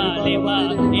akapapa liba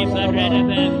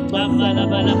iparedebe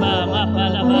mapalabalaba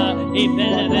mapalaba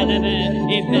ipelebelebe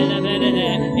ipelebelebe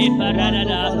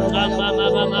iparadada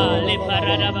amamamama liparada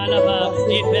Imaradabalaba,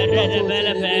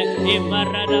 Iperedebelebe,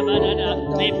 Imaradabadada,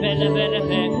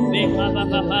 Ipelebelebe,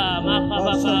 Mikababa,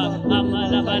 Makababa,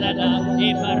 Amalabadada,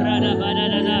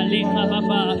 Imaradabadada,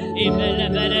 Likababa,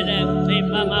 Ipelebelebe,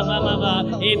 Imamamama,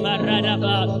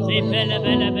 Imaradaba,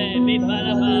 Ipelebelebe,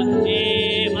 Mipalaba,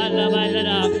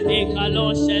 Imalabadada,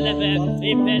 Ikaloselebe,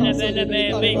 Ipelebelebe,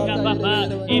 Mikababa,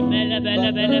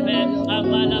 Ipelebelebe,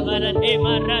 Amalabadada,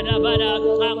 Imaradabada,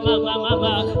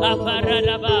 Amamama,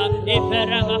 Aparadaba,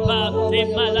 Iperagaba,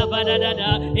 Imalabadada,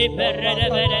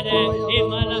 Iperedebelebe,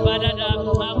 Imalabadada,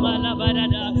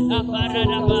 Amalabadada,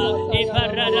 Aparadaba,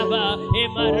 Iparadaba,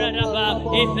 Imaradaba,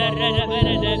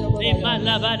 Iperedebelebe,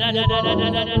 Imalabadada,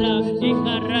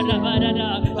 Ikaradabadada,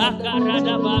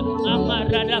 Akaradaba,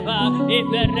 Amaradaba,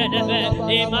 Iperedebe,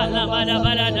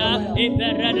 Imalabadabadada,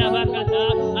 Iperedabakata,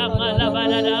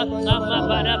 Amalabadada,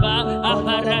 Amabadaba,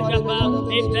 Aparagaba,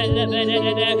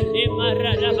 Ipelebelebe,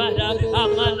 Imaradabada,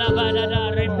 Amalabadada,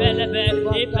 Ripelebe,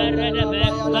 Iperedebe,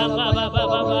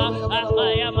 Mamababa,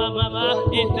 Akayamama,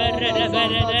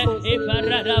 Iperedebelebe,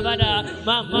 Iparadabada,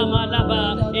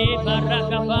 Mamamalaba,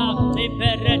 Iparagaba,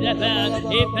 Iperedebe,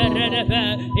 Iperedebe,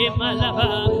 Imalaba,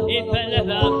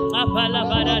 Ipeleba,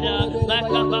 Apalabadada,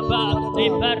 Makababa,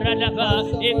 Iparadaba,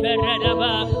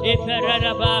 Iperedaba,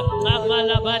 Iperedaba,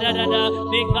 Amalabadada,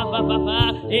 Mikababa,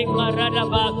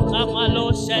 Ikaradaba,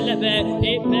 Amalo Selebe,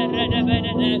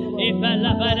 Iperedebelebe,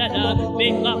 Ipalabadada,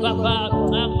 Mikababa,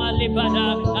 Amalibada,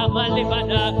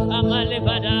 Amalibada,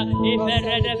 Amalibada,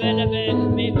 Iperedebelebe,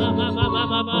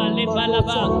 Mimamamama,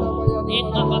 Lipalaba,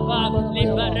 Ikababa,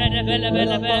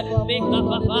 Liparedebelebe,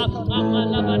 Mikababa,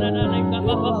 Amalabadada,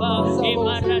 Likababa,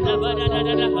 Imaradabadada,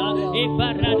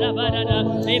 Iparadabadada,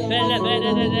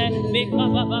 Ipelebelebe,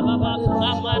 Mikababa,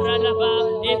 Amaradaba,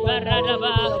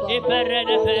 Iparadaba,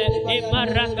 Iperedebe,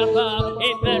 Imarakaba,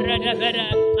 Iperedebere,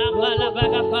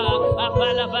 Amalabagapa,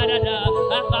 Apalabadada,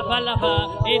 Akapalaba,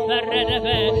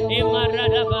 Iperedebe,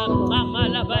 Imaradaba,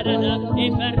 Amalabadada,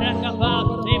 Iperakaba,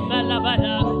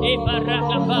 Imalabada,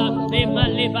 Iparakaba,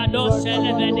 Imalibado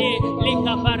Selebedi,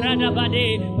 Likaparadabadi,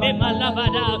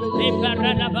 Imalabada,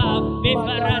 Iparadaba,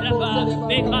 Iparadaba,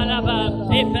 Ikalaba,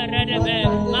 Iperedebe,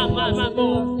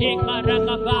 Mamamamu,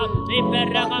 Ikarakaba,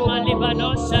 Iperamalibado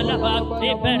Selaba,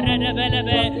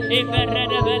 Iperedebelebe,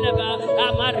 Iperedebeleba,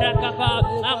 Amarakaba,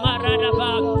 Amaradaba,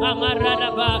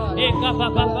 Amaradaba,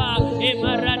 Ikapapa,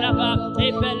 Imaradaba,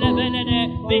 Ipelebelene,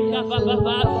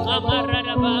 Ikapapa,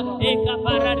 Amaradaba,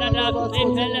 Ikaparadada,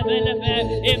 Ipelebelebe,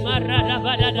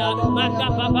 Imaradabadada,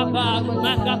 Makapapa,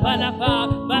 Makapalapa,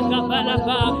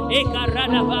 Makapalapa,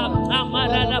 Ikaradaba,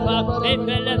 Amaradaba,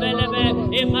 Ipelebelebe,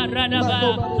 Imaradaba,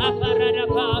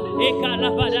 Aparadaba,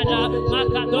 Ikalabadada,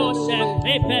 Makadose,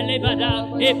 Ipelebada,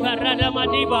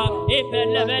 Iparadamaniba,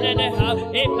 Ipelebeneha,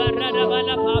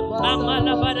 Iparadabalapa,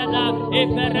 Amalabadada,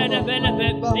 Iperedebelebe,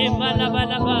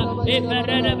 Imalabalaba,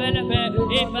 Iperedebelebe,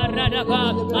 Iparadaba,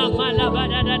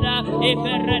 Amalabadada,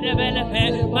 Iperedebelebe,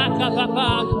 Makapapa,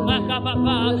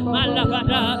 Makapapa,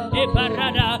 Malabada,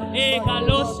 Iparada,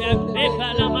 Ikalose,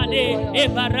 Ipalamadi,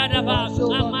 Iparadaba,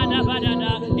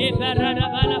 Amadabadada,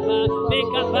 Iparadabalapa,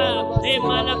 Ikapa,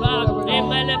 Imalaba,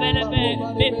 Imalebelebe,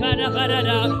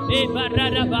 Iparadabadada,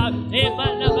 Iparadaba,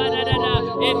 Imalabadada,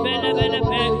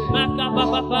 Ipelebelebe,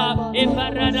 Makapapa,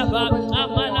 Iparadaba,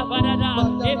 Amalabadada,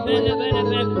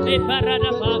 Ipelebelebe,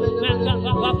 Iparadaba,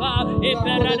 Makapapa,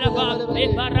 Iparadaba,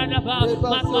 Iparadaba,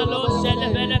 Makalo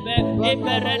Selebelebe,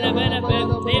 Iparadabelebe,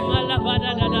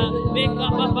 Imalabadada,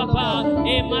 Mikapapa,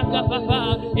 Imakapapa,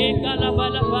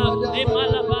 Ikalabalaba,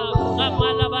 Imalaba,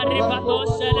 Amalabaripato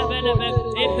Selebelebe,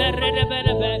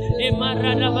 Iparadabelebe,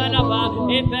 Imaradabalaba,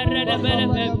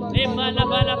 Iparadabelebe,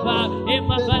 Imalabalaba,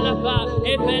 Imabalaba,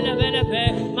 Ipelebelebe,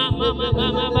 Mama,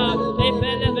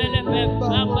 Ipelebelebe,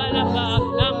 Amalaba,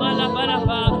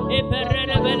 Amalabalaba,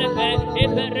 Iperedebelebe,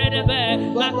 Iperedebe,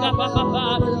 Makapapa,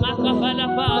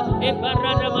 Makabalaba,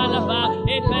 Iparadamalaba,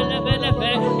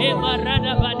 Ipelebelebe,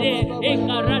 Imaradabadi,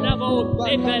 Ikaradabo,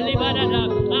 Ipelibadada,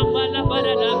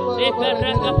 Amalabadada,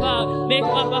 Iperekapa,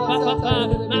 Mikapapa,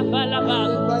 Mabalaba,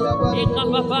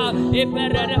 Ikapapa,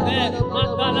 Iperedebe,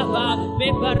 Makalaba,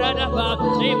 Miparadaba,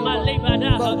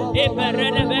 Imalibada,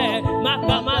 Iperedebe,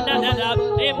 Makamadada,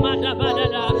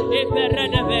 Imadabadada,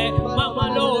 Iperedebe,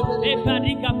 Mamalo,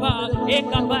 Iparikapa,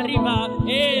 Ikapariba,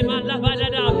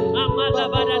 Imalabadada,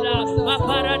 Amalabadada,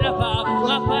 Aparadaba,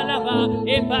 Apalaba,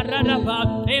 Iparadaba,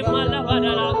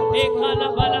 Imalabadada,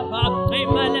 Ikalabalaba,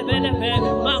 Imalebelebe,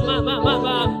 Mama,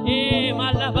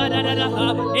 Imalabadada,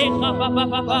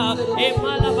 Ikapapa,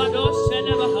 Imalabado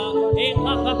Senebaha,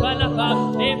 Ikapapalaba,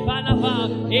 Ipalaba,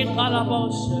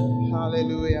 Ikalabos.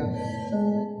 Hallelujah.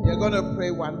 You're going to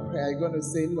pray one prayer. You're going to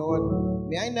say, Lord,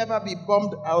 may I never be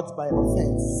bummed out by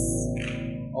offense.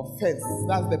 Offense.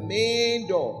 That's the main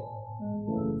door.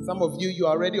 Some of you, you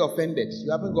are already offended.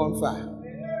 You haven't gone far.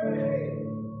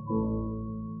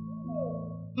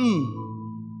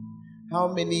 How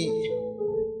many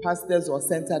pastors or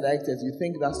center directors you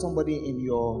think that somebody in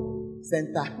your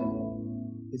center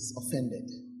is offended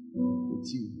with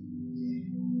you?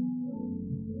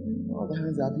 All the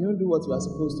hands up. You don't do what you are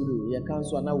supposed to do. You can't,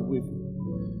 so now wait.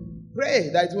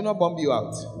 Pray that it will not bomb you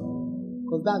out.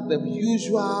 Because that's the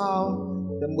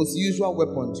most usual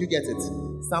weapon. You get it?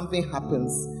 Something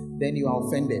happens, then you are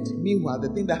offended. Meanwhile, the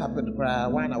thing that happened,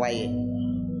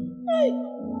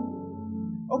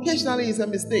 occasionally it's a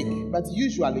mistake, but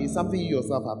usually it's something you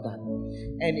yourself have done.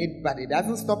 But it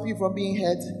doesn't stop you from being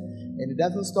hurt, and it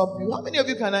doesn't stop you. How many of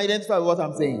you can identify what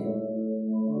I'm saying?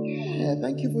 Yeah,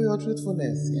 thank you for your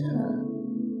truthfulness. Yeah.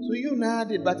 So you know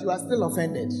it, but you are still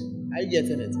offended. Are you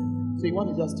getting it? So you want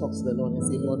to just talk to the Lord and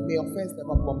say, Lord, may offense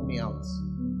never bump me out.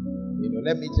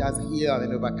 Let me just heal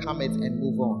and overcome it and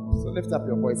move on. So lift up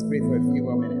your voice, pray for a few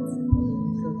more minutes.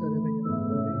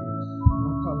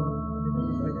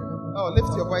 Oh,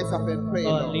 lift your voice up and pray,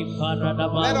 Lord.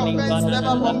 Let offense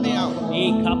never bump me out.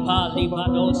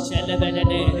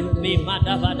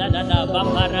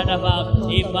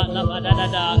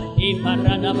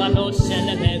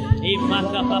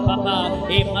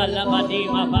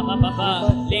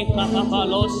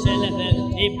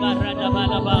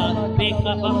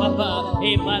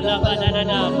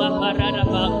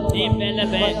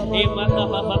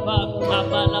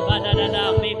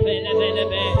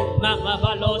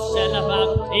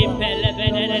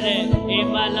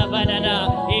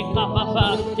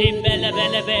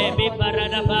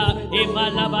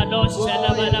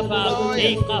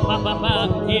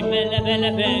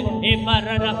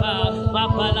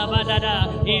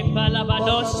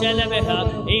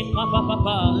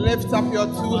 Lift up your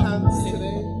two hands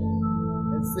today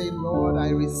and say, Lord, I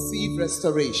receive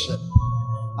restoration.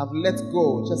 I've let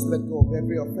go. Just let go of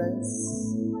every offense.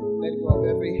 Let go of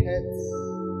every hurt.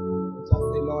 Just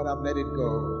say, Lord, I've let it go.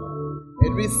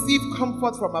 And receive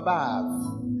comfort from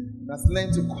above. Just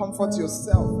learn to comfort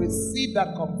yourself. Receive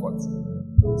that comfort.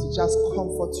 To just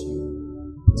comfort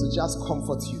you. To just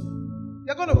comfort you.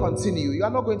 You're going to continue. You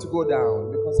are not going to go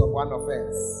down because of one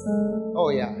offense. Oh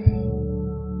yeah.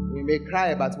 We may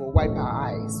cry, but we'll wipe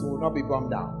our eyes. We will not be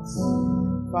bummed out.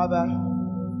 Father,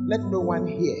 let no one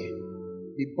here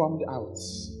be bummed out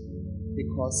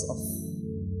because of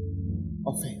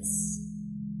offense.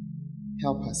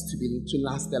 Help us to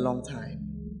last a long time.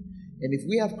 And if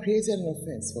we have created an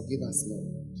offense, forgive us,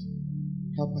 Lord.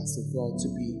 Help us, O God, to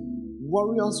be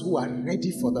warriors who are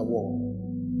ready for the war.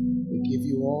 We give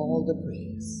you all the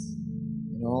praise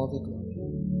and all the glory.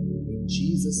 In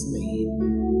Jesus' name,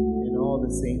 and all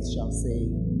the saints shall say,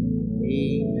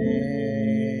 Amen.